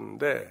쉬고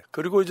있었는데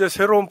그리고 이제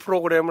새로운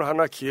프로그램을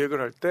하나 기획을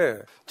할 때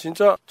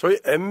진짜 저희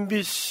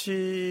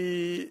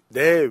MBC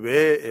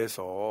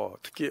내외에서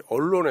특히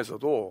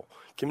언론에서도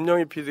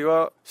김영희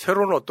PD가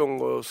새로운 어떤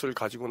것을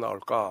가지고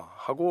나올까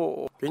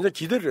하고 굉장히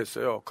기대를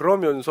했어요.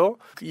 그러면서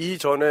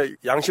이전에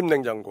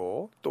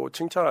양심냉장고 또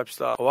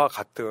칭찬합시다와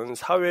같은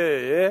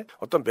사회에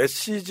어떤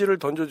메시지를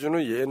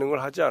던져주는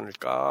예능을 하지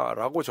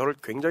않을까라고 저를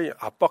굉장히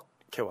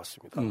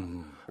압박해왔습니다.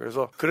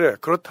 그래서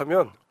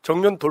그렇다면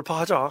정면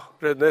돌파하자.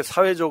 그래 내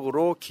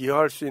사회적으로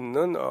기여할 수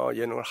있는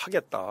예능을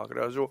하겠다.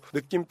 그래가지고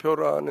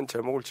느낌표라는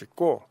제목을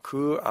짓고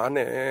그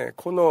안에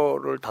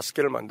코너를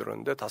 5개를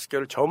만들었는데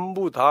 5개를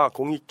전부 다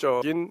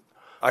공익적인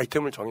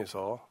아이템을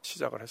정해서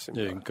시작을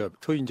했습니다. 예, 그러니까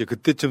또 이제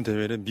그때쯤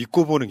되면은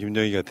믿고 보는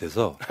김영희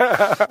같아서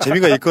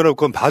재미가 있거나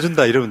없건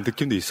봐준다 이런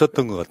느낌도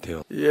있었던 것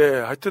같아요. 예,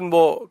 하여튼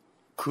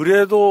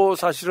그래도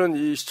사실은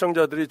이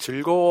시청자들이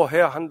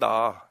즐거워해야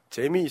한다.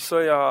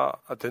 재미있어야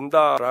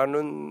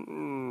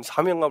된다라는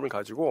사명감을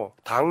가지고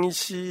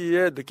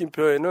당시의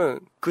느낌표에는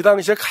그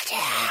당시에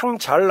가장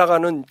잘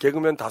나가는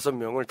개그맨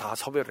 5명을 다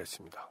섭외를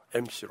했습니다.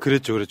 MC로.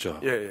 그랬죠.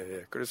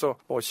 예. 그래서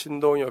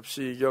신동엽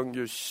씨,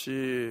 이경규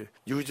씨,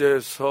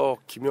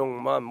 유재석,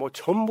 김용만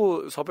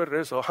전부 섭외를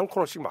해서 한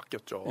코너씩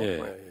맡겼죠.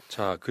 예.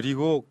 자,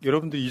 그리고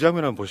여러분들 이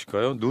장면 한번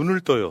보실까요? 눈을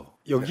떠요.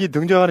 여기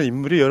등장하는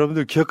인물이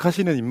여러분들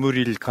기억하시는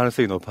인물일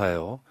가능성이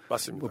높아요.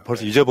 맞습니다.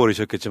 벌써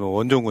잊어버리셨겠지만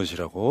원종건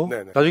씨라고.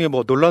 네네. 나중에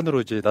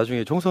논란으로 이제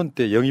나중에 총선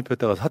때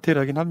영입했다가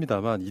사퇴를 하긴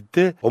합니다만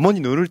이때 어머니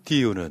눈을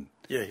띄우는.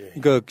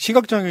 그러니까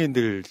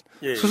시각장애인들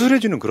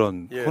수술해주는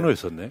그런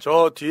코너였었네.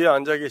 저 뒤에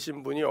앉아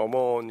계신 분이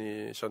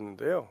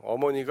어머니셨는데요.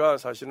 어머니가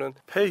사실은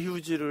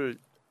폐휴지를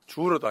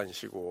주우러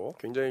다니시고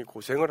굉장히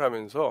고생을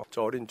하면서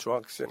저 어린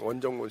중학생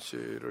원정곤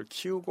씨를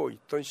키우고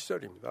있던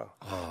시절입니다.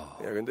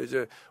 근데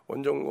이제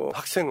원정곤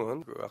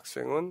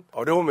학생은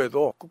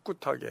어려움에도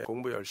꿋꿋하게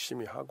공부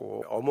열심히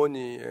하고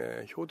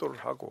어머니의 효도를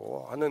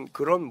하고 하는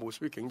그런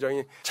모습이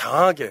굉장히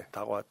장하게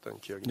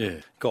다가왔던 기억입니다.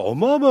 예. 그러니까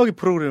어마어마하게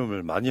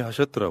프로그램을 많이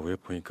하셨더라고요.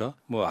 보니까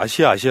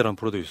아시아라는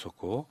프로도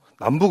있었고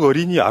남북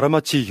어린이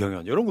알아맞히기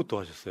경연 이런 것도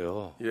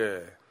하셨어요.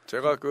 예.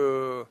 제가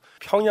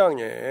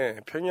평양에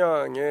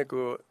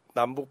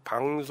남북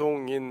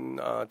방송인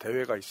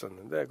대회가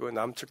있었는데 그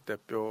남측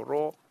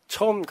대표로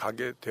처음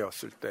가게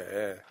되었을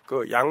때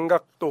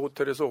양각도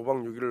호텔에서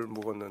 5박 6일을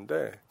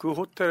묵었는데 그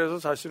호텔에서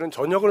사실은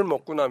저녁을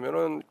먹고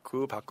나면은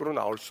그 밖으로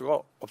나올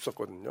수가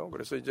없었거든요.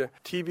 그래서 이제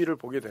TV를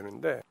보게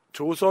되는데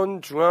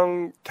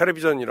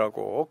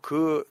조선중앙텔레비전이라고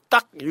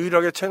딱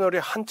유일하게 채널이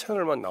한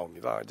채널만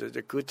나옵니다. 이제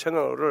그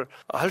채널을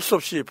할 수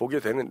없이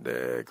보게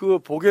되는데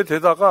보게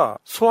되다가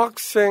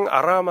소학생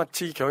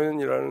알아맞히기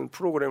경연이라는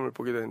프로그램을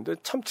보게 되는데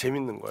참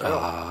재밌는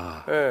거예요.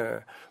 예.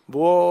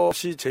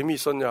 무엇이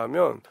재미있었냐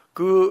하면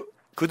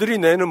그들이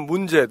내는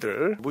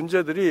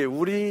문제들이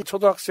우리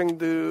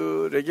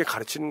초등학생들에게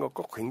가르치는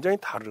것과 굉장히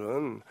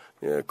다른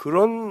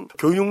그런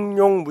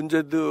교육용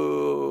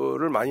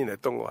문제들을 많이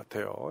냈던 것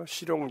같아요.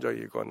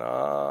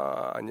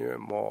 실용적이거나 아니면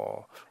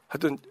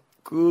하여튼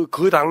그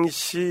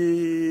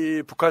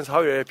당시 북한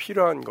사회에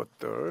필요한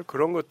것들,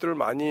 그런 것들을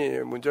많이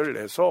문제를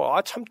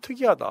내서 참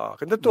특이하다.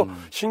 근데 또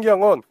신기한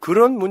건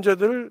그런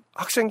문제들을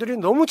학생들이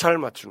너무 잘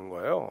맞추는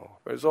거예요.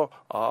 그래서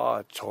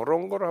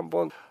저런 걸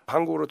한번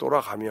한국으로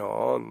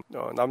돌아가면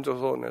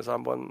남조선에서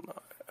한번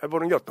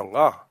해보는 게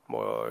어떤가?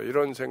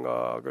 이런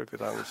생각을 그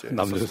당시에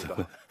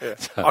했었습니다. 예.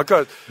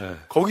 아까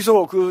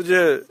거기서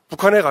이제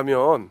북한에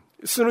가면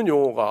쓰는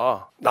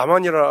용어가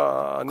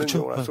남한이라는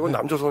용어를 쓰고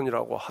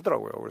남조선이라고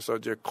하더라고요. 그래서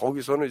이제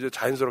거기서는 이제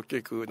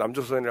자연스럽게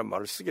남조선이라는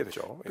말을 쓰게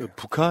되죠.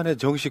 북한의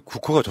정식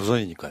국호가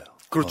조선이니까요.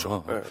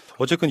 그렇죠.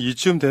 어쨌건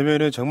이쯤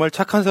되면은 정말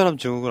착한 사람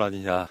증후군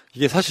아니냐.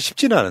 이게 사실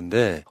쉽지는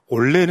않은데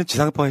원래는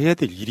지상파해야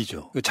될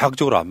일이죠.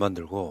 자극적으로 안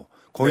만들고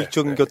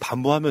공익적인 것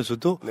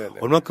담보하면서도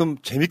얼만큼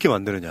재밌게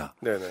만드느냐.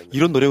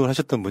 이런 노력을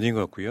하셨던 분인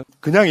것 같고요.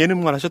 그냥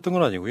예능만 하셨던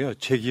건 아니고요.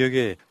 제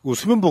기억에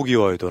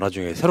수면보기와에도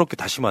나중에 새롭게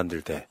다시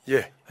만들 때.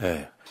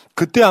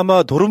 그때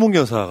아마 도루묵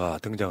여사가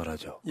등장을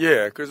하죠.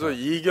 그래서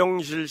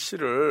이경실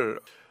씨를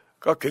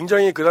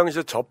굉장히 그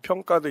당시에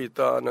저평가돼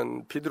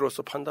있다는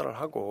PD로서 판단을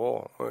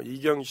하고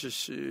이경실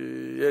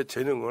씨의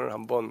재능을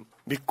한번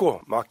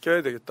믿고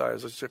맡겨야 되겠다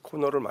해서 이제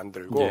코너를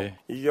만들고 네.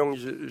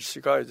 이경실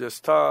씨가 이제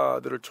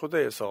스타들을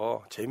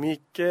초대해서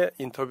재미있게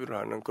인터뷰를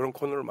하는 그런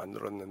코너를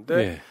만들었는데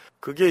네.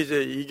 그게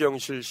이제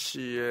이경실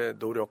씨의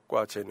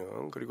노력과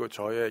재능 그리고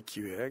저의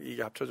기획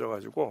이게 합쳐져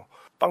가지고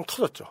빵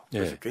터졌죠.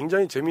 그래서 네.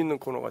 굉장히 재미있는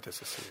코너가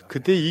됐었습니다.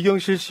 그때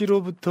이경실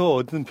씨로부터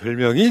얻은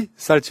별명이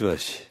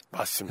쌀집아씨.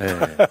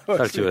 맞습니다. 네,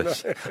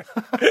 쌀집아씨.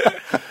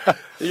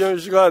 이경실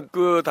씨가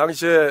그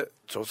당시에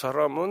저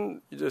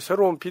사람은 이제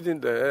새로운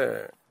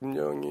PD인데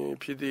김영희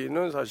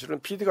PD는 사실은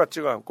PD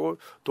같지가 않고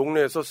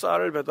동네에서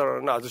쌀을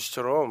배달하는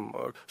아저씨처럼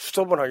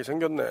수줍어하게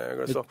생겼네.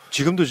 그래서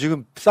지금도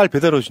지금 쌀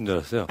배달 오신 줄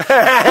알았어요.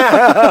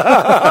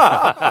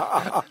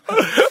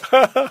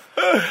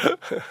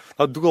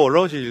 아, 누가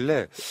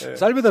올라오시길래 네.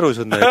 쌀 배달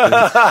오셨네.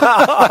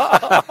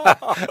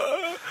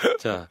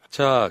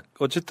 자,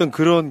 어쨌든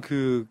그런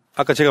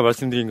아까 제가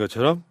말씀드린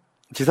것처럼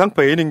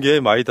지상파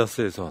예능계의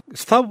마이다스에서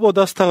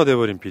스타보다 스타가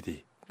돼버린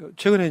PD.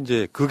 최근에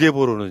이제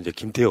극예보로는 이제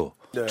김태호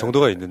네.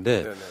 정도가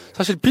있는데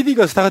사실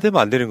PD가 스타가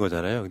되면 안 되는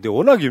거잖아요. 근데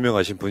워낙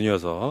유명하신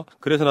분이어서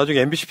그래서 나중에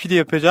MBC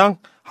PD협회장,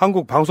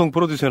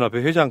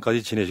 한국방송프로듀서연합회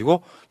회장까지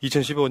지내시고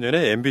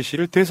 2015년에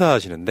MBC를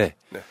퇴사하시는데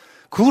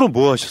그 후로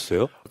뭐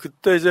하셨어요?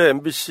 그때 이제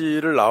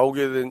MBC를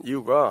나오게 된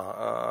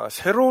이유가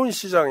새로운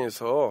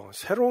시장에서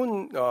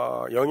새로운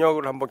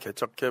영역을 한번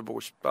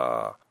개척해보고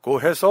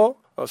싶다고 해서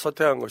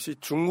서태한 것이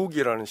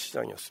중국이라는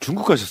시장이었어요.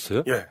 중국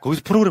가셨어요? 예.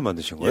 거기서 프로그램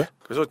만드신 거예요? 예.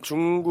 그래서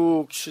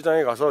중국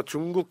시장에 가서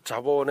중국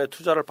자본의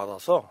투자를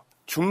받아서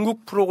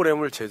중국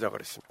프로그램을 제작을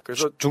했습니다.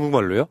 그래서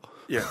중국말로요?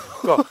 예.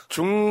 그러니까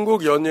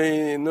중국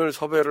연예인을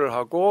섭외를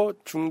하고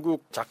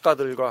중국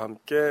작가들과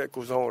함께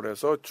구성을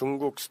해서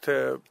중국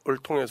스텝을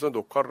통해서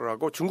녹화를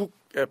하고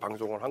중국에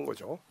방송을 한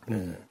거죠.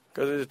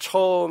 그래서 이제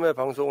처음에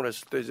방송을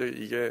했을 때 이제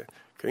이게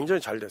굉장히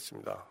잘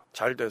됐습니다.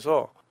 잘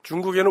돼서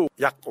중국에는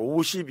약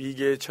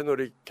 52개의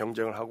채널이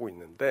경쟁을 하고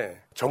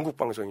있는데 전국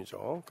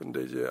방송이죠.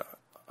 근데 이제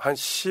한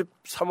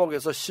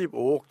 13억에서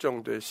 15억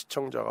정도의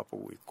시청자가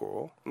보고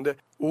있고 근데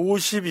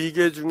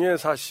 52개 중에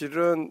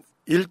사실은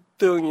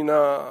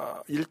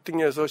 1등이나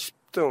 1등에서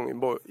 10등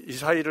뭐 이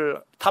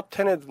사이를 탑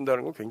 10에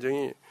든다는 건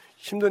굉장히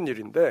힘든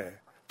일인데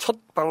첫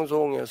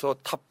방송에서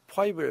탑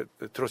 5에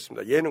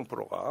들었습니다. 예능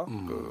프로가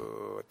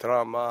그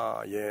드라마,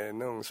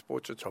 예능,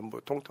 스포츠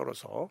전부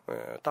통틀어서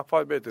탑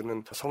 5에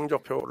드는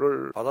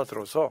성적표를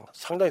받아들어서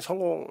상당히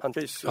성공한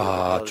케이스.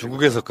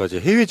 중국에서까지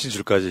해외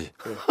진출까지. 네.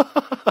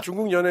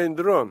 중국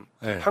연예인들은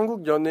네.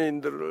 한국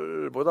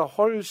연예인들보다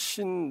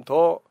훨씬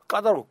더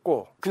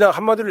까다롭고 그냥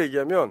한마디로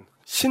얘기하면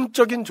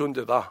신적인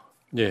존재다.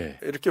 예.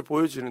 이렇게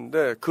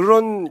보여지는데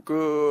그런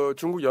그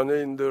중국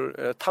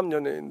연예인들, 탑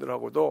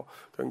연예인들하고도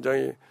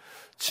굉장히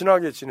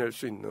친하게 지낼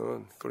수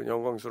있는 그런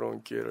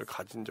영광스러운 기회를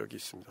가진 적이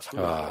있습니다. 3년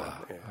동안.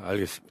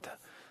 알겠습니다.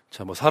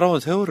 자, 뭐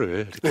살아온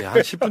세월을 이렇게 한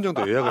 10분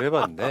정도 요약을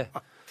해봤는데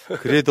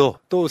그래도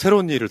또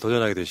새로운 일을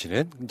도전하게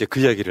되시는 이제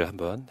그 이야기를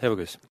한번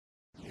해보겠습니다.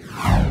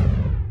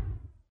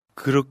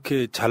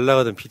 그렇게 잘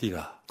나가던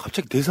PD가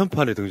갑자기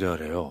대선판에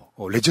등장을 해요.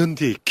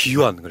 레전드의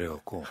귀환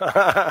그래갖고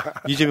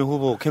이재명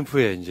후보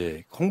캠프에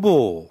이제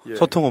홍보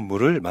소통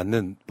업무를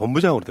맡는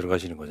본부장으로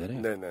들어가시는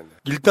거잖아요. 네네네.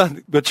 일단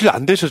며칠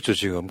안 되셨죠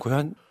지금?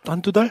 거의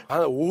한두 달?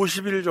 한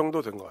 50일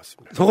정도 된 것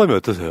같습니다. 소감이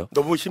어떠세요?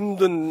 너무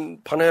힘든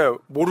판에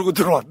모르고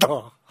들어왔다.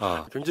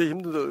 굉장히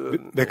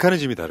힘든.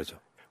 메커니즘이 다르죠.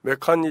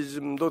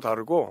 메커니즘도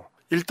다르고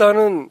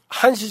일단은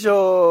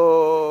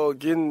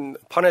한시적인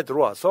판에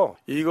들어와서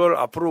이걸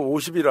앞으로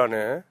 50일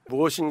안에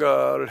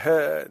무엇인가를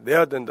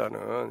해내야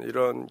된다는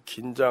이런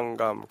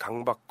긴장감,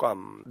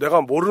 강박감, 내가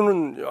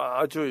모르는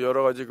아주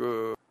여러 가지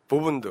그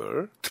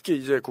부분들, 특히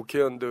이제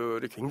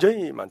국회의원들이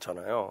굉장히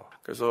많잖아요.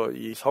 그래서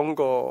이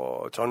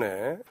선거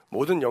전에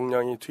모든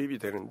역량이 투입이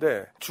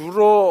되는데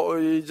주로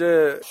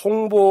이제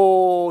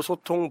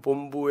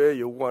홍보소통본부에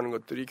요구하는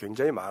것들이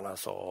굉장히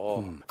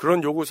많아서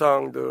그런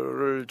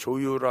요구사항들을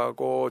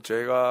조율하고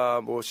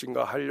제가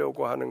무엇인가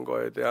하려고 하는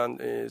거에 대한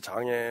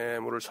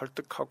장애물을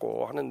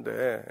설득하고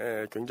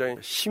하는데 굉장히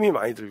힘이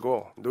많이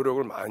들고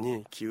노력을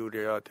많이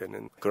기울여야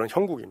되는 그런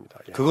형국입니다.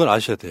 그건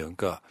아셔야 돼요.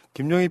 그러니까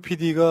김영희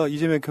PD가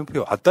이재명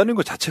캠프에 왔다는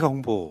것 자체가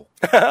홍보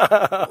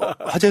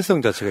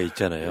화제성 자체가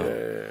있잖아요.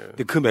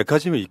 근데 그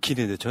메커니즘을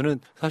익히는데 저는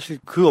사실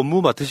그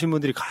업무 맡으신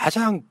분들이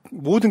가장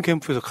모든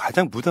캠프에서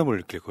가장 부담을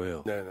느낄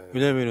거예요.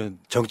 왜냐하면은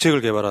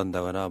정책을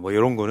개발한다거나 뭐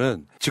이런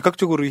거는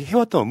즉각적으로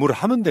해왔던 업무를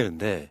하면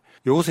되는데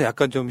여기서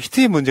약간 좀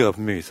히트의 문제가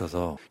분명히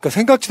있어서 그러니까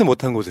생각지도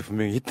못한 곳에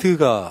분명히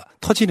히트가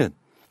터지는.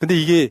 근데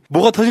이게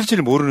뭐가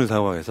터질지를 모르는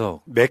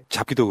상황에서 맥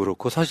잡기도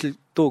그렇고 사실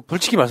또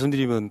솔직히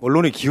말씀드리면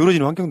언론에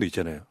기울어지는 환경도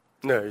있잖아요.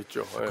 네,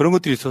 있죠. 그런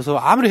것들이 있어서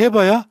아무리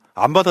해봐야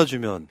안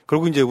받아주면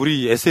결국 이제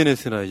우리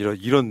SNS나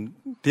이런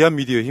대한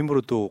미디어의 힘으로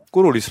또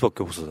끌어올릴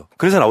수밖에 없어서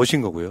그래서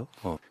나오신 거고요.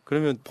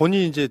 그러면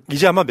본인이 이제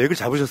아마 맥을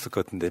잡으셨을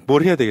것 같은데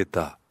뭘 해야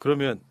되겠다.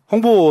 그러면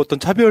홍보 어떤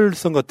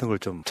차별성 같은 걸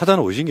좀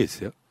찾아놓으신 게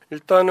있어요?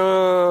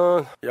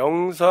 일단은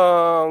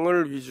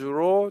영상을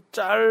위주로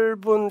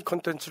짧은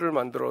콘텐츠를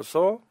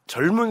만들어서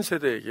젊은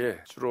세대에게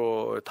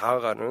주로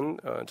다가가는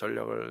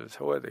전략을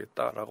세워야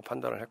되겠다라고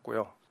판단을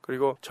했고요.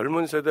 그리고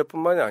젊은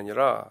세대뿐만이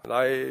아니라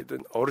나이 든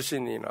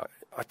어르신이나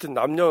하여튼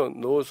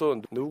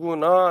남녀노소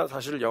누구나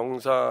사실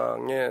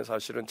영상에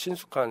사실은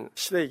친숙한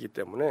시대이기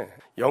때문에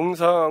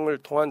영상을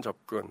통한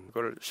접근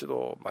그걸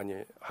시도 많이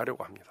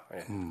하려고 합니다.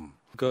 예.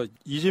 그러니까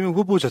이재명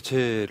후보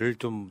자체를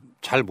좀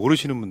잘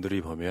모르시는 분들이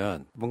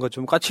보면 뭔가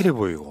좀 까칠해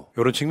보이고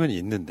이런 측면이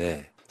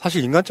있는데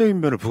사실 인간적인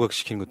면을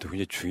부각시키는 것도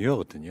굉장히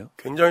중요하거든요.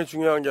 굉장히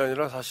중요한 게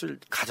아니라 사실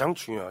가장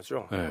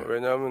중요하죠. 네.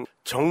 왜냐하면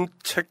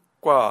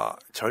정책과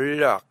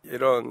전략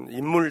이런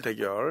인물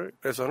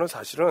대결에서는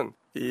사실은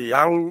이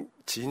양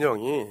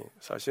진영이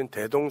사실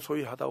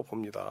대동소이하다고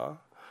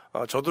봅니다.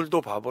 저들도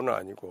바보는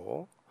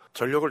아니고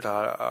전력을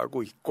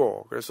다하고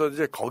있고 그래서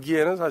이제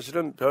거기에는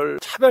사실은 별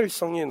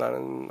차별성이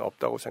나는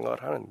없다고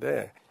생각을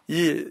하는데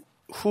이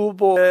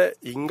후보의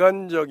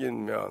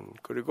인간적인 면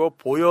그리고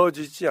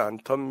보여지지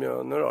않던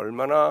면을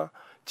얼마나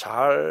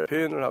잘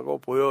표현을 하고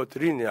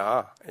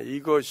보여드리냐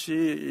이것이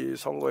이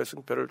선거의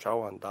승패를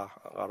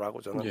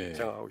좌우한다라고 저는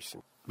생각하고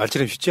있습니다.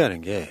 말처럼 쉽지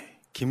않은 게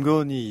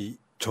김건희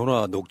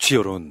전화 녹취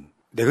여론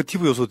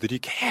네거티브 요소들이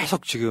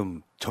계속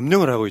지금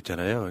점령을 하고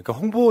있잖아요. 그러니까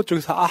홍보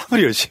쪽에서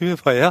아무리 열심히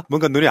해봐야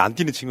뭔가 눈에 안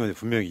띄는 측면이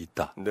분명히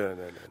있다.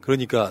 네네네.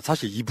 그러니까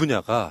사실 이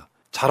분야가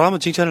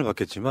잘하면 칭찬을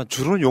받겠지만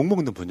주로는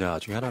욕먹는 분야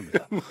중에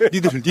하나입니다.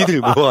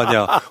 니들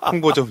뭐하냐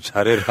홍보 좀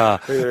잘해라.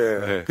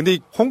 네. 근데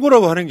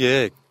홍보라고 하는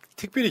게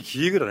특별히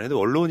기획을 안 해도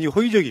언론이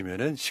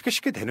호의적이면은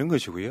쉽게 되는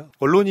것이고요.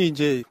 언론이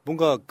이제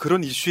뭔가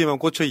그런 이슈에만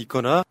꽂혀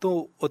있거나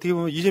또 어떻게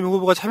보면 이재명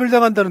후보가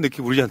차별당한다는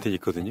느낌이 우리한테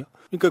있거든요.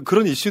 그러니까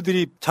그런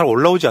이슈들이 잘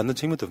올라오지 않는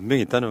측면도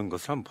분명히 있다는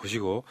것을 한번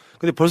보시고.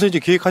 근데 벌써 이제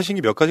기획하신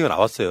게 몇 가지가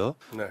나왔어요.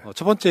 네.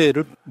 첫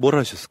번째를 뭘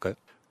하셨을까요?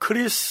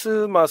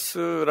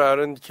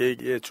 크리스마스라는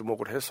계기에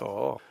주목을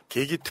해서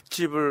계기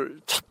특집을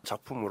첫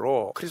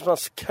작품으로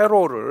크리스마스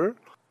캐롤을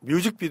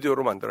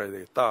뮤직비디오로 만들어야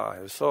되겠다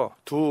해서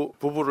두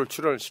부부를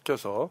출연을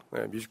시켜서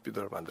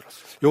뮤직비디오를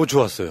만들었어요. 이거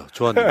좋았어요.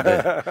 좋았는데.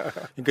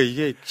 그러니까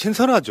이게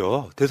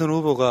신선하죠. 대선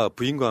후보가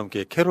부인과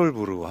함께 캐롤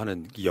부르고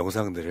하는 이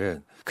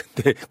영상들은.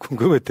 근데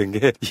궁금했던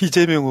게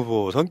이재명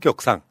후보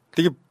성격상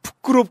되게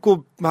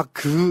부끄럽고 막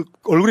그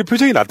얼굴의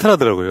표정이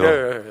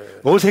나타나더라고요.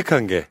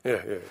 어색한 게.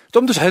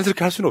 좀 더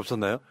자연스럽게 할 수는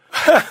없었나요?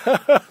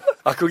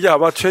 그게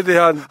아마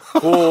최대한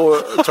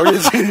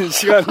정해진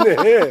시간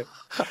내에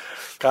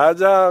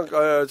가장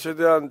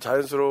최대한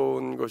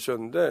자연스러운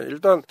것이었는데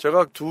일단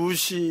제가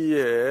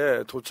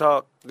 2시에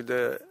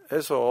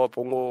도착해서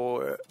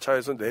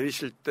봉고차에서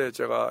내리실 때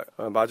제가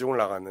마중을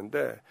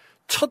나갔는데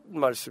첫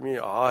말씀이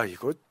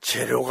이거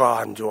재료가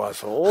안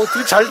좋아서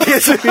어떻게 잘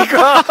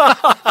되겠습니까?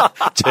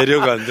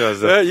 재료가 안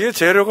좋아서. 네, 이게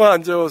재료가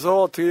안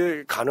좋아서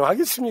어떻게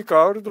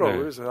가능하겠습니까? 그러더라고요.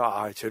 네.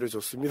 그래서 재료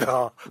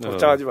좋습니다.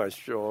 걱정하지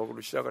마십시오. 그리고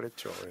시작을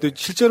했죠. 근데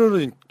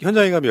실제로는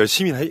현장에 가면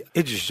열심히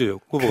해주시죠,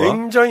 후보가?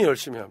 굉장히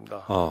열심히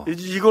합니다.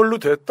 이걸로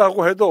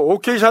됐다고 해도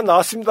오케이 샷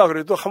나왔습니다.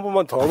 그래도 한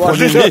번만 더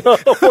맞으세요.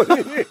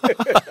 본인이.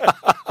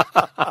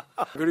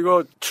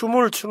 그리고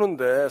춤을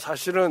추는데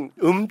사실은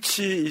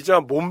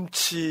음치이자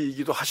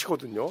몸치이기도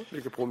하시거든요.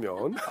 이렇게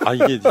보면.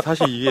 이게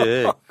사실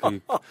이게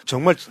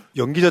정말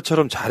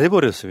연기자처럼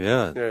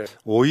잘해버렸으면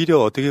오히려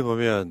어떻게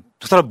보면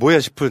저 사람 뭐야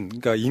싶은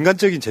그러니까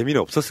인간적인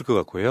재미는 없었을 것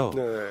같고요.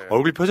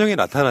 얼굴 표정이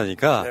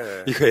나타나니까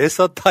이거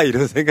애썼다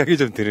이런 생각이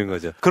좀 드는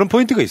거죠. 그런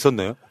포인트가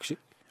있었나요 혹시?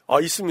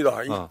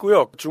 있습니다.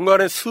 있고요.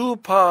 중간에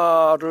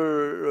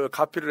수파를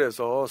가피를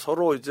해서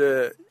서로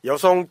이제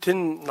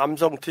여성팀,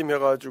 남성팀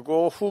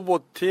해가지고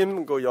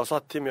후보팀,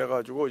 여사팀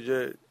해가지고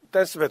이제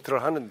댄스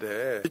배틀을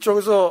하는데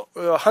이쪽에서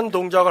한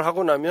동작을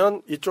하고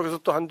나면 이쪽에서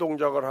또 한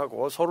동작을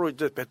하고 서로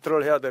이제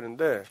배틀을 해야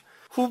되는데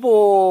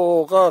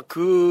후보가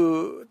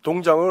그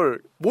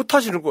동작을 못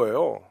하시는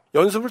거예요.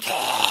 연습을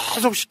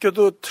계속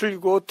시켜도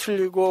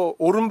틀리고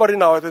오른발이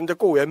나와야 되는데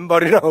꼭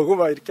왼발이 나오고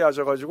막 이렇게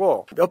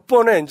하셔가지고 몇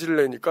번의 NG를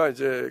내니까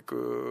이제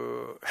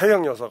그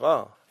해영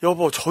여사가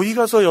여보 저희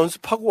가서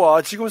연습하고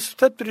와 지금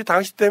스태프들이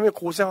당신 때문에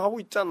고생하고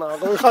있잖아.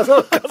 거기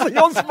가서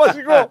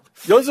연습하시고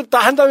연습 다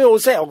한 다음에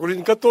오세요.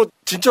 그러니까 또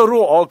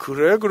진짜로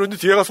그래? 그런데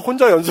뒤에 가서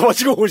혼자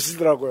연습하시고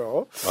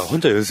오시더라고요.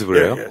 혼자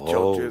연습을 해요?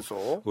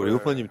 뒤에서. 우리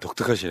후보님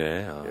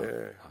독특하시네.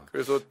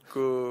 그래서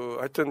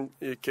하여튼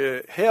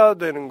이렇게 해야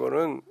되는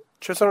거는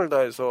최선을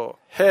다해서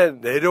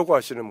해내려고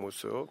하시는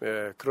모습,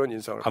 그런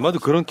인상을. 아마도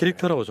그런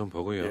캐릭터라고 좀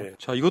보고요.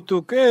 자,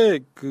 이것도 꽤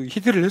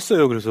히트를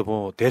했어요.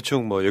 그래서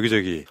대충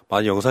여기저기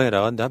많이 영상에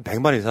나갔는데 한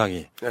 100만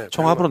이상이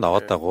총합으로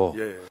나왔다고.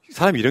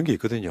 사람이 이런 게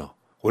있거든요.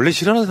 원래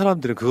싫어하는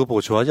사람들은 그거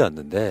보고 좋아하지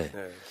않는데,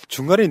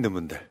 중간에 있는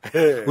분들.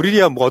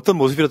 우리야 어떤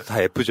모습이라도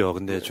다 예쁘죠.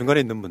 근데 중간에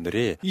있는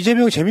분들이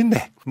이재명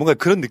재밌네. 뭔가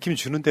그런 느낌이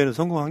주는 데는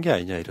성공한 게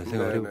아니냐 이런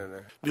생각을 해요.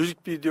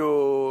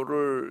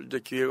 뮤직비디오를 이제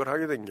기획을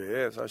하게 된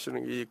게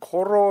사실은 이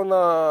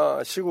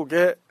코로나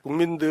시국에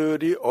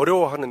국민들이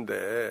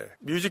어려워하는데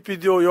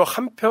뮤직비디오 요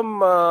한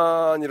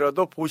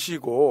편만이라도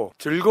보시고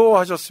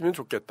즐거워하셨으면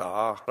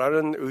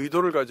좋겠다라는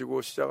의도를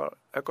가지고 시작을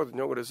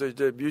했거든요. 그래서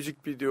이제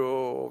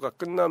뮤직비디오가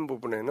끝난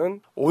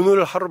부분에는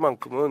오늘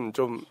하루만큼은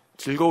좀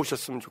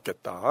즐거우셨으면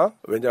좋겠다.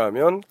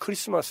 왜냐하면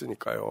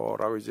크리스마스니까요.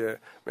 라고 이제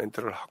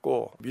멘트를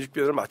하고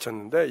뮤직비디오를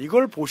마쳤는데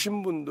이걸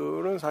보신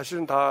분들은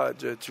사실은 다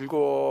이제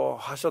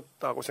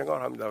즐거워하셨다고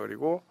생각을 합니다.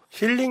 그리고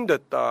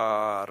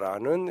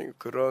힐링됐다라는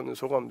그런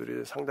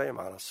소감들이 상당히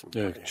많았습니다.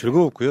 네,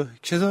 즐거웠고요.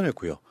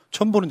 신선했고요.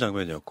 처음 보는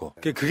장면이었고.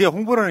 그게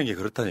홍보라는 게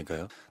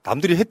그렇다니까요.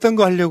 남들이 했던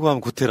거 하려고 하면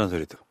구태란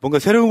소리도. 뭔가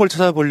새로운 걸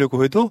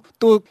찾아보려고 해도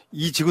또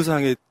이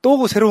지구상에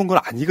또 새로운 건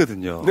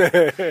아니거든요. 네.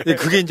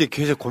 그게 이제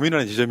굉장히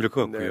고민하는 지점일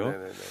것 같고요.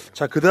 네네네.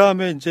 자, 그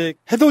다음에 이제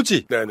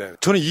해돋이. 네네.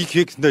 저는 이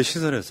기획 굉장히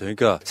신선했어요.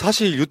 그러니까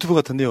사실 유튜브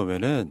같은 데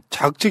오면은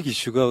자극적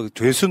이슈가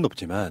조회수는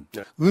높지만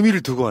네.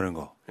 의미를 두고 하는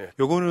거. 네.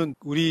 요거는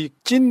우리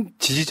찐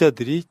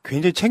지지자들이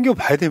굉장히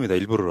챙겨봐야 됩니다.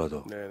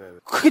 일부러라도. 네네.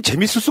 크게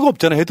재밌을 수가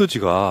없잖아,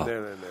 해돋이가.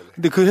 네네네.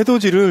 근데 그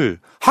해돋이를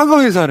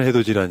한강에서 하는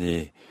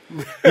해돋이라니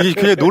이게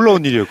굉장히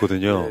놀라운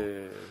일이었거든요.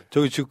 네.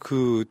 저기 즉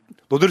그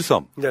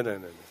노들섬.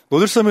 네네네.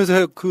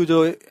 노들섬에서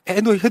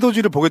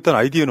해돋이를 보겠다는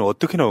아이디어는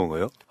어떻게 나온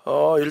거예요?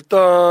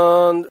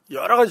 일단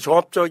여러 가지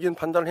종합적인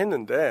판단을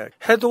했는데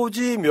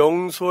해돋이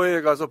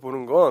명소에 가서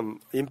보는 건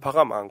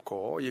인파가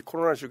많고 이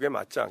코로나 시국에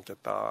맞지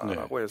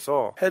않겠다라고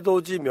해서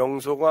해돋이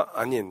명소가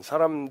아닌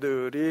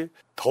사람들이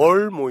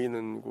덜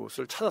모이는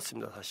곳을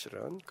찾았습니다,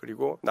 사실은.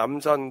 그리고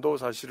남산도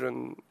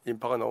사실은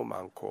인파가 너무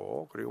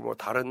많고 그리고 뭐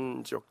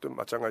다른 지역도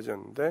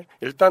마찬가지였는데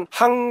일단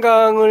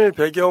한강을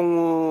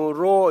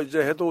배경으로 이제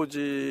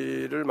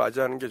해돋이를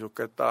맞이하는 게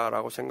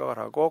좋겠다라고 생각을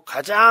하고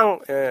가장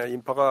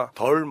인파가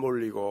덜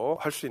몰리고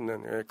할 수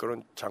있는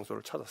그런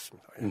장소를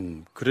찾았습니다.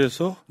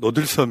 그래서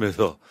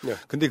노들섬에서. 네.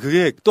 근데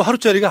그게 또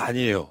하루짜리가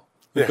아니에요.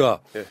 그러니까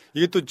네.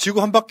 이게 또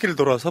지구 한 바퀴를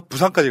돌아서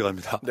부산까지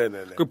갑니다.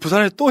 네네네. 그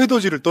부산에 또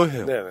해돋이를 또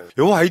해요. 네네.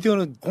 요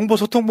아이디어는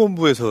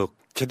홍보소통본부에서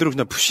제대로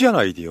그냥 푸시한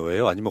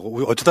아이디어예요? 아니면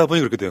어쩌다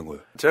보니 그렇게 된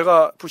거예요?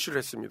 제가 푸시를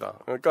했습니다.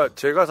 그러니까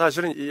제가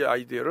사실은 이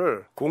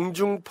아이디어를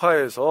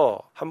공중파에서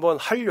한번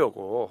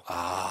하려고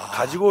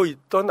가지고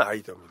있던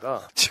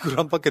아이디어입니다. 지구를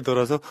한 바퀴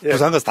돌아서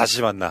부산 가서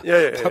다시 만나.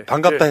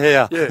 반갑다 예.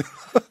 해야. 예.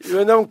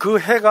 왜냐하면 그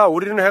해가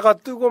우리는 해가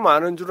뜨고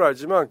마는 줄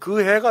알지만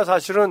그 해가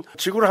사실은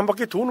지구를 한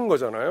바퀴 도는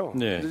거잖아요.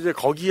 네. 근데 이제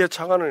거기에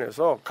착안을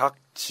해서 각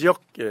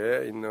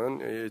지역에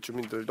있는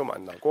주민들도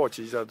만나고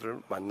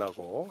지지자들을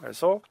만나고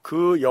해서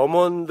그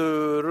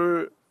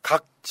염원들을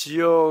각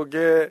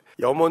지역의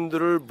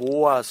염원들을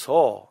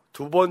모아서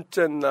두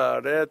번째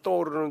날에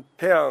떠오르는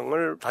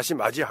태양을 다시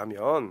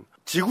맞이하면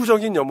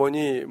지구적인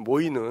염원이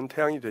모이는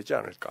태양이 되지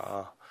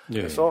않을까.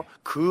 그래서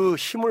그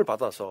힘을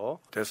받아서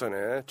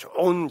대선에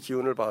좋은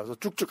기운을 받아서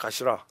쭉쭉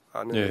가시라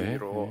하는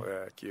의미로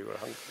기획을 한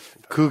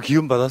것입니다. 그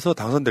기운 받아서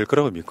당선될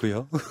거라고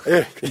믿고요.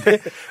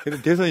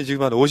 근데 대선이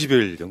지금 한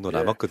 50일 정도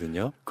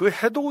남았거든요. 그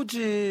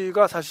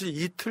해돋이가 사실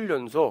이틀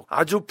연속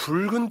아주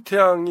붉은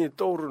태양이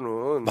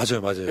떠오르는.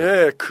 맞아요.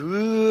 예,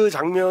 그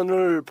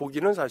장면을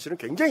보기는 사실은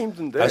굉장히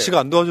힘든데. 날씨가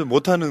안 도와주면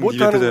못하는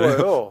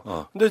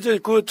거예요. 근데 이제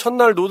그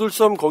첫날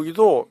노들섬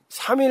거기도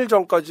 3일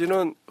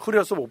전까지는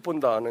흐려서 못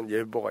본다는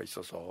예보가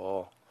있어서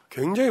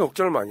굉장히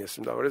걱정을 많이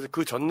했습니다. 그래서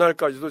그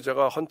전날까지도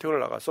제가 헌팅을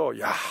나가서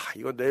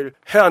이거 내일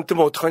해 안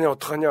뜨면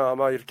어떡하냐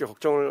아마 이렇게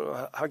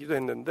걱정을 하기도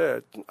했는데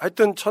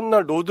하여튼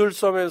첫날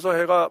노들섬에서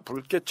해가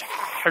붉게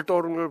잘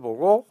떠오르는 걸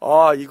보고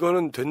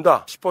이거는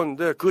된다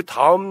싶었는데 그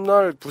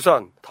다음날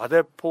부산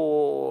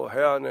다대포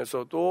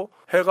해안에서도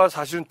해가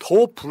사실은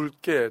더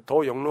붉게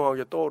더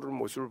영롱하게 떠오르는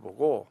모습을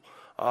보고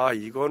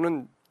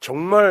이거는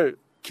정말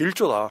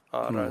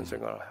길조다라는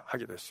생각을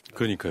하게 됐습니다.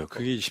 그러니까요.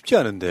 그게 쉽지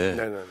않은데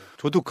네네.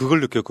 저도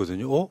그걸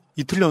느꼈거든요.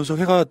 이틀 연속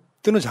해가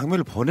뜨는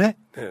장면을 보네?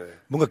 네.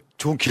 뭔가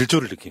좋은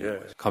길조를 느끼는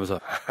거예요.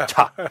 감사합니다.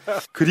 자,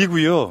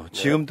 그리고요.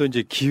 지금도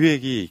이제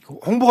기획이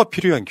홍보가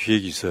필요한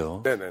기획이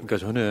있어요. 네네. 그러니까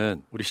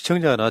저는 우리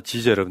시청자나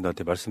지지자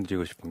여러분들한테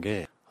말씀드리고 싶은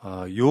게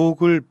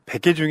욕을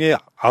 100개 중에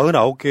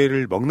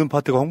 99개를 먹는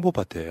파트가 홍보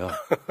파트예요.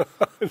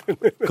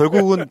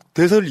 결국은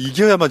대선을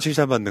이겨야만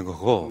칭찬받는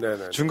거고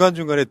네네.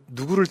 중간중간에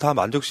누구를 다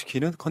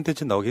만족시키는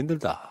컨텐츠 나오기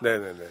힘들다.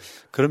 네네네.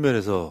 그런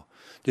면에서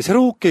이제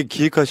새롭게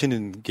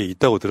기획하시는 게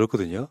있다고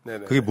들었거든요.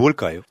 네네. 그게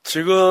뭘까요?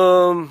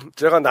 지금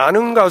제가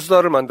나는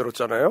가수다를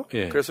만들었잖아요.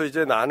 예. 그래서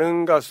이제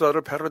나는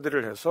가수다를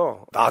패러디를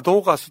해서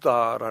나도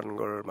가수다라는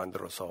걸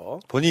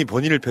만들어서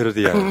본인을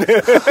패러디하는.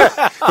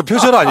 그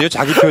표절 아니에요?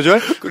 자기 표절?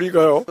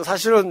 그러니까요.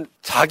 사실은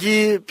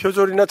자기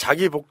표절이나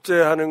자기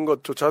복제하는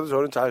것조차도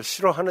저는 잘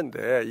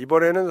싫어하는데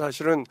이번에는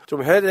사실은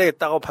좀 해야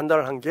되겠다고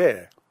판단을 한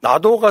게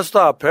나도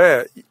가수다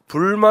앞에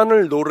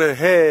불만을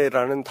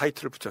노래해라는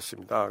타이틀을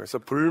붙였습니다. 그래서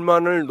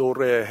불만을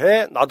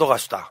노래해 나도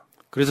가수다.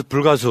 그래서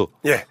불가수.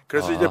 예.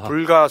 그래서 이제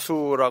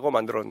불가수라고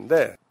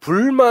만들었는데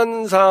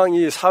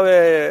불만사항이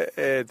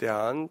사회에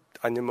대한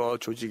아니면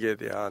조직에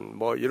대한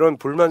이런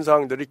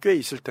불만사항들이 꽤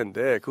있을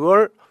텐데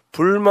그걸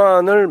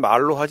불만을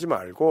말로 하지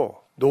말고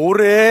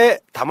노래에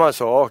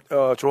담아서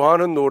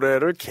좋아하는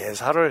노래를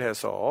개사를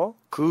해서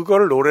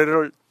그걸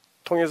노래를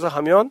통해서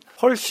하면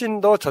훨씬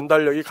더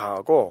전달력이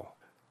강하고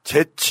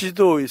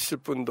재치도 있을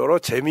뿐더러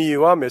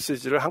재미와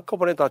메시지를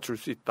한꺼번에 다 줄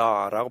수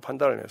있다라고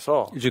판단을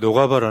해서 이제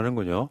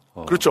녹아바라는군요.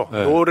 그렇죠.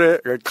 노래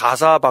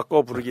가사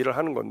바꿔 부르기를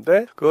하는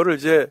건데 그거를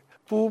이제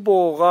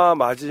후보가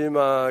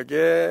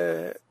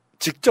마지막에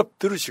직접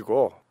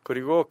들으시고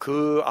그리고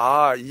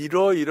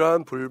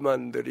이러이러한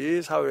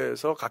불만들이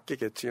사회에서 각계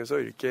계층에서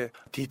이렇게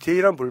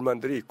디테일한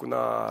불만들이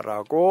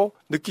있구나라고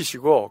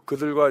느끼시고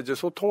그들과 이제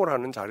소통을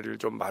하는 자리를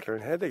좀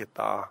마련해야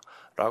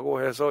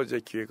되겠다라고 해서 이제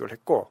기획을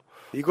했고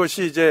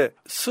이것이 이제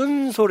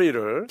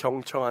쓴소리를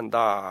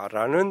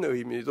경청한다라는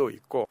의미도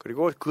있고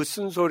그리고 그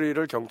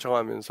쓴소리를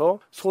경청하면서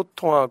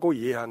소통하고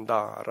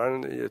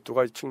이해한다라는 두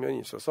가지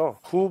측면이 있어서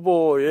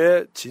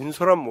후보의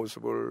진솔한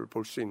모습을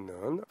볼 수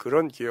있는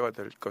그런 기회가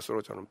될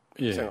것으로 저는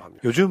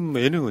생각합니다. 요즘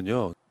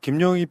예능은요.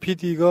 김영희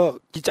PD가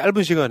이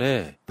짧은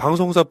시간에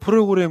방송사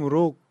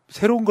프로그램으로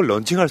새로운 걸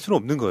런칭할 수는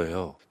없는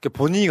거예요. 그러니까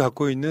본인이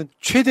갖고 있는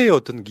최대의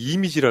어떤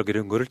이미지라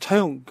이런 거를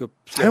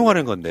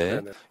사용하는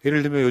건데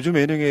예를 들면 요즘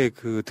예능의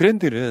그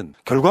트렌드는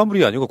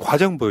결과물이 아니고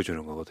과정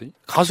보여주는 거거든요.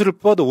 가수를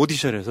뽑아도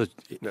오디션에서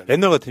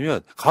옛날 같으면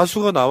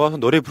가수가 나와서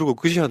노래 부르고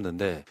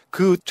끝이었는데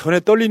그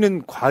전에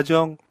떨리는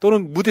과정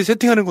또는 무대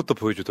세팅하는 것도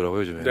보여주더라고요.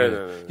 요즘에.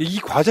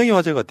 이 과정이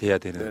화제가 돼야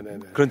되는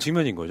그런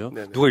측면인 거죠.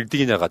 누가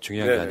 1등이냐가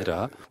중요한 게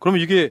아니라.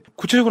 그러면 이게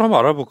구체적으로 한번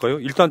알아볼까요?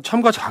 일단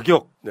참가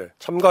자격.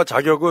 참가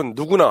자격은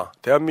누구나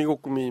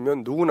대한민국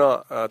국민이면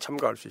누구나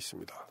참가할 수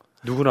있습니다.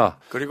 누구나.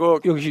 그리고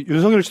여기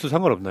윤석열 씨도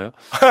상관없나요?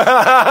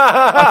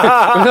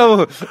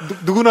 왜냐하면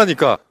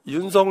누구나니까.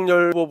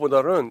 윤석열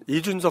후보보다는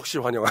이준석 씨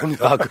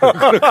환영합니다.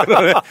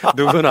 그러네.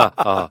 누구나.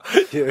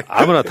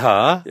 아무나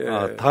다.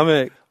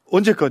 다음에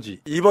언제까지?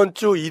 이번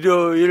주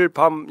일요일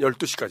밤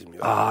 12시까지입니다.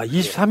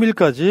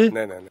 23일까지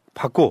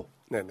받고.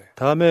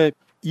 다음에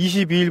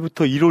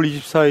 22일부터 1월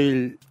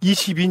 24일,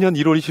 22년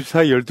 1월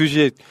 24일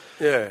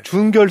 12시에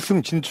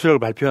준결승 진출을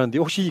발표하는데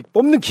혹시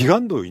뽑는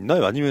기간도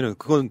있나요? 아니면은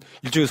그건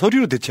일종의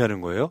서류로 대체하는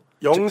거예요?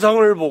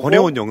 영상을 보고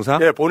보내온 영상?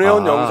 네,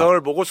 보내온 영상을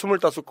보고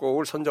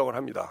 25곡을 선정을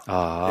합니다.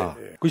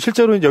 그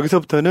실제로는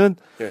여기서부터는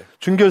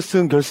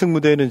준결승, 결승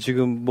무대는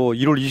지금 뭐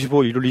 1월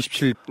 25일, 1월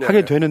 27일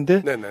하게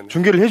되는데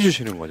중계를 해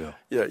주시는 거죠.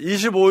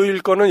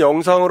 25일 거는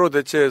영상으로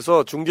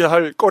대체해서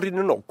중계할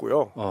거리는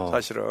없고요.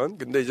 사실은.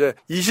 근데 이제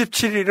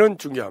 27일은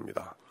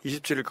중계합니다.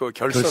 27일 그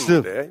결선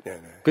무대.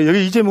 그러니까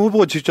여기 이재명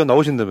후보가 직접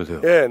나오신다면서요?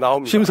 네,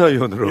 나옵니다.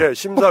 심사위원으로.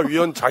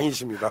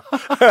 심사위원장이십니다.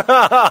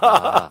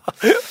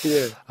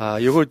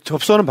 이걸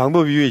접수하는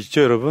방법 위에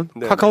있죠, 여러분?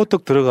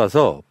 카카오톡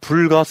들어가서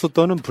불가수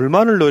또는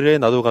불만을 노래해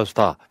나도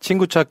가수다.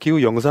 친구 찾기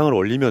후 영상을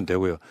올리면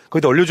되고요.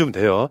 거기다 올려주면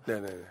돼요.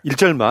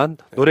 1절만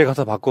노래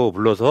가사 바꿔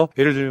불러서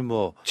예를 들면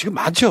뭐 지금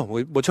많죠.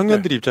 뭐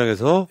청년들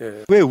입장에서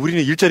왜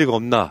우리는 일자리가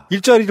없나?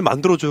 일자리를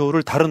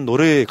만들어줘를 다른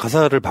노래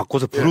가사를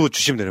바꿔서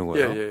불러주시면 되는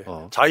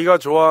거예요. 자기가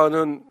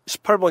좋아하는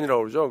 18번이라고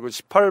그러죠. 그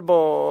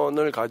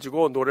 18번을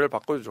가지고 노래를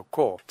바꿔도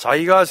좋고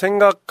자기가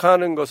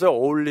생각하는 것에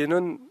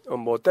어울리는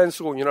뭐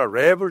댄스곡이나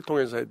랩을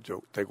통해서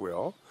해도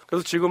되고요.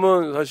 그래서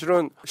지금은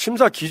사실은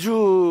심사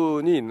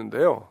기준이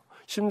있는데요.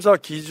 심사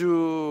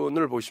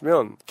기준을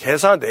보시면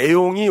개사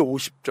내용이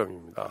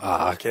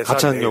 50점입니다. 개사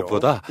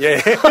가창력보다? 내용.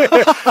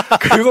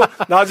 그리고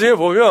나중에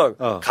보면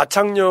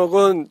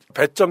가창력은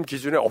배점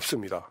기준에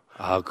없습니다.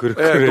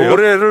 그래요?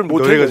 노래를 못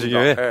노래가 해냅니다.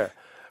 중요해?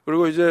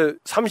 그리고 이제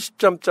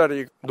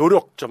 30점짜리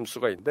노력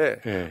점수가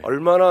있는데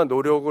얼마나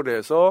노력을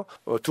해서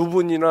두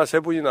분이나 세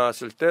분이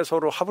나왔을 때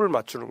서로 합을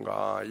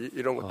맞추는가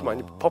이런 것도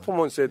많이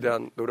퍼포먼스에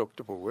대한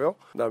노력도 보고요.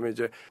 그다음에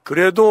이제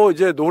그래도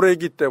이제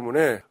노래이기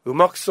때문에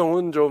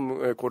음악성은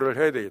좀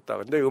고려를 해야 되겠다.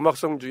 근데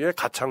음악성 중에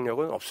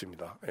가창력은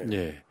없습니다.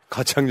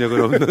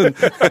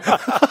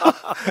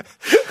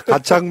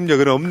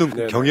 가창력은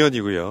없는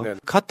경연이고요.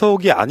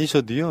 카톡이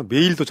아니셔도요.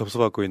 메일도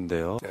접수받고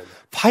있는데요.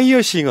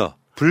 파이어싱어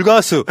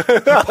불가수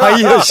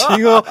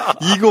파이어싱어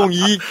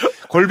 202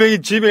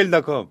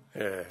 @gmail.com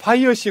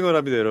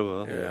파이어싱어랍니다,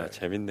 여러분.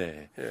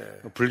 재밌네.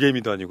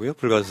 불개미도 아니고요,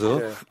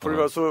 불가수.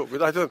 불가수.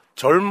 하여튼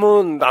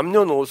젊은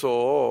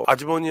남녀노소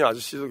아주머니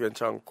아저씨도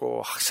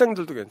괜찮고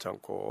학생들도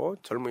괜찮고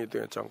젊은이도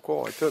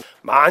괜찮고 하여튼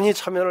많이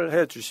참여를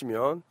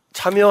해주시면.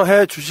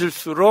 참여해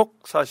주실수록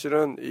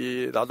사실은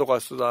이 나도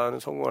가수다는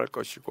성공할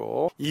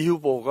것이고 이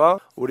후보가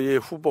우리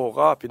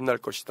후보가 빛날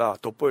것이다,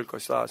 돋보일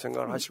것이다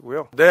생각을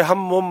하시고요. 내 한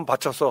몸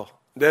바쳐서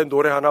내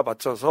노래 하나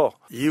바쳐서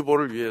이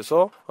후보를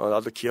위해서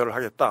나도 기여를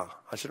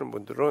하겠다 하시는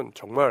분들은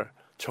정말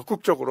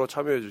적극적으로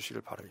참여해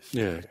주시길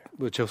바라겠습니다.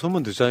 뭐 제가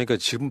소문 듣자니까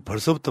지금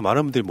벌써부터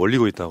많은 분들이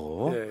몰리고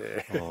있다고.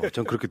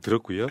 전 그렇게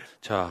들었고요.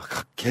 자,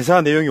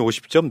 개사 내용이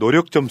 50점,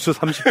 노력 점수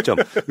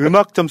 30점,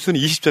 음악 점수는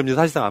 20점인데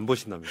사실상 안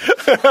보신답니다.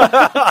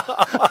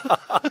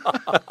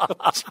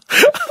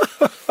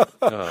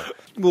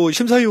 뭐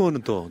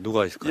심사위원은 또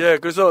누가 있을까요?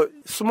 그래서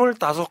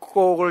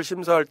 25곡을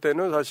심사할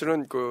때는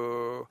사실은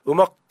그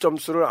음악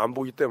점수를 안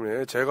보기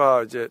때문에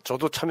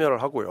저도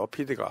참여를 하고요,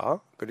 PD가.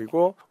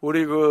 그리고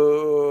우리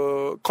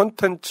그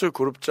컨텐츠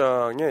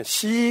그룹장에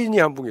시인이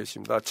한 분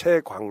계십니다.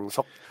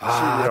 최광석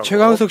시인이라고.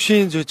 최광석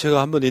시인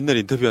제가 한번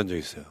옛날에 인터뷰한 적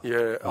있어요.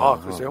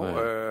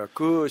 그러세요?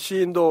 그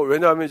시인도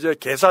왜냐하면 이제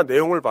개사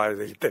내용을 봐야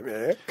되기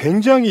때문에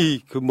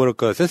굉장히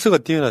센스가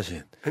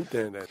뛰어나신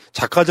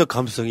작가적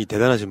감수성이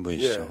대단하신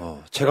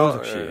분이시죠.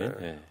 최광석 씨.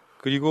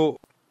 그리고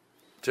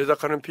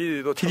제작하는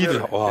PD도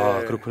와,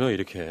 그렇군요.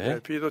 이렇게.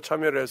 PD도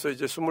참여를 해서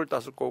이제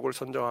 25곡을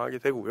선정하게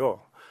되고요.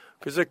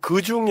 그래서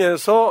그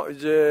중에서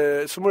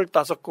이제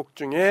 25곡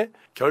중에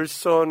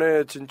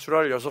결선에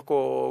진출할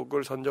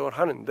 6곡을 선정을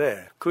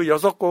하는데 그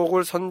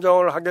 6곡을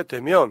선정을 하게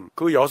되면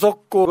그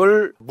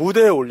 6곡을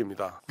무대에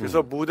올립니다.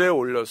 그래서 무대에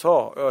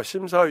올려서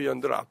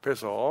심사위원들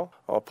앞에서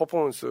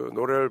퍼포먼스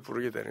노래를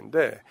부르게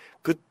되는데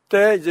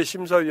그때 이제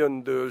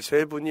심사위원들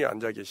 3분이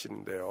앉아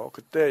계시는데요.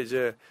 그때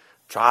이제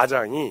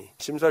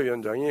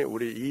심사위원장이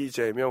우리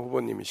이재명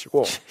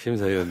후보님이시고.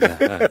 심사위원장.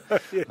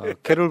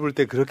 캐롤 볼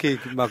때 그렇게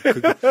막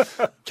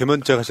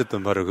개먼쩍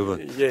하셨던 바로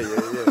그분. 예.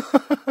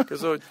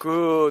 그래서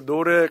그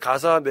노래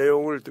가사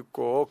내용을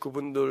듣고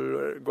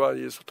그분들과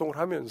소통을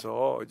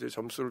하면서 이제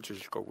점수를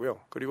주실 거고요.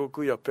 그리고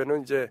그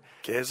옆에는 이제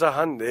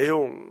개사한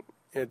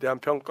내용에 대한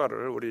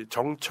평가를 우리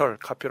정철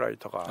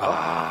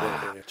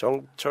카피라이터가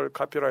정철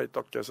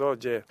카피라이터께서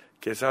이제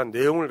개사한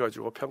내용을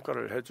가지고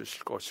평가를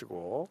해주실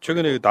것이고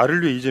최근에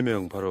나를 위해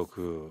이재명 바로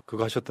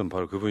그거 하셨던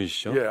바로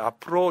그분이시죠? 예,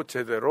 앞으로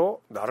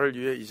제대로 나를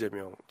위해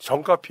이재명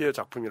정카피의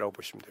작품이라고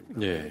보시면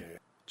됩니다. 예.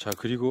 자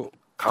그리고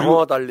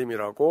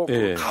강화달님이라고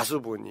그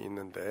가수분이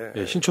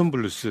있는데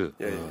신촌블루스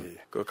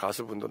그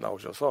가수분도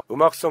나오셔서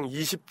음악성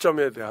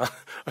 20점에 대한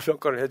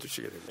평가를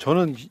해주시게 됩니다.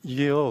 저는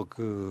이게요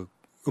그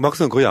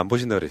음악성 거의 안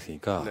보신다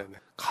그랬으니까 네네.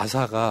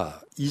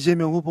 가사가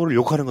이재명 후보를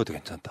욕하는 것도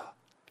괜찮다.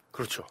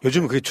 그렇죠.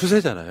 요즘은 그게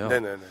추세잖아요.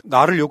 네네네.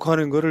 나를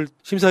욕하는 거를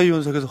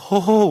심사위원석에서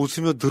허허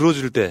웃으며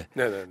들어줄 때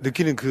네네네.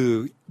 느끼는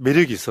그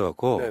매력이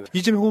있어갖고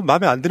이재명 후보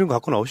마음에 안 드는 거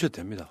갖고 나오셔도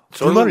됩니다.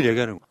 불만을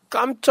얘기하는 거.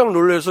 깜짝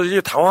놀라서 이게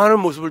당황하는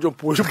모습을 좀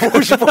보고 싶어요.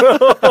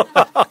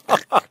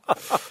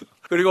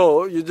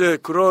 그리고 이제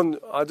그런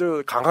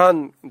아주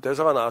강한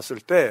대사가 나왔을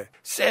때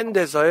센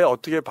대사에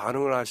어떻게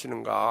반응을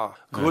하시는가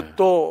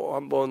그것도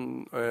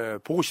한번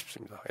보고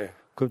싶습니다. 예.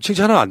 그럼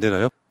칭찬은 안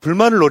되나요?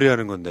 불만을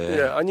노래하는 건데.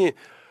 예, 아니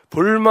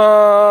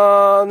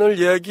불만을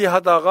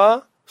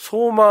얘기하다가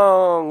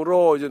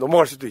소망으로 이제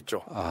넘어갈 수도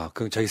있죠.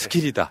 그럼 자기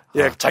스킬이다.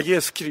 예,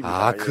 자기의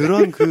스킬입니다.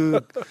 그런 그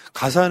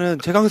가사는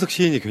최강석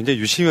시인이 굉장히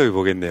유심하게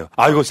보겠네요.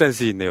 이거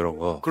센스 있네 이런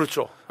거.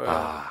 그렇죠. 예.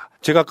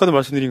 제가 아까도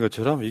말씀드린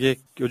것처럼 이게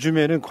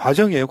요즘에는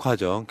과정이에요,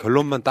 과정.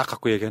 결론만 딱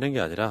갖고 얘기하는 게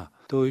아니라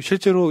또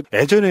실제로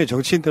예전에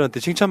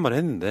정치인들한테 칭찬만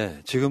했는데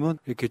지금은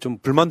이렇게 좀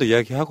불만도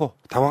이야기하고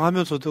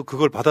당황하면서도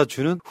그걸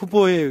받아주는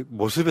후보의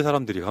모습의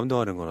사람들이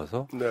감동하는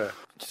거라서. 네.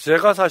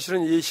 제가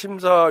사실은 이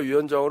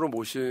심사위원장으로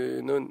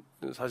모시는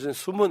사실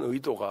숨은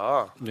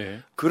의도가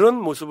그런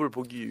모습을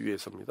보기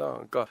위해서입니다.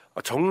 그러니까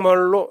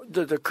정말로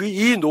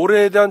이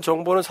노래에 대한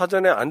정보는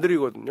사전에 안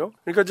드리거든요.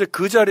 그러니까 이제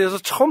그 자리에서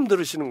처음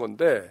들으시는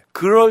건데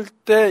그럴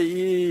때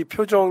이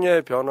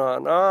표정의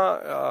변화나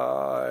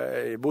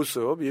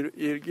모습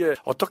이게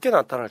어떻게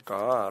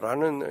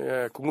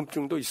나타날까라는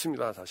궁금증도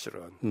있습니다. 사실은.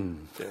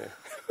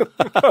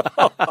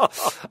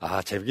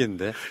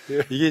 재밌겠는데.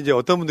 이게 이제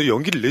어떤 분들이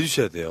연기를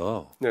내주셔야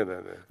돼요.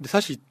 네네네. 근데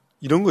사실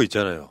이런 거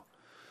있잖아요.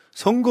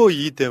 선거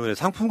이기 때문에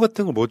상품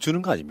같은 걸 못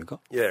주는 거 아닙니까?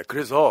 예,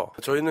 그래서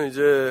저희는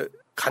이제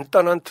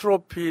간단한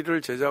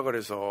트로피를 제작을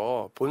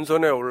해서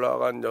본선에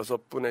올라간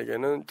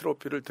 6분에게는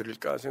트로피를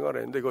드릴까 생각을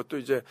했는데 이것도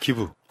이제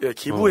기부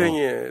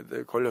행위에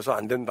걸려서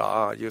안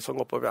된다. 이게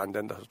선거법에 안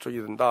된다. 소촉이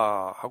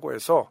된다 하고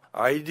해서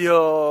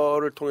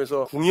아이디어를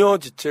통해서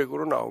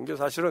궁여지책으로 나온 게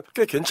사실은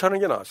꽤 괜찮은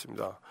게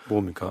나왔습니다.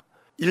 뭡니까?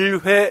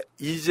 1회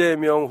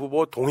이재명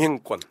후보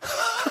동행권.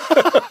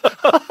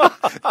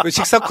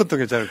 식사권도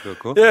괜찮을 것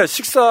같고. 예,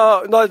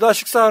 나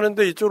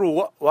식사하는데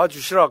이쪽으로 와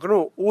주시라.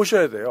 그럼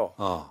오셔야 돼요.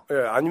 예,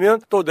 아니면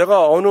또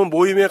내가 어느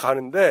모임에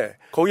가는데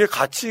거기에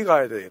같이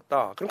가야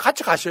되겠다. 그럼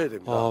같이 가셔야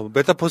됩니다.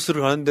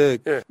 메타버스를 가는데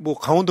뭐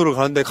강원도를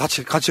가는데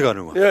같이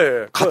가는 거.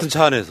 예. 같은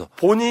차 안에서.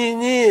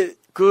 본인이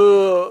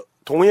그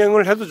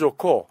동행을 해도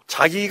좋고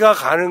자기가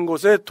가는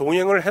곳에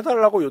동행을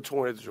해달라고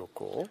요청을 해도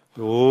좋고.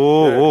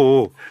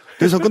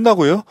 대선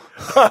끝나고요?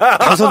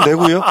 당선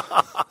되고요?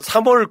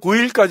 3월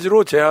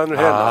 9일까지로 제한을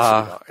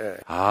해놨습니다.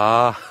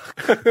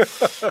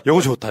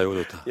 요거 좋다.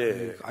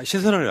 예.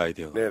 신선한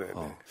아이디어. 네네.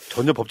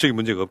 전혀 법적인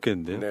문제가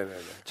없겠는데요. 네네.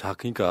 자,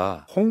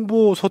 그러니까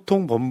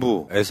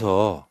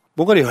홍보소통본부에서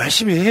뭔가를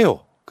열심히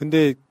해요.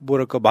 근데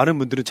뭐랄까 많은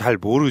분들은 잘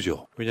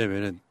모르죠.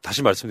 왜냐면은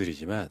다시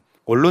말씀드리지만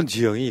언론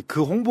지형이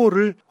그 홍보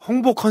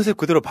컨셉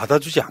그대로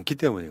받아주지 않기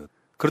때문이거든요.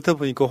 그렇다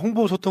보니까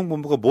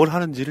홍보소통본부가 뭘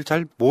하는지를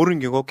잘 모르는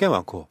경우가 꽤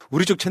많고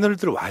우리 쪽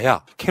채널들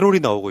와야 캐롤이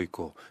나오고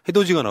있고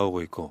해돋이가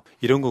나오고 있고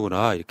이런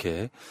거구나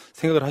이렇게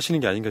생각을 하시는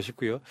게 아닌가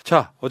싶고요.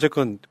 자,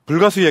 어쨌건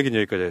불가수 이야기는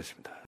여기까지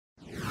하겠습니다.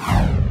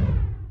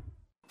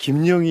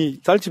 김영희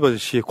쌀집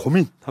아저씨의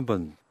고민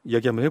한번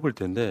이야기 한번 해볼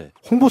텐데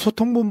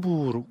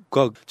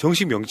홍보소통본부가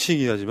정식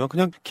명칭이긴 하지만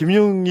그냥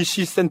김영희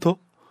씨 센터?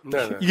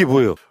 네네. 이게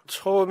뭐예요?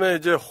 처음에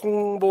이제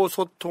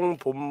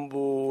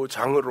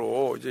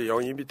홍보소통본부장으로 이제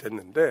영입이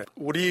됐는데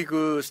우리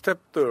그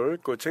스태프들,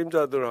 그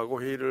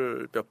책임자들하고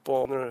회의를 몇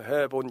번을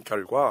해본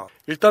결과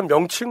일단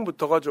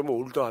명칭부터가 좀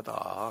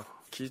올드하다.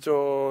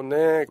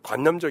 기존의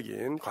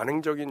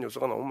관행적인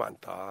요소가 너무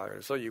많다.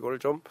 그래서 이걸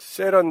좀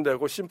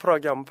세련되고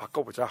심플하게 한번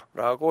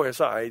바꿔보자라고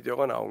해서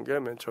아이디어가 나온 게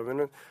맨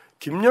처음에는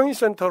김영희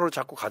센터로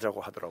자꾸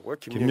가자고 하더라고요.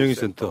 김영희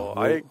센터.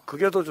 아예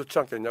그게 더 좋지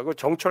않겠냐고.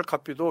 정철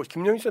카피도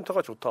김영희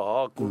센터가 좋다.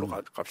 그걸로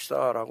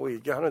갑시다라고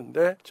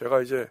얘기하는데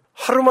제가 이제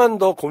하루만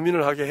더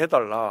고민을 하게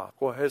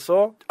해달라고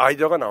해서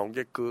아이디어가 나온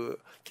게 그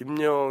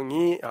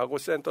김영희하고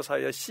센터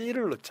사이에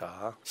C를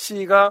넣자.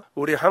 C가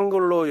우리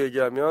한글로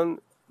얘기하면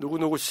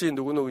누구누구 씨,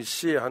 누구누구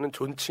씨 하는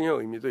존칭의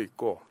의미도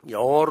있고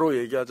영어로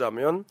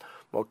얘기하자면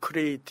뭐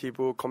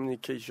크리에이티브,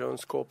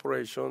 커뮤니케이션스,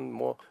 코퍼레이션,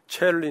 뭐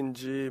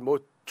챌린지, 뭐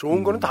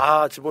좋은 거는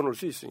다 집어넣을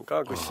수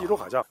있으니까 그 C로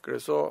가자.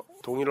 그래서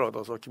동의를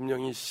얻어서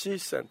김영희 C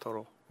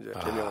센터로 이제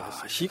개명을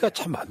했습니다. C가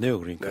참 많네요.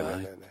 그러니까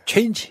네네네.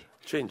 체인지,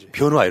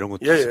 변화 이런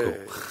것도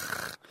있고.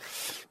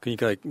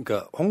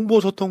 그러니까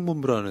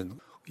홍보소통본부라는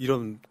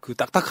이런 그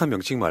딱딱한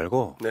명칭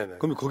말고,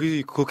 그러면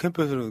거기 그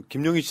캠프에서는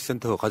김영희 씨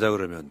센터 가자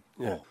그러면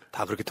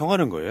다 그렇게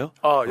통하는 거예요?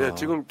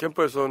 지금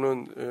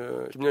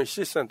캠프에서는 김영희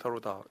C 센터로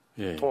다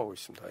통하고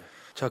있습니다.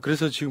 자,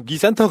 그래서 지금 이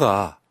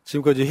센터가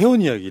지금까지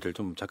해온 이야기를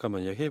좀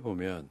잠깐만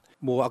이야기해보면,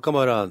 뭐, 아까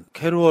말한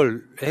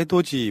캐롤,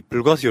 해돋이,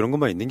 불가수 이런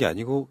것만 있는 게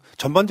아니고,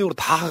 전반적으로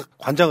다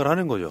관장을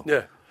하는 거죠.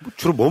 네.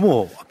 주로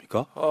뭐뭐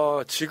합니까?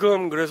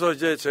 지금 그래서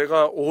이제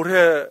제가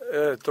올해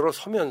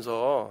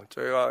들어서면서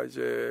제가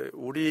이제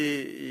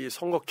우리 이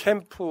선거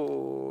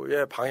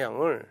캠프의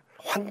방향을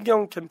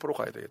환경 캠프로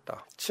가야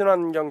되겠다.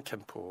 친환경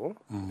캠프,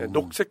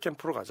 녹색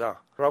캠프로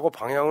가자라고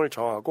방향을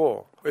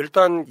정하고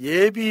일단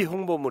예비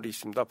홍보물이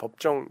있습니다.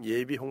 법정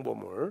예비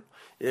홍보물.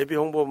 예비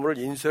홍보물을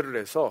인쇄를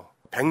해서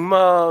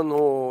 100만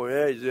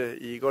호에 이제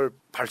이걸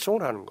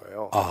발송을 하는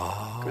거예요.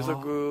 그래서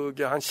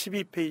그게 한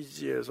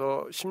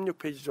 12페이지에서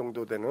 16페이지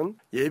정도 되는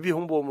예비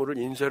홍보물을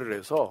인쇄를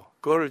해서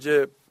그걸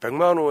이제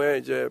 100만 호에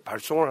이제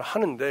발송을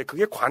하는데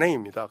그게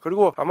관행입니다.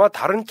 그리고 아마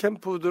다른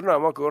캠프들은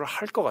아마 그걸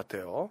할 것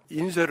같아요.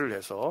 인쇄를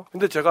해서.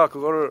 근데 제가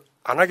그걸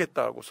안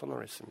하겠다고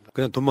선언을 했습니다.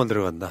 그냥 돈만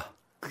들어간다.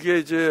 그게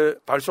이제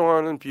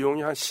발송하는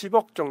비용이 한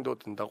 10억 정도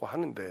든다고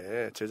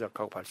하는데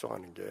제작하고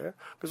발송하는 게.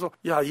 그래서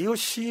야 이거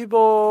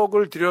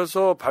 10억을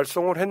들여서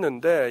발송을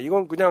했는데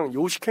이건 그냥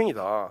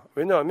요식행위다.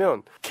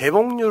 왜냐하면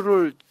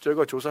개봉률을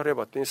저희가 조사를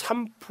해봤더니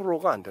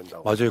 3%가 안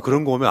된다고. 맞아요.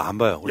 그런 거 오면 안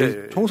봐요.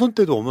 우리 총선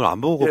때도 오면 안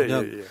보고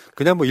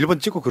그냥 뭐 1번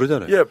찍고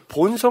그러잖아요.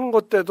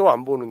 본선거 때도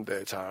안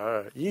보는데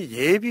이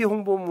예비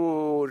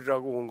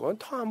홍보물이라고 온 건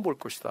더 안 볼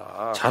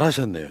것이다.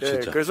 잘하셨네요.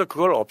 진짜. 그래서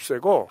그걸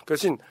없애고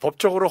대신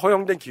법적으로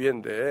허용된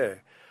기회인데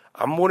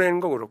안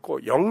보내는 건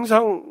그렇고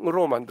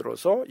영상으로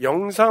만들어서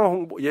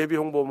영상 예비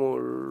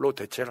홍보물로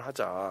대체를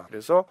하자.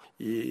 그래서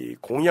이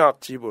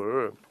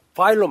공약집을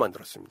파일로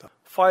만들었습니다.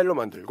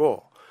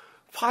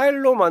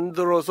 파일로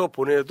만들어서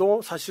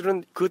보내도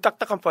사실은 그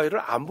딱딱한 파일을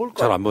안 볼 거예요.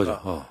 잘 안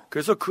보죠.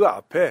 그래서 그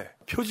앞에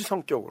표지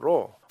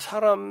성격으로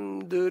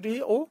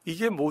사람들이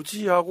이게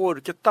뭐지 하고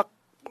이렇게 딱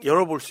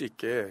열어볼 수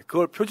있게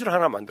그걸 표지를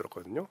하나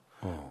만들었거든요.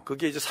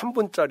 그게 이제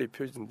 3분짜리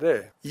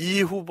표지인데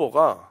이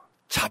후보가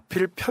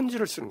자필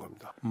편지를 쓰는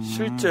겁니다.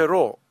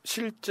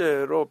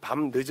 실제로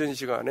밤 늦은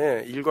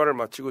시간에 일과를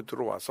마치고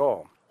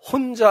들어와서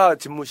혼자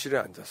집무실에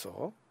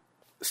앉아서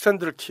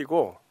스탠드를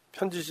켜고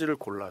편지지를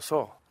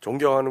골라서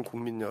존경하는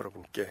국민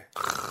여러분께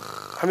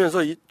하면서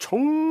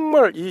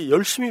정말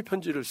열심히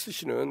편지를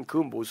쓰시는 그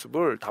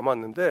모습을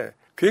담았는데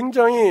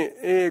굉장히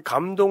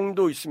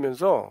감동도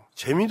있으면서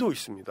재미도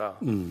있습니다.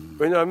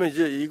 왜냐하면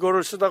이제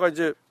이거를 쓰다가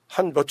이제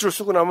한 몇 줄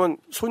쓰고 나면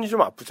손이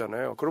좀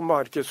아프잖아요. 그럼 막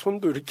이렇게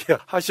손도 이렇게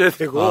하셔야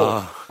되고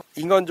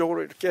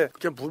인간적으로 이렇게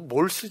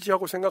뭘 쓰지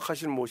하고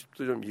생각하시는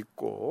모습도 좀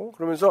있고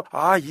그러면서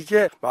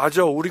이게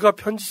맞아 우리가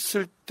편지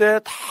쓸 때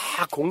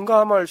다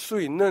공감할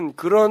수 있는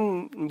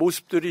그런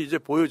모습들이 이제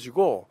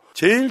보여지고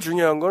제일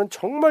중요한 거는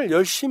정말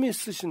열심히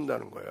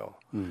쓰신다는 거예요.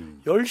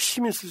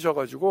 열심히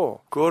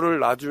쓰셔가지고 그거를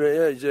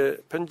나중에 이제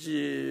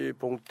편지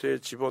봉투에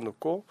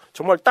집어넣고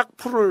정말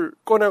딱풀을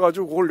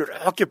꺼내가지고 그걸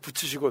이렇게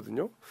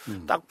붙이시거든요.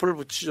 딱풀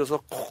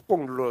붙이셔서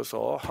콕콕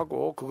눌러서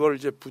하고 그걸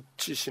이제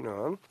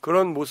붙이시는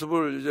그런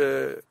모습을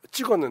이제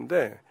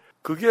찍었는데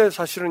그게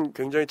사실은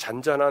굉장히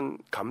잔잔한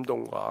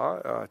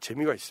감동과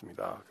재미가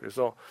있습니다.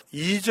 그래서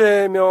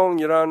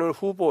이재명이라는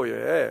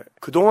후보의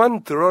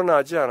그동안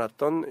드러나지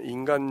않았던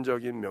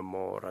인간적인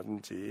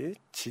면모라든지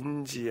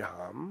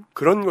진지함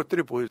그런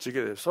것들이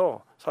보여지게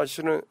돼서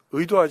사실은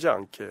의도하지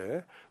않게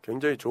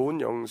굉장히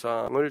좋은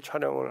영상을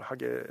촬영을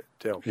하게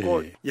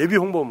되었고 예비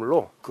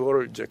홍보물로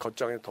그거를 이제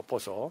겉장에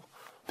덮어서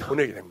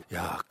보내게 됩니다.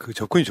 야, 그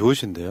접근이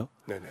좋으신데요?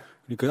 네네.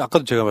 그러니까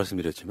아까도 제가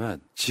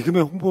말씀드렸지만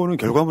지금의 홍보는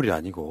결과물이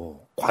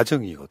아니고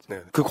과정이거든요.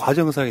 네네. 그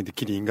과정상에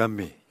느끼는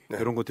인간미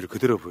이런 것들을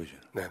그대로 보여줘요.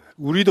 네네.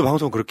 우리도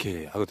방송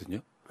그렇게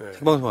하거든요.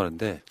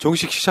 생방송하는데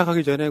정식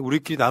시작하기 전에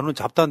우리끼리 나누는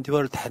잡다한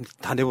대화를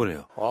다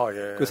내보내요.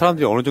 그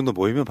사람들이 어느 정도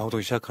모이면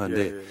방송이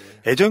시작하는데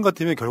예전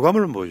같으면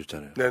결과물만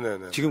보여줬잖아요.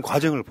 네네네. 지금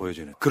과정을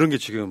보여주는 그런 게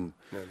지금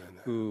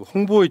그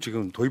홍보에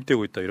지금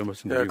도입되고 있다 이런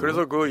말씀드리고.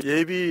 그래서 그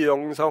예비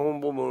영상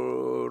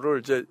홍보물을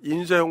이제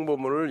인쇄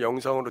홍보물을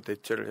영상으로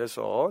대체를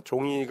해서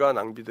종이가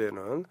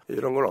낭비되는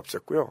이런 걸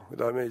없앴고요.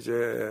 그다음에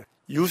이제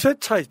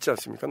유세차 있지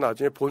않습니까?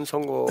 나중에 본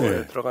선거에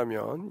네.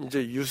 들어가면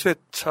이제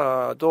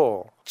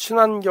유세차도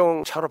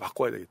친환경 차로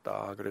바꿔야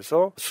되겠다.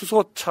 그래서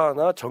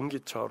수소차나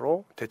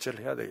전기차로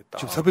대체를 해야 되겠다.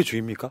 지금 섭외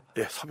중입니까?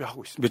 예,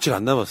 섭외하고 있습니다. 며칠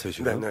안 남았어요,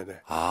 지금?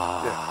 네네네.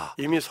 아.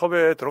 네, 이미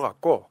섭외에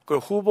들어갔고, 그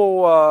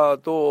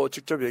후보와도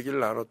직접 얘기를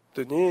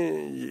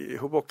나눴더니 이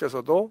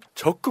후보께서도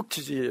적극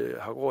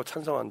지지하고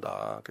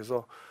찬성한다.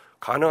 그래서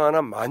가능한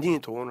한 많이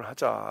동원을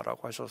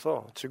하자라고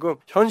하셔서 지금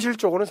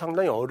현실적으로는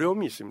상당히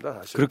어려움이 있습니다.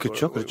 사실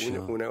그렇겠죠,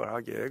 그렇죠. 운행을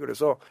하기에.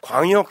 그래서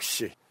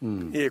광역시,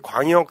 이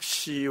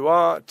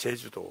광역시와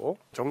제주도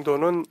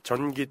정도는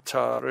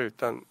전기차를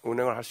일단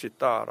운행을 할 수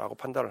있다라고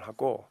판단을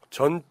하고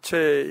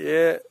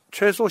전체의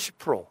최소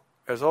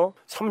 10%에서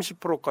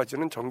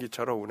 30%까지는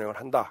전기차로 운행을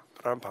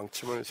한다라는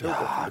방침을 세우고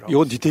있습니다.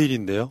 이건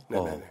디테일인데요.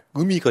 네네네.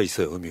 의미가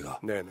있어요,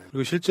 의미가. 네네.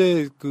 그리고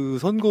실제 그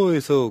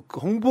선거에서 그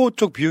홍보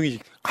쪽 비용이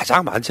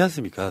가장 많지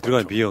않습니까?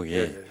 들어가는 비용이.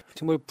 네.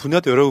 정말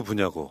분야도 여러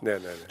분야고.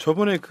 네네네.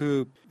 저번에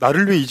그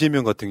나를 위해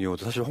이재명 같은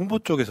경우도 사실 홍보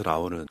쪽에서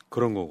나오는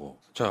그런 거고.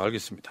 자,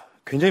 알겠습니다.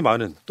 굉장히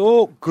많은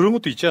또 그런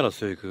것도 있지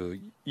않았어요. 그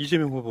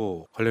이재명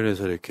후보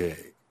관련해서 이렇게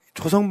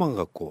초성만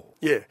갖고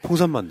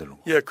풍선 만드는 거.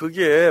 예,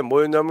 그게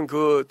뭐였냐면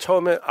그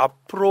처음에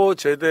앞으로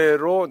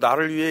제대로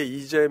나를 위해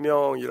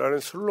이재명이라는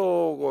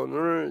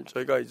슬로건을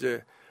저희가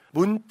이제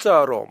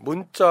문자로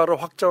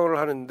확정을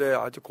하는데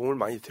아주 공을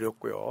많이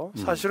들였고요.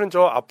 사실은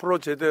저 앞으로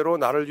제대로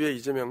나를 위해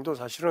이재명도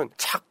사실은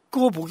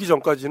자꾸 보기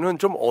전까지는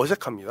좀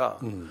어색합니다.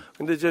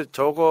 근데 이제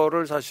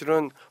저거를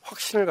사실은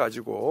확신을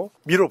가지고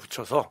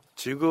밀어붙여서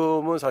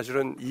지금은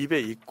사실은 입에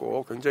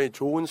있고 굉장히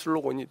좋은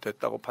슬로건이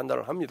됐다고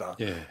판단을 합니다.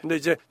 예. 근데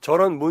이제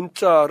저런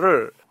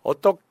문자를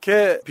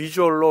어떻게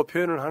비주얼로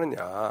표현을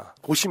하느냐.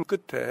 고심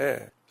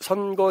끝에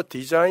선거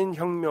디자인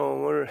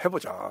혁명을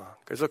해보자.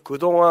 그래서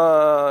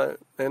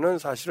그동안에는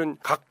사실은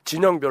각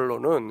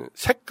진영별로는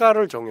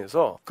색깔을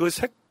정해서 그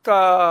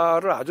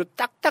색깔을 아주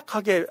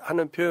딱딱하게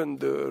하는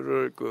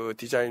표현들을 그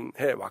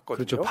디자인해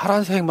왔거든요. 그렇죠.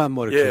 파란색만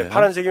뭐 이렇게. 예,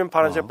 파란색이면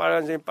파란색,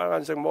 빨간색이면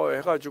빨간색 뭐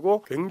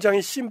해가지고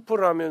굉장히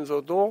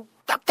심플하면서도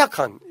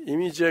딱딱한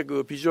이미지의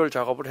그 비주얼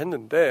작업을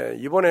했는데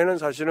이번에는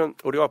사실은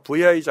우리가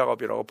VI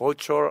작업이라고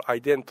Virtual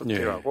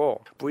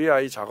Identity라고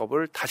VI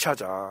작업을 다시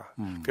하자.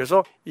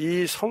 그래서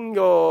이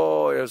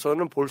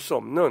선거에서는 볼 수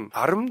없는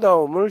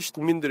아름다움을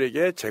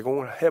국민들에게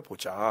제공을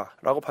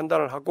해보자라고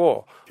판단을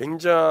하고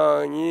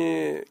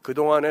굉장히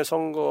그동안의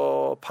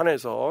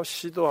선거판에서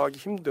시도하기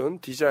힘든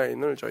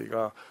디자인을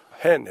저희가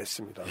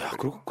해냈습니다. 야,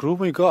 그러고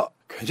보니까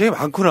굉장히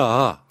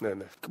많구나.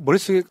 네네.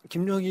 머릿속에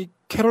김영희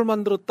캐롤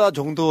만들었다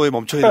정도에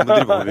멈춰있는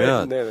분들이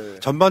보면 네네.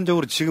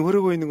 전반적으로 지금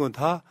흐르고 있는 건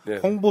다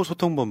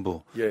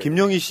홍보소통본부 예.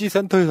 김영희 씨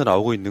센터에서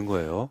나오고 있는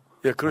거예요.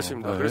 예,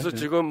 그렇습니다. 네. 그래서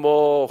지금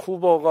뭐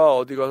후보가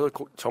어디 가서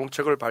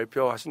정책을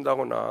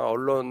발표하신다거나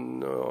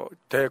언론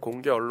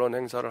대공개 언론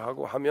행사를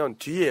하고 하면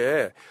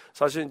뒤에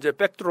사실 이제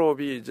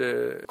백드롭이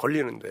이제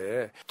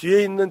걸리는데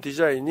뒤에 있는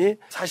디자인이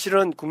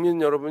사실은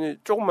국민 여러분이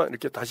조금만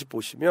이렇게 다시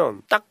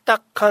보시면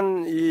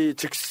딱딱한 이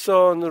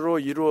직선으로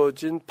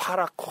이루어진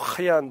파랗고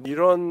하얀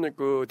이런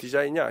그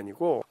디자인이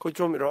아니고 그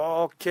좀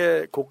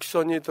이렇게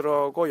곡선이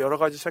들어가고 여러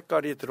가지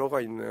색깔이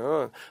들어가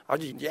있는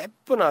아주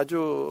예쁜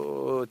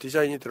아주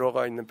디자인이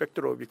들어가 있는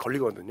백드롭이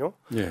걸리거든요.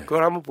 예.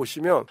 그걸 한번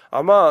보시면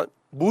아마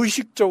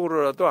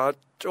무의식적으로라도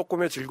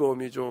조금의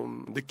즐거움이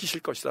좀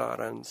느끼실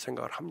것이다라는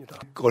생각을 합니다.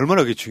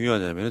 얼마나 그게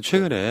중요하냐면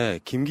최근에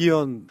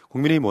김기현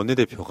국민의힘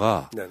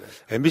원내대표가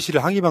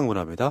MBC를 항의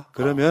방문합니다.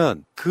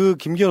 그러면 그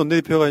김기현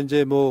원내대표가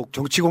이제 뭐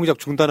정치 공작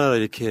중단하라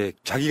이렇게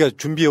자기가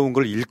준비해온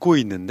걸 읽고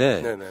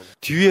있는데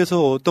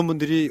뒤에서 어떤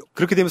분들이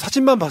그렇게 되면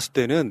사진만 봤을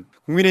때는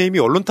국민의힘이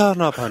언론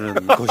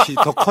탄압하는 것이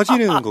더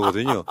커지는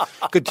거거든요.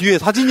 그 뒤에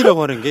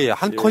사진이라고 하는 게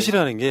한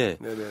컷이라는 게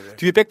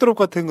뒤에 백드롭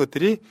같은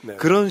것들이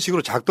그런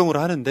식으로 작동을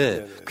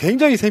하는데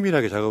굉장히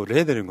세밀하게 작업을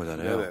해야 되는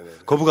거잖아요.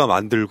 거부감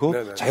안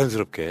들고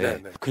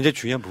자연스럽게 굉장히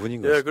중요한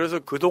부분인 거죠. 예, 그래서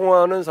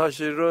그동안은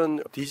사실은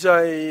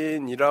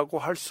디자인이라고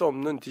할 수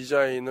없는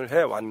디자인을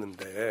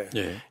해왔는데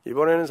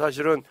이번에는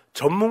사실은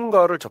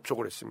전문가를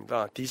접촉을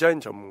했습니다. 디자인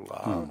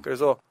전문가.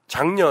 그래서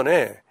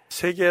작년에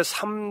세계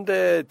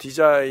 3대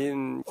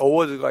디자인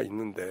어워드가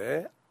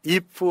있는데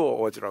if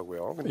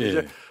어워즈라고요. 근데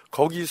이제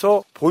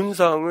거기서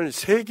본상을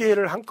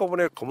 3개를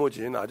한꺼번에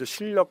거머쥔 아주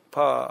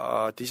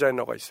실력파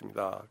디자이너가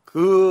있습니다.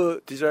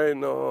 그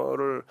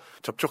디자이너를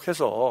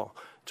접촉해서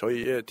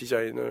저희의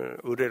디자인을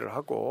의뢰를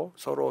하고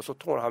서로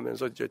소통을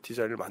하면서 이제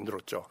디자인을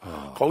만들었죠.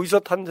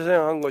 거기서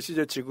탄생한 것이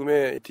이제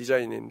지금의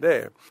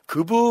디자인인데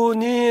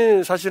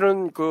그분이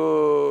사실은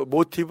그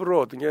모티브를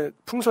얻은 게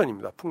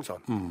풍선입니다. 풍선.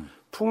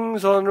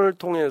 풍선을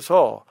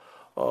통해서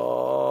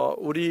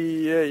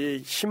우리의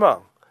이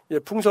희망,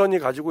 풍선이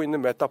가지고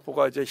있는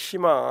메타포가 이제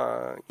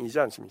희망이지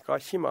않습니까?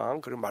 희망,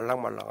 그리고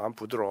말랑말랑한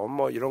부드러움,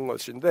 뭐 이런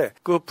것인데,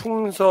 그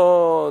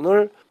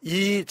풍선을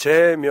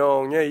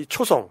이재명의 이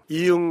초성,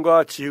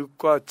 이응과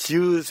지읒과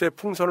지읒의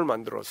풍선을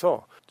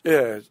만들어서,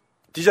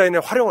 디자인에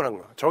활용을 한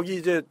거예요. 저기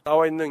이제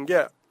나와 있는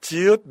게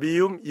지읒,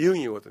 미음,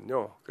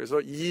 이응이거든요.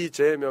 그래서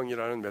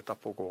이재명이라는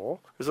메타포고,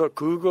 그래서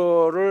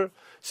그거를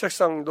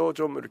색상도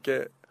좀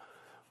이렇게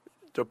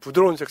저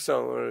부드러운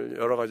색상을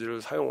여러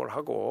가지를 사용을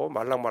하고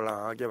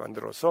말랑말랑하게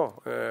만들어서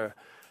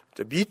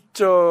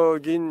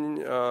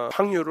미적인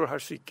확률을 할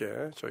수 있게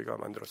저희가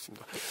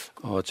만들었습니다.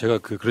 제가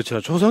그렇지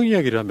않아 초성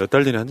이야기를 한 몇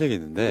달 전에 한 적이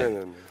있는데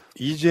네네네.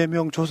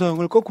 이재명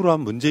초성을 거꾸로 한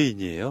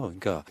문재인이에요.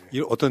 그러니까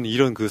어떤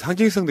이런 그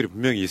상징성들이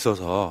분명히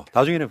있어서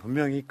나중에는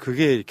분명히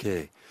그게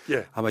이렇게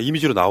아마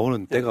이미지로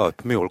나오는 때가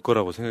분명히 올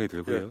거라고 생각이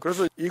들고요.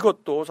 그래서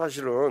이것도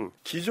사실은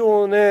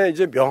기존의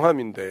이제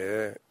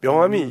명함인데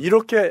명함이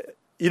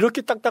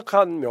이렇게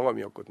딱딱한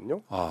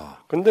명함이었거든요.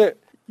 근데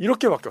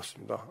이렇게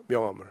바뀌었습니다.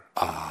 명함을.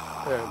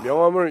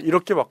 명함을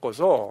이렇게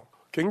바꿔서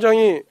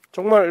굉장히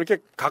정말 이렇게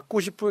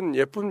갖고 싶은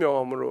예쁜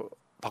명함으로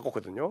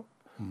바꿨거든요.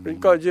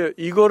 그러니까 이제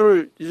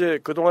이거를 이제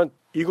그동안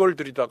이걸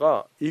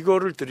드리다가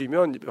이거를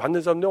드리면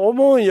받는 사람들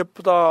어머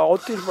예쁘다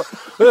어떻게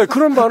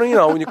그런 반응이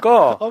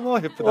나오니까 어머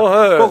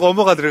예쁘다. 꼭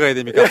어머가 들어가야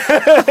됩니까?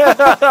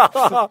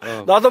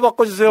 나도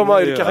바꿔주세요 막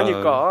이렇게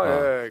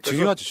하니까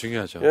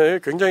중요하죠.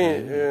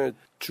 굉장히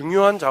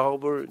중요한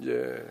작업을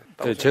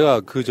이제 제가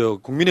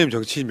국민의힘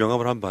정치인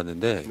명함을 한번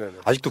봤는데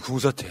아직도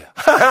궁서태요.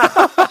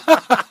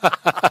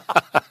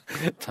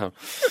 참.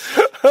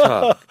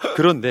 자,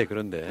 그런데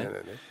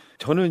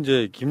저는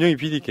이제 김영희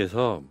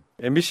PD께서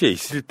MBC에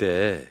있을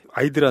때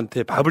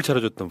아이들한테 밥을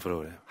차려줬던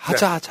프로그램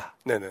하자.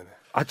 네네네.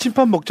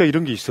 아침밥 먹자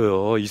이런 게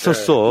있었어.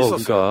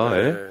 그러니까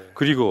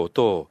그리고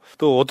또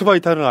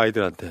오토바이 타는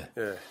아이들한테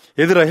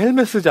얘들아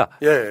헬멧 쓰자.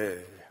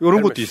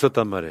 이런 것도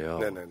있었단 말이에요.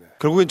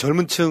 결국엔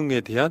젊은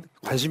층에 대한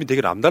관심이 되게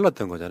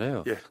남달랐던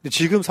거잖아요. 근데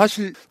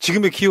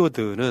지금의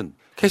키워드는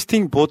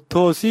캐스팅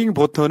보터, 싱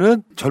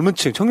보터는 젊은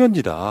층,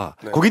 청년지다.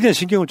 거기에 대한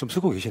신경을 좀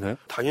쓰고 계시나요?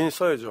 당연히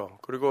써야죠.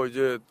 그리고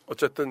이제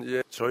어쨌든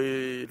이제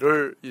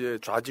저희를 이제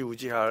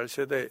좌지우지할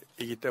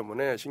세대이기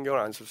때문에 신경을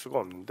안 쓸 수가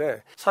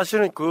없는데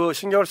사실은 그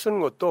신경을 쓰는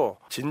것도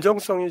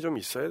진정성이 좀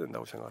있어야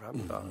된다고 생각을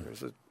합니다.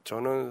 그래서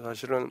저는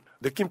사실은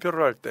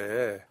느낌표를 할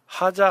때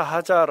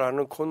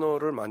하자라는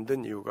코너를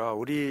만든 이유가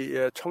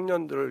우리의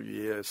청년들을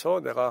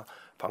위해서 내가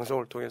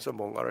방송을 통해서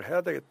뭔가를 해야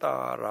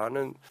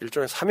되겠다라는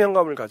일종의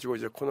사명감을 가지고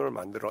이제 코너를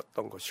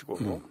만들었던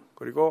것이고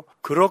그리고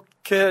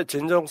그렇게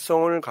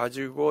진정성을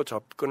가지고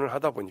접근을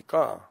하다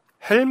보니까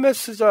헬멧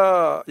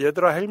쓰자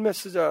얘들아 헬멧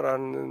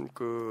쓰자라는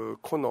그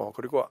코너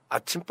그리고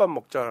아침밥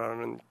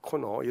먹자라는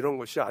코너 이런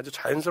것이 아주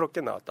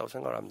자연스럽게 나왔다고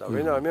생각합니다.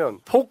 왜냐하면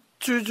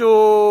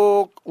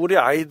폭주족 우리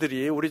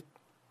아이들이 우리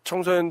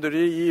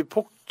청소년들이 이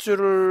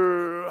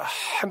폭주를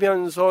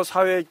하면서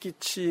사회에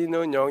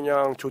끼치는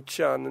영향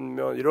좋지 않은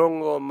면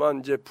이런 것만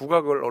이제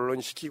부각을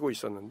언론이 시키고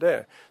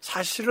있었는데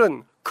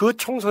사실은 그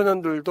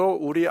청소년들도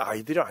우리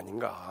아이들이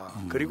아닌가.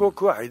 그리고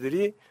그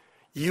아이들이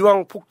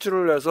이왕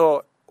폭주를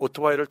해서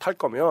오토바이를 탈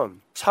거면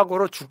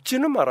사고로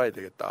죽지는 말아야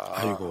되겠다.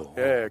 아이고.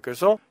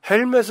 그래서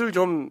헬멧을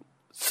좀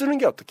쓰는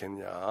게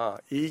어떻겠냐.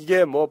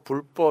 이게 뭐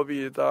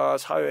불법이다,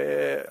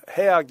 사회의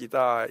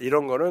해악이다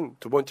이런 거는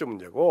두 번째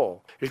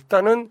문제고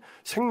일단은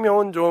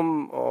생명은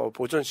좀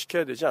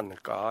보존시켜야 되지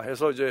않을까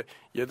해서 이제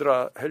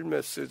얘들아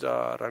헬멧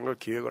쓰자라는 걸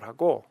기획을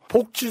하고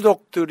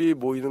폭주족들이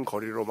모이는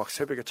거리로 막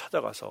새벽에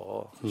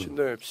찾아가서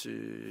신동엽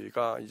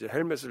씨가 이제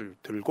헬멧을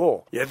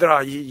들고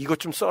얘들아 이것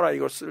좀 써라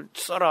이걸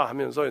써라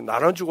하면서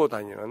나눠주고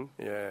다니는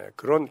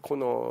그런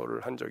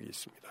코너를 한 적이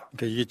있습니다.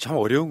 그러니까 이게 참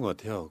어려운 것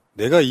같아요.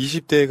 내가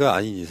 20대가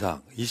아닌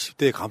이상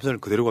 20대의 감성을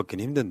그대로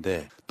갖기는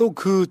힘든데 또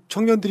그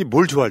청년들이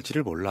뭘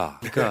좋아할지를 몰라.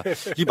 그러니까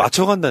이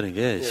맞춰간다는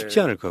게 쉽지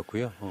않을 것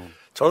같고요.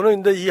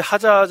 저는 근데 이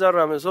하자를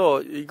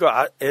하면서 이거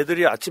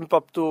애들이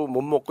아침밥도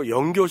못 먹고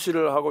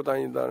연교실을 하고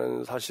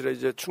다닌다는 사실에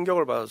이제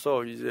충격을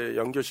받아서 이제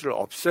연교실을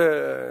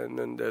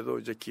없애는데도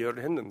이제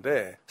기여를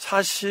했는데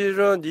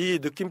사실은 이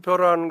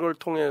느낌표라는 걸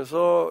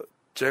통해서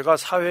제가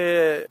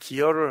사회에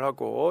기여를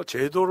하고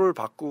제도를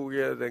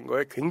바꾸게 된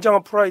거에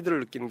굉장한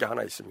프라이드를 느끼는 게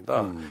하나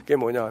있습니다. 그게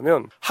뭐냐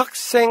하면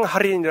학생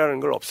할인이라는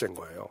걸 없앤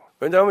거예요.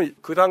 왜냐하면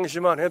그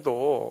당시만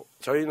해도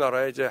저희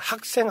나라에 이제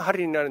학생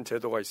할인이라는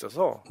제도가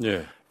있어서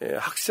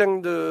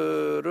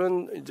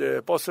학생들은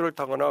이제 버스를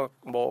타거나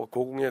뭐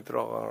고궁에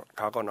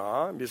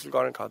들어가거나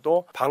미술관을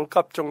가도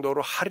반값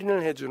정도로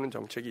할인을 해주는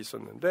정책이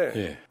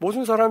있었는데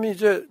모든 사람이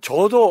이제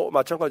저도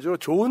마찬가지로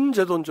좋은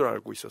제도인 줄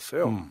알고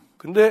있었어요.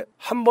 근데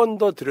한 번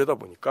더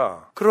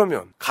들여다보니까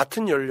그러면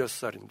같은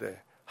 16살인데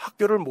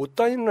학교를 못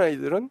다니는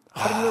아이들은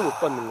할인을 못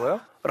받는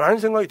거야? 라는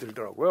생각이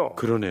들더라고요.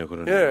 그러네요.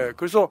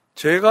 그래서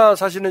제가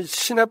사실은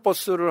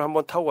시내버스를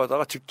한번 타고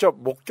가다가 직접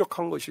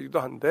목격한 것이기도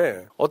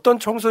한데 어떤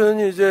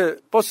청소년이 이제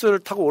버스를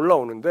타고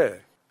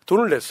올라오는데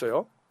돈을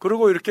냈어요.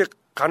 그리고 이렇게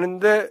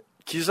가는데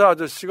기사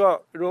아저씨가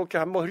이렇게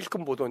한번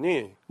힐끔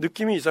보더니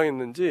느낌이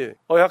이상했는지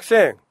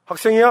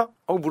학생이야?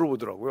 하고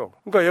물어보더라고요.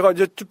 그러니까 얘가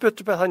이제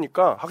쭈뼛쭈뼛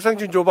하니까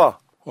학생증 줘봐.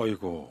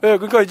 아이고.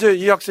 그러니까 이제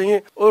이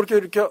학생이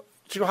이렇게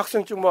지금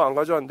학생증 뭐 안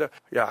가져왔는데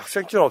야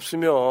학생증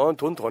없으면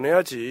돈 더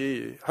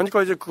내야지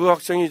하니까 이제 그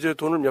학생이 이제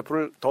돈을 몇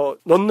푼을 더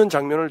넣는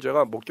장면을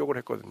제가 목격을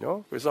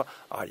했거든요. 그래서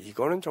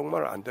이거는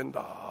정말 안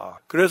된다.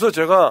 그래서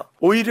제가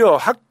오히려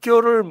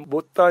학교를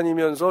못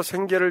다니면서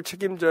생계를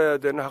책임져야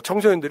되는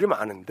청소년들이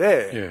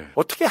많은데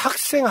어떻게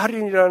학생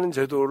할인이라는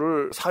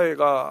제도를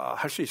사회가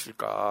할 수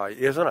있을까?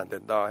 예선 안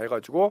된다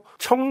해가지고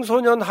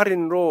청소년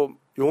할인으로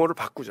용어를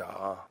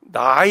바꾸자.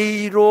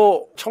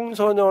 나이로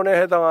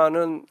청소년에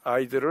해당하는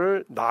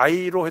아이들을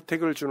나이로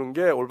혜택을 주는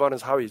게 올바른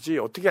사회이지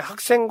어떻게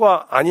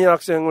학생과 아닌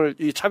학생을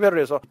이 차별을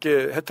해서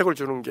이렇게 혜택을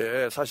주는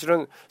게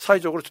사실은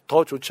사회적으로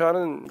더 좋지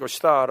않은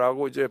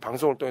것이다라고 이제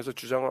방송을 통해서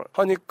주장을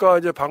하니까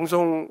이제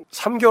방송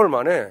 3개월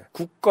만에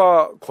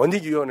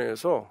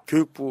국가권익위원회에서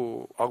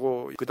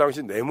교육부하고 그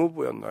당시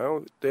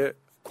내무부였나요? 그때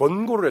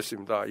권고를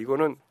했습니다.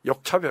 이거는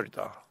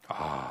역차별이다.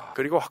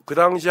 그리고 그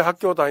당시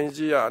학교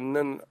다니지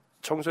않는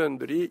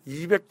청소년들이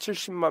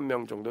 270만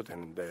명 정도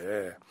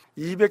되는데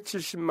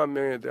 270만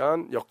명에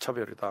대한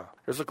역차별이다.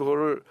 그래서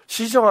그거를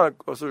시정할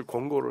것을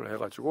권고를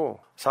해가지고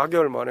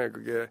 4개월 만에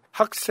그게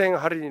학생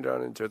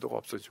할인이라는 제도가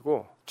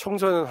없어지고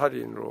청소년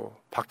할인으로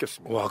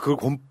바뀌었습니다. 와,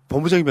 그걸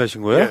본부장님이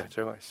하신 거예요? 네,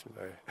 제가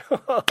했습니다. 예.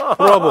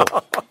 브라보.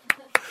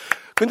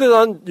 근데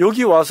난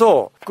여기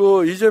와서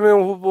그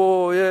이재명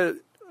후보의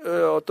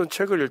어떤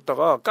책을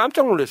읽다가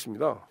깜짝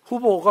놀랐습니다.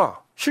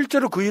 후보가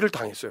실제로 그 일을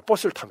당했어요.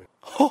 버스를 타면.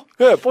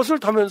 예, 버스를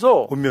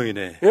타면서.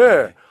 운명이네.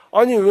 예.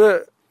 아니,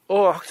 왜,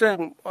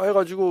 학생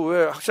해가지고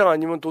왜 학생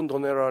아니면 돈 더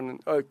내라는,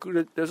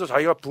 그래서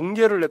자기가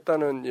붕괴를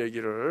냈다는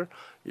얘기를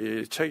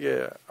이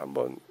책에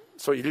한번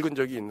서 읽은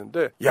적이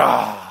있는데,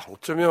 야,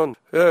 어쩌면,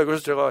 예,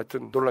 그래서 제가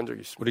하여튼 놀란 적이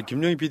있습니다. 우리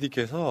김영희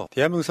PD께서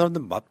대한민국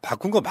사람들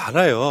바꾼 거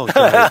많아요.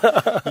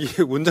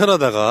 이게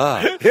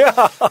운전하다가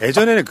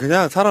예전에는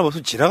그냥 사람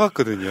없으면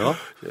지나갔거든요.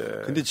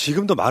 예. 근데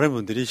지금도 많은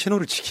분들이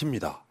신호를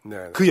지킵니다.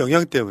 네. 그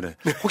영향 때문에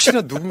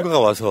혹시나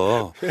누군가가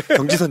와서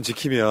경지선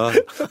지키면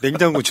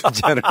냉장고 주지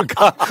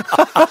않을까.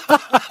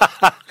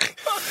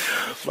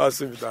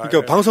 맞습니다. 그러니까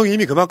예. 방송이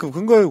이미 그만큼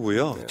큰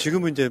거고요. 네.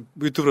 지금은 이제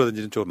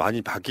유튜브라든지 좀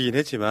많이 바뀌긴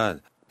했지만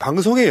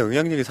방송의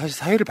영향력이 사실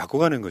사회를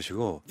바꿔가는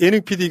것이고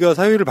예능 PD가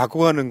사회를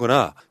바꿔가는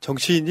거나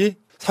정치인이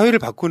사회를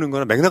바꾸는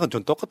거나 맥락은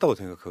좀 똑같다고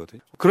생각하거든요.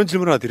 그런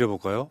질문 하나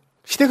드려볼까요?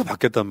 시대가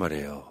바뀌었단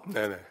말이에요.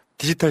 네네.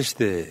 디지털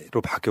시대로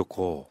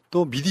바뀌었고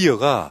또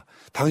미디어가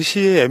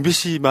당시에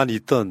MBC만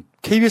있던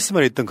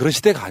KBS만 있던 그런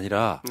시대가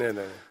아니라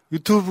네네.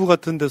 유튜브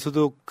같은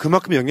데서도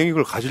그만큼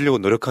영향력을 가지려고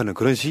노력하는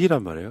그런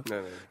시기란 말이에요.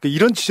 네네. 그러니까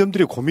이런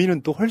지점들의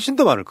고민은 또 훨씬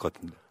더 많을 것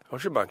같은데.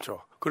 훨씬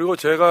많죠. 그리고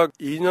제가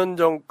 2년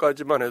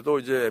전까지만 해도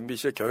이제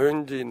MBC의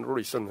경영진으로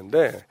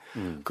있었는데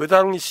그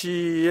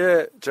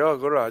당시에 제가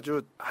그걸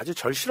아주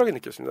절실하게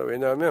느꼈습니다.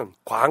 왜냐하면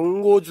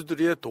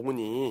광고주들의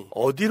돈이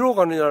어디로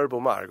가느냐를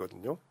보면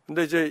알거든요.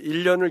 근데 이제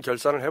 1년을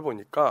결산을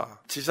해보니까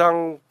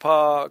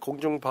지상파,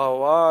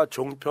 공중파와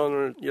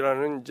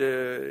종편이라는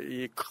이제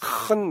이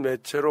큰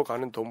매체로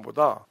가는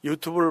돈보다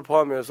유튜브를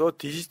포함해서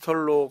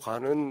디지털로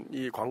가는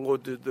이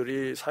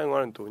광고주들이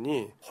사용하는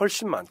돈이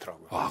훨씬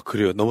많더라고요. 아,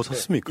 그래요?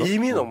 넘어섰습니까? 네,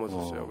 이미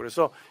넘어섰어요.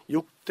 그래서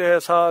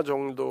 6대4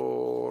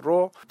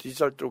 정도로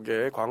디지털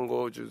쪽에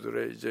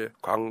광고주들의 이제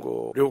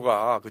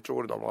광고료가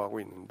그쪽으로 넘어가고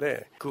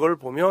있는데 그걸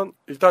보면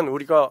일단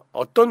우리가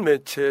어떤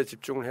매체에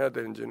집중을 해야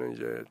되는지는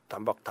이제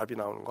답이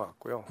나오는 것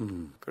같고요.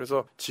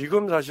 그래서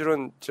지금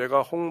사실은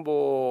제가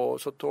홍보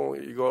소통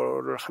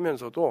이거를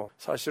하면서도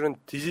사실은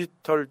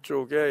디지털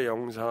쪽의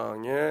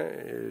영상에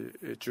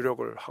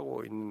주력을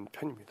하고 있는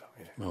편입니다.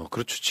 예.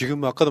 그렇죠.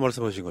 지금 아까도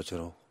말씀하신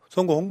것처럼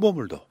선거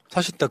홍보물도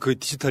사실 다 그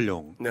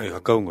디지털용에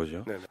가까운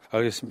거죠. 네네.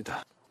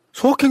 알겠습니다.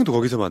 소확행도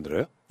거기서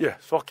만들어요? 예,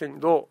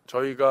 소확행도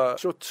저희가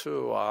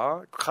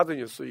쇼츠와 카드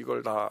뉴스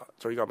이걸 다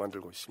저희가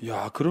만들고 있습니다.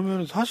 야,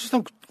 그러면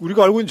사실상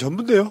우리가 알고 있는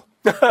전부인데요?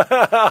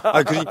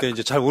 그러니까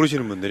이제 잘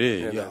모르시는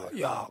분들이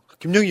야,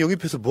 김영희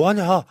영입해서 뭐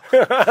하냐?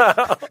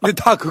 근데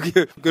다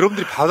그게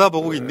여러분들이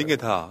받아보고 있는 게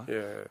다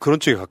그런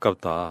쪽에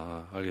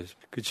가깝다. 알겠습니다.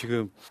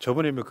 지금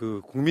저번에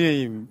그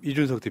국민의힘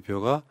이준석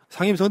대표가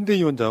상임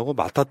선대위원장하고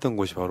맡았던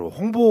곳이 바로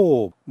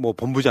홍보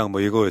본부장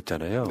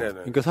이거였잖아요. 네네.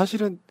 그러니까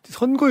사실은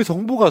선거에서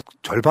홍보가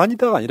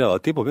절반이다가 아니라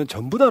어떻게 보면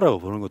전부다라고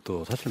보는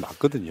것도 사실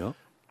맞거든요.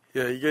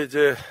 예, 이게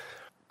이제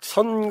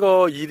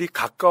선거 일이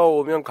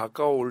가까워오면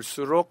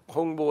가까워올수록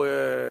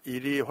홍보의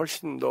일이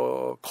훨씬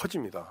더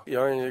커집니다.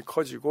 영향이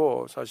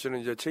커지고 사실은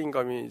이제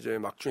책임감이 이제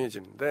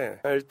막중해지는데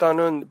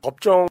일단은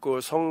법정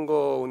그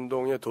선거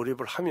운동에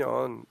돌입을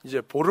하면 이제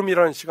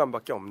보름이라는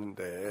시간밖에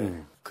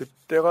없는데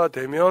그때가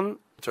되면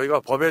저희가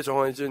법에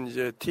정해진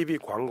이제 TV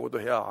광고도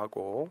해야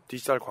하고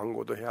디지털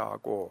광고도 해야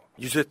하고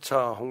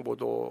유세차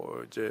홍보도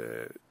이제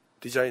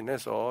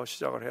디자인해서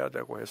시작을 해야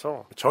되고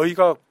해서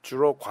저희가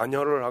주로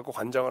관여를 하고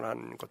관장을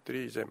하는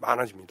것들이 이제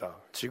많아집니다.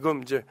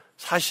 지금 이제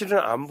사실은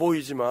안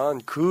보이지만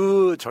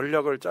그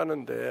전략을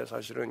짜는데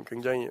사실은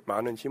굉장히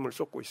많은 힘을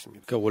쏟고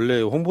있습니다. 그러니까 원래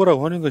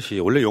홍보라고 하는 것이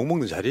원래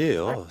욕먹는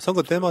자리예요.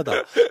 선거 때마다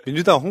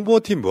민주당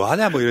홍보팀 뭐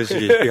하냐 이런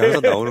식이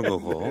항상 나오는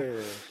거고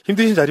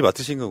힘드신 자리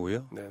맡으신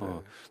거고요.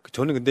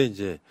 저는 근데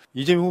이제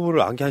이재명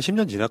후보를 안 게 한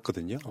 10년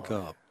지났거든요.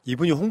 그러니까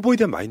이분이 홍보에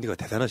대한 마인드가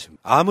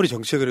대단하십니다. 아무리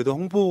정치가 그래도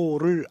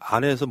홍보를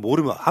안 해서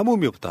모르면 아무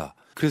의미 없다.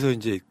 그래서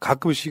이제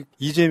가끔씩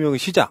이재명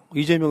시장,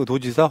 이재명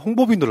도지사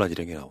홍보비 논란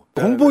이런 게 나오고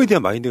홍보에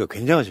대한 마인드가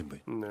굉장하신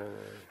분이에요.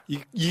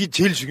 이게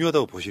제일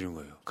중요하다고 보시는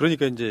거예요.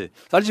 그러니까 이제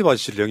쌀집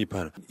아저씨를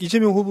영입하는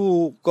이재명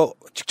후보가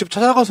직접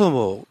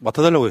찾아가서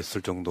맡아달라고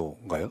했을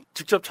정도인가요?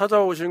 직접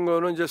찾아오신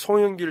거는 이제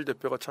송영길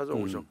대표가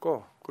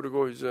찾아오셨고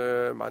그리고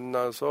이제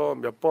만나서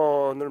몇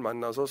번을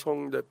만나서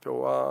송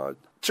대표와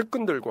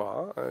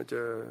측근들과 이제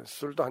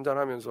술도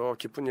한잔하면서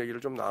깊은 얘기를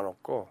좀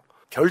나눴고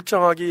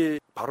결정하기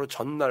바로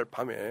전날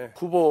밤에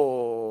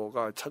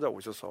후보가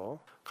찾아오셔서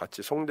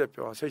같이 송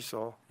대표와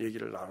셋이서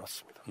얘기를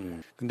나눴습니다.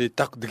 근데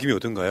딱 느낌이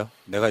어떤가요?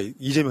 내가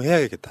이재명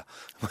해야겠다.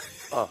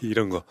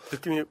 이런 거.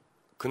 느낌이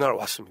그날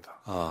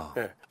왔습니다.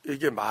 네,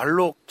 이게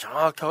말로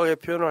정확하게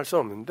표현할 수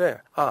없는데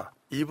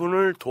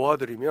이분을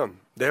도와드리면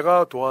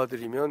내가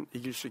도와드리면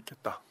이길 수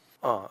있겠다.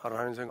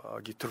 라는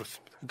생각이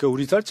들었습니다. 그러니까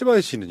우리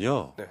짤집아이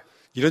씨는요. 네.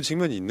 이런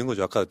측면이 있는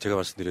거죠. 아까 제가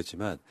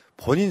말씀드렸지만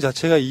본인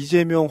자체가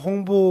이재명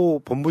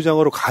홍보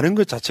본부장으로 가는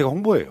것 자체가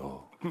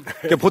홍보예요.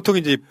 그러니까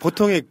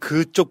보통의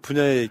그쪽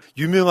분야에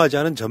유명하지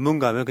않은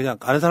전문가면 그냥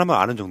아는 사람은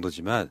아는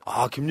정도지만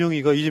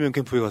김영희가 이재명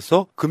캠프에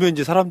갔어? 그러면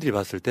이제 사람들이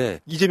봤을 때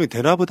이재명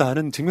되나보다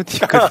하는 측면이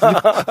있거든요.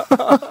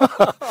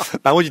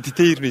 나머지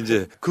디테일은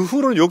이제 그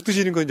후로는 욕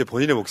드시는 건 이제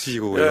본인의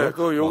몫이고요. 네,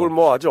 그 욕을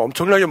아주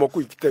엄청나게 먹고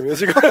있기 때문에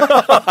지금.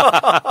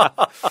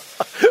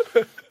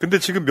 근데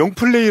지금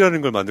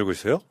명플레이라는 걸 만들고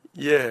있어요?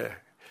 예.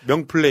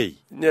 명플레이.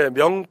 네,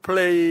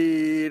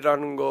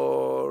 명플레이라는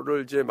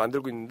거를 이제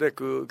만들고 있는데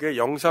그게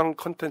영상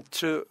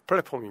콘텐츠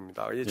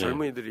플랫폼입니다. 이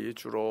젊은이들이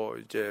주로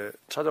이제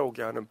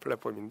찾아오게 하는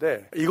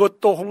플랫폼인데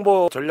이것도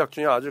홍보 전략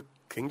중에 아주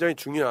굉장히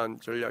중요한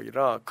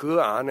전략이라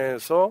그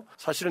안에서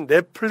사실은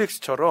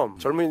넷플릭스처럼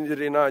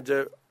젊은이들이나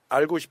이제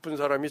알고 싶은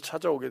사람이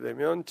찾아오게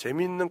되면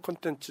재미있는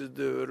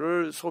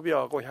콘텐츠들을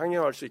소비하고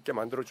향유할 수 있게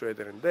만들어줘야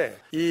되는데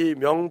이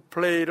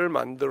명플레이를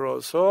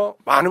만들어서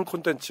많은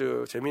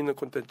콘텐츠, 재미있는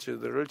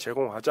콘텐츠들을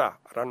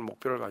제공하자라는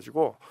목표를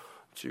가지고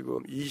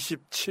지금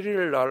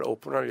 27일 날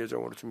오픈할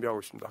예정으로 준비하고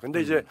있습니다.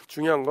 근데 이제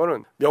중요한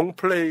거는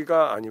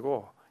명플레이가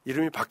아니고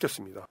이름이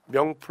바뀌었습니다.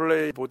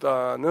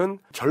 명플레이보다는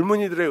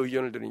젊은이들의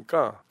의견을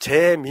들으니까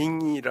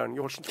재밍이라는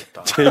게 훨씬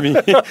좋다.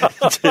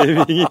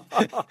 재밍이.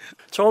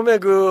 처음에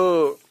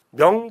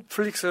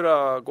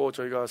명플릭스라고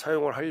저희가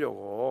사용을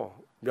하려고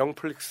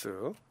명플릭스,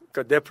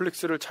 그러니까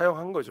넷플릭스를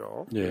차용한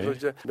거죠. 그래서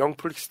이제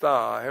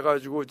명플릭스다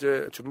해가지고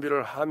이제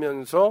준비를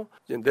하면서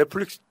이제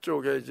넷플릭스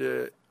쪽에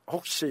이제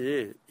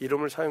혹시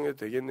이름을 사용해도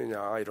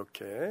되겠느냐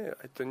이렇게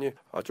했더니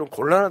좀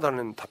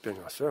곤란하다는 답변이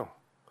왔어요.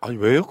 아니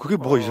왜요? 그게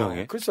뭐가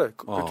이상해? 글쎄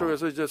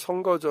그쪽에서 이제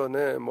선거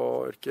전에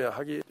이렇게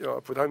하기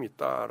부담이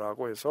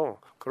있다라고 해서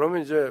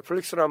그러면 이제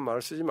플릭스라는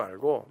말을 쓰지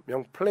말고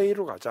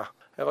명플레이로 가자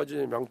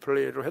해가지고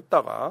명플레이로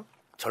했다가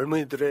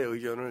젊은이들의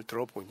의견을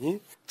들어보니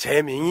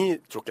재밍이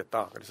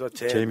좋겠다. 그래서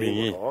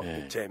재밍으로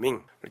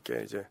재밍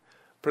이렇게 이제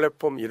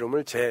플랫폼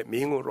이름을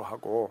재밍으로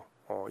하고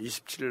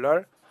 27일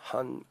날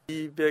한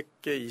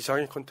 200개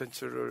이상의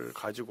콘텐츠를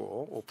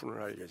가지고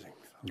오픈을 할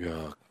예정입니다.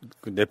 이야,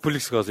 그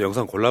넷플릭스 가서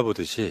영상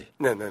골라보듯이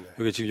네네네.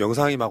 여기 지금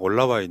영상이 막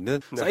올라와 있는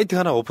사이트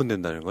하나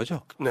오픈된다는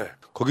거죠? 네.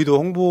 거기도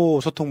홍보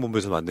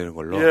소통본부에서 만드는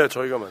걸로? 예,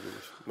 저희가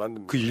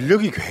만듭니다. 그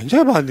인력이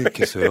굉장히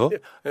많겠어요?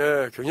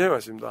 예, 굉장히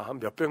많습니다. 한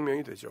몇백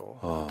명이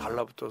되죠.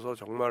 달라붙어서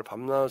정말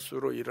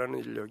밤낮으로 일하는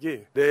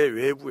인력이 내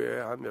외부에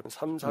한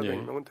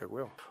 300~400명은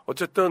되고요.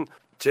 어쨌든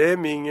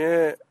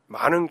재밍의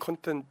많은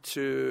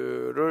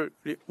콘텐츠를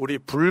우리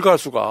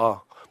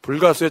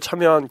불가수에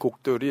참여한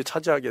곡들이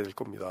차지하게 될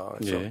겁니다.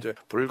 그래서 이제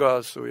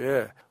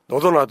불가수에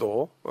너도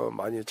나도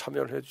많이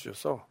참여를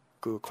해주셔서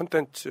그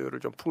콘텐츠를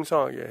좀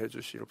풍성하게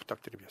해주시기를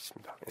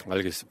부탁드리겠습니다.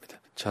 알겠습니다.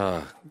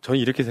 자, 저는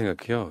이렇게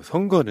생각해요.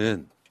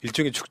 선거는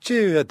일종의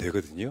축제여야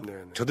되거든요.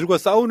 네네. 저들과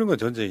싸우는 건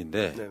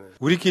전쟁인데 네네.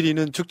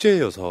 우리끼리는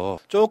축제여서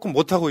조금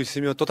못하고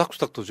있으면 또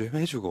딱두딱도 좀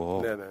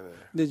해주고 네네네.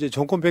 근데 이제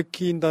정권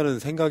뺏긴다는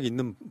생각이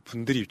있는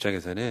분들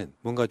입장에서는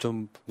뭔가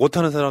좀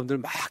못하는 사람들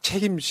막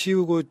책임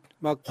씌우고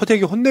막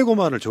호되게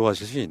혼내고만을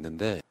좋아하실 수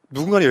있는데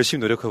누군가는 열심히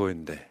노력하고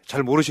있는데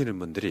잘 모르시는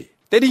분들이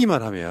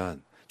때리기만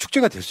하면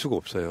축제가 될 수가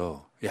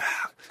없어요. 야,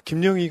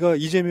 김영희가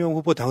이재명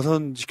후보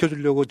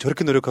당선시켜주려고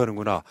저렇게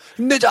노력하는구나.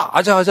 힘내자,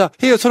 아자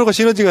해야 서로가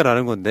시너지가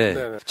나는 건데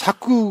네네.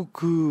 자꾸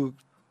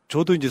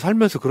저도 이제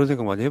살면서 그런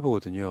생각 많이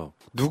해보거든요.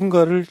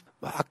 누군가를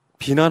막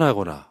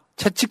비난하거나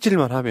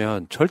채찍질만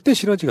하면 절대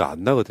시너지가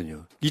안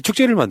나거든요. 이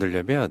축제를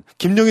만들려면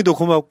김영희도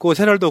고맙고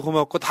새날도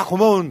고맙고 다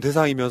고마운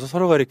대상이면서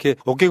서로가 이렇게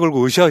어깨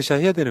걸고 으쌰으쌰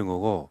해야 되는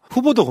거고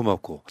후보도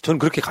고맙고 저는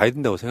그렇게 가야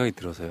된다고 생각이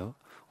들어서요.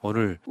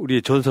 오늘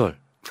우리의 전설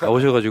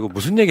나오셔가지고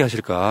무슨 얘기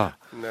하실까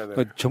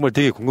정말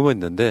되게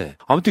궁금했는데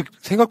아무튼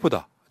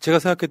생각보다 제가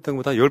생각했던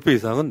것보다 10배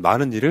이상은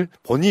많은 일을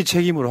본인이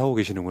책임으로 하고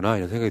계시는구나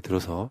이런 생각이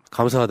들어서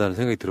감사하다는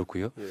생각이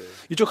들었고요.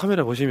 이쪽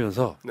카메라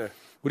보시면서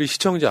우리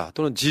시청자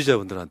또는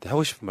지지자분들한테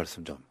하고 싶은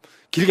말씀 좀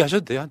길게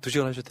하셔도 돼요. 한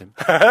 2시간 하셔도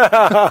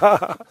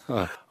됩니다.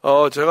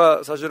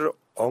 제가 사실은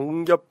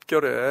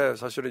엉겹결에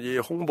사실은 이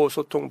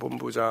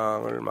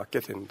홍보소통본부장을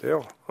맡게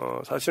됐는데요.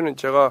 사실은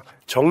제가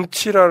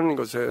정치라는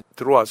것에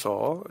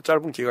들어와서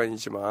짧은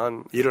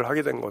기간이지만 일을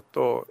하게 된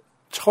것도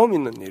처음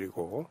있는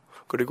일이고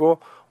그리고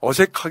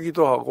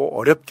어색하기도 하고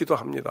어렵기도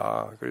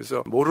합니다.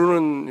 그래서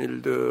모르는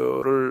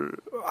일들을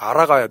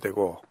알아가야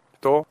되고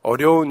또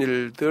어려운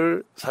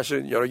일들,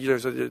 사실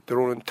여기저기서 이제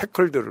들어오는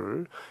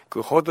태클들을, 그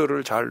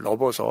허들을 잘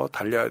넘어서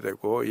달려야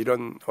되고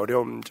이런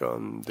어려운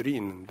점들이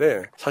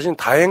있는데, 사실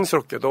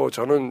다행스럽게도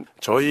저는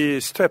저희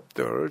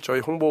스태프들, 저희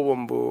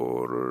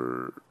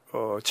홍보본부를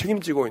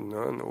책임지고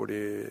있는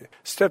우리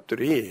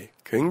스태프들이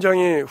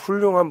굉장히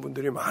훌륭한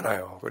분들이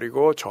많아요.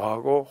 그리고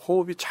저하고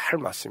호흡이 잘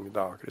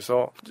맞습니다.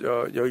 그래서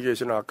여기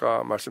계시는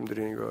아까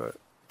말씀드린 그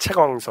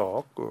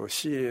최광석 그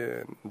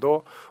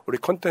시인도 우리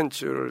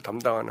콘텐츠를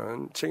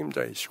담당하는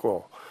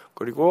책임자이시고,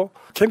 그리고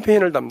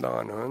캠페인을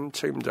담당하는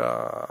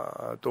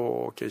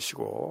책임자도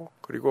계시고,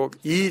 그리고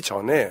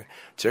이전에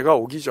제가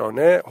오기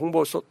전에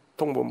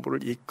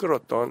홍보소통본부를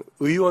이끌었던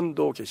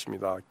의원도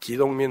계십니다.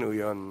 기동민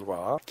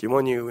의원과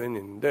김원희 의원이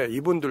있는데,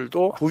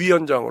 이분들도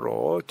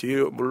부위원장으로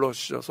뒤에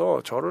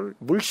물러주셔서 저를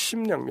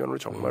물심양면으로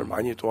정말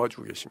많이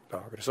도와주고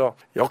계십니다. 그래서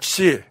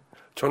역시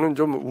저는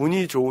좀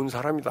운이 좋은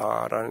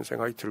사람이다라는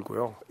생각이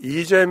들고요.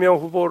 이재명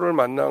후보를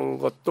만난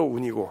것도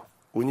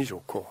운이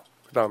좋고,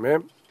 그 다음에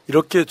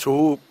이렇게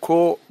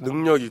좋고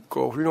능력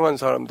있고 훌륭한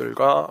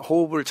사람들과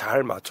호흡을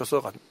잘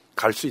맞춰서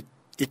갈 수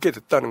있게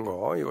됐다는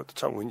거, 이것도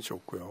참 운이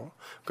좋고요.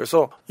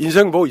 그래서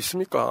인생 뭐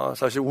있습니까?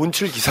 사실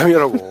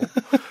운칠기삼이라고.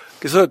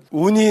 그래서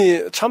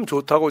운이 참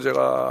좋다고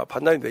제가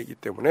판단이 되기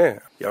때문에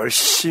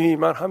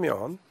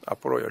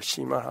앞으로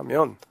열심히만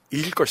하면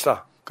이길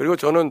것이다. 그리고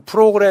저는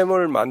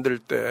프로그램을 만들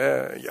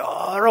때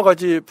여러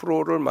가지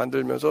프로를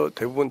만들면서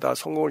대부분 다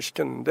성공을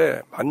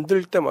시켰는데,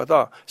 만들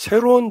때마다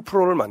새로운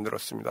프로를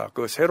만들었습니다.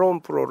 그 새로운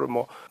프로를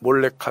뭐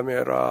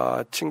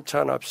몰래카메라,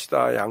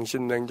 칭찬합시다,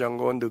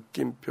 양심냉장고,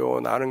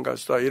 느낌표, 나는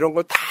가수다, 이런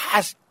거 다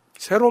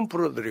새로운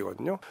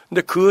프로들이거든요.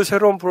 근데 그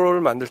새로운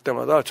프로를 만들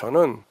때마다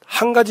저는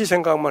한 가지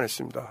생각만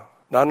했습니다.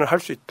 나는 할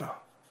수 있다.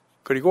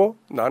 그리고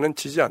나는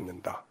지지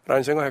않는다.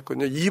 라는 생각을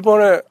했거든요.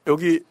 이번에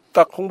여기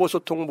딱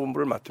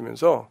홍보소통본부를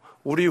맡으면서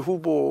우리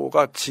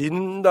후보가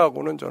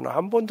진다고는 저는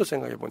한 번도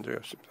생각해 본 적이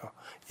없습니다.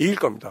 이길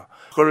겁니다.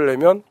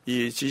 그러려면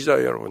이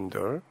지지자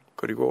여러분들,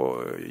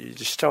 그리고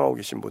이제 시청하고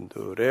계신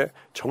분들의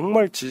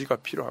정말 지지가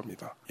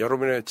필요합니다.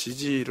 여러분의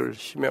지지를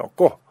힘에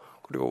얻고,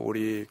 그리고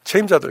우리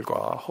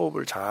책임자들과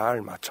호흡을 잘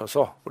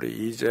맞춰서 우리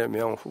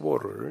이재명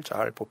후보를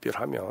잘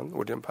보필하면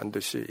우리는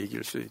반드시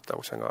이길 수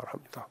있다고 생각을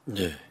합니다.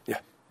 예,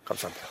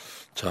 감사합니다.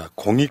 자,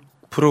 공익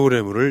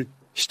프로그램을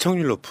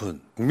시청률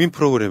높은 국민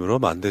프로그램으로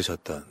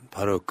만드셨던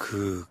바로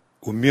그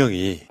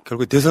운명이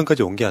결국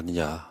대선까지 온 게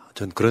아니냐,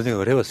 전 그런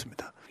생각을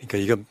해봤습니다. 그러니까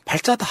이건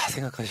팔자다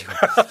생각하시고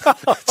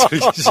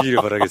즐기시길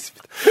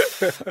바라겠습니다.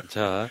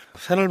 자,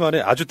 새날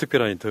만에 아주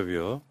특별한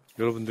인터뷰요.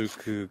 여러분들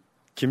그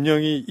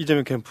김영희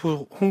이재명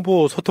캠프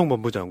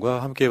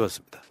홍보소통본부장과 함께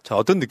해봤습니다. 자,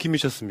 어떤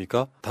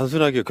느낌이셨습니까?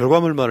 단순하게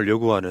결과물만을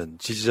요구하는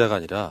지지자가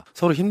아니라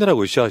서로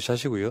힘내라고 으쌰으쌰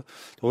하시고요.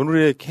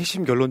 오늘의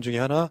핵심 결론 중에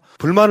하나,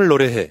 불만을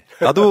노래해.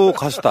 나도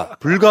가수다.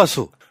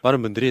 불가수.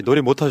 많은 분들이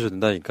노래 못하셔도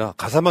된다니까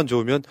가사만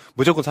좋으면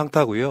무조건 상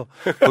타고요.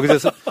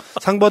 거기서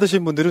상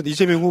받으신 분들은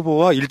이재명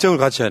후보와 일정을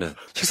같이 하는,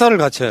 식사를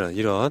같이 하는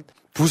이런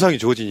부상이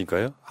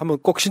주어지니까요. 한번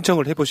꼭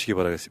신청을 해보시기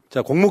바라겠습니다.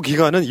 자, 공모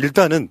기간은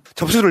일단은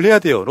접수를 해야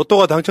돼요.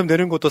 로또가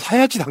당첨되는 것도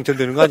사야지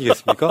당첨되는 거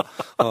아니겠습니까?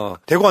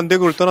 되고 안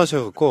되고를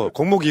떠나셔갖고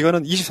공모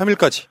기간은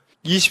 23일까지.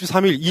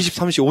 23일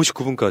 23시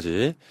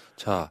 59분까지.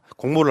 자,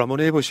 공모를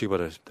한번 해보시기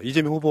바라겠습니다.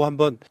 이재명 후보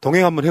한번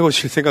동행 한번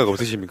해보실 생각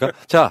없으십니까?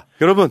 자,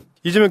 여러분,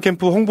 이재명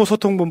캠프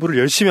홍보소통본부를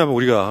열심히 한번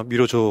우리가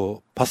밀어줘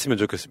봤으면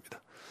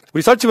좋겠습니다.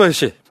 우리 쌀집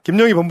아저씨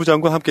김영희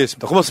본부장과 함께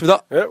했습니다.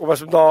 고맙습니다. 네,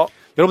 고맙습니다.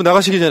 여러분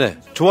나가시기 전에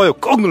좋아요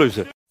꼭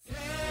눌러주세요.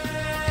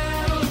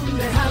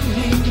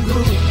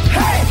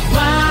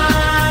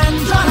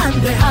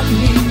 완전한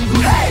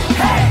대한민국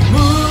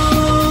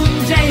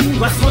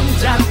문재인과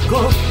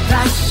손잡고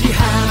다시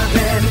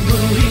하는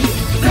우리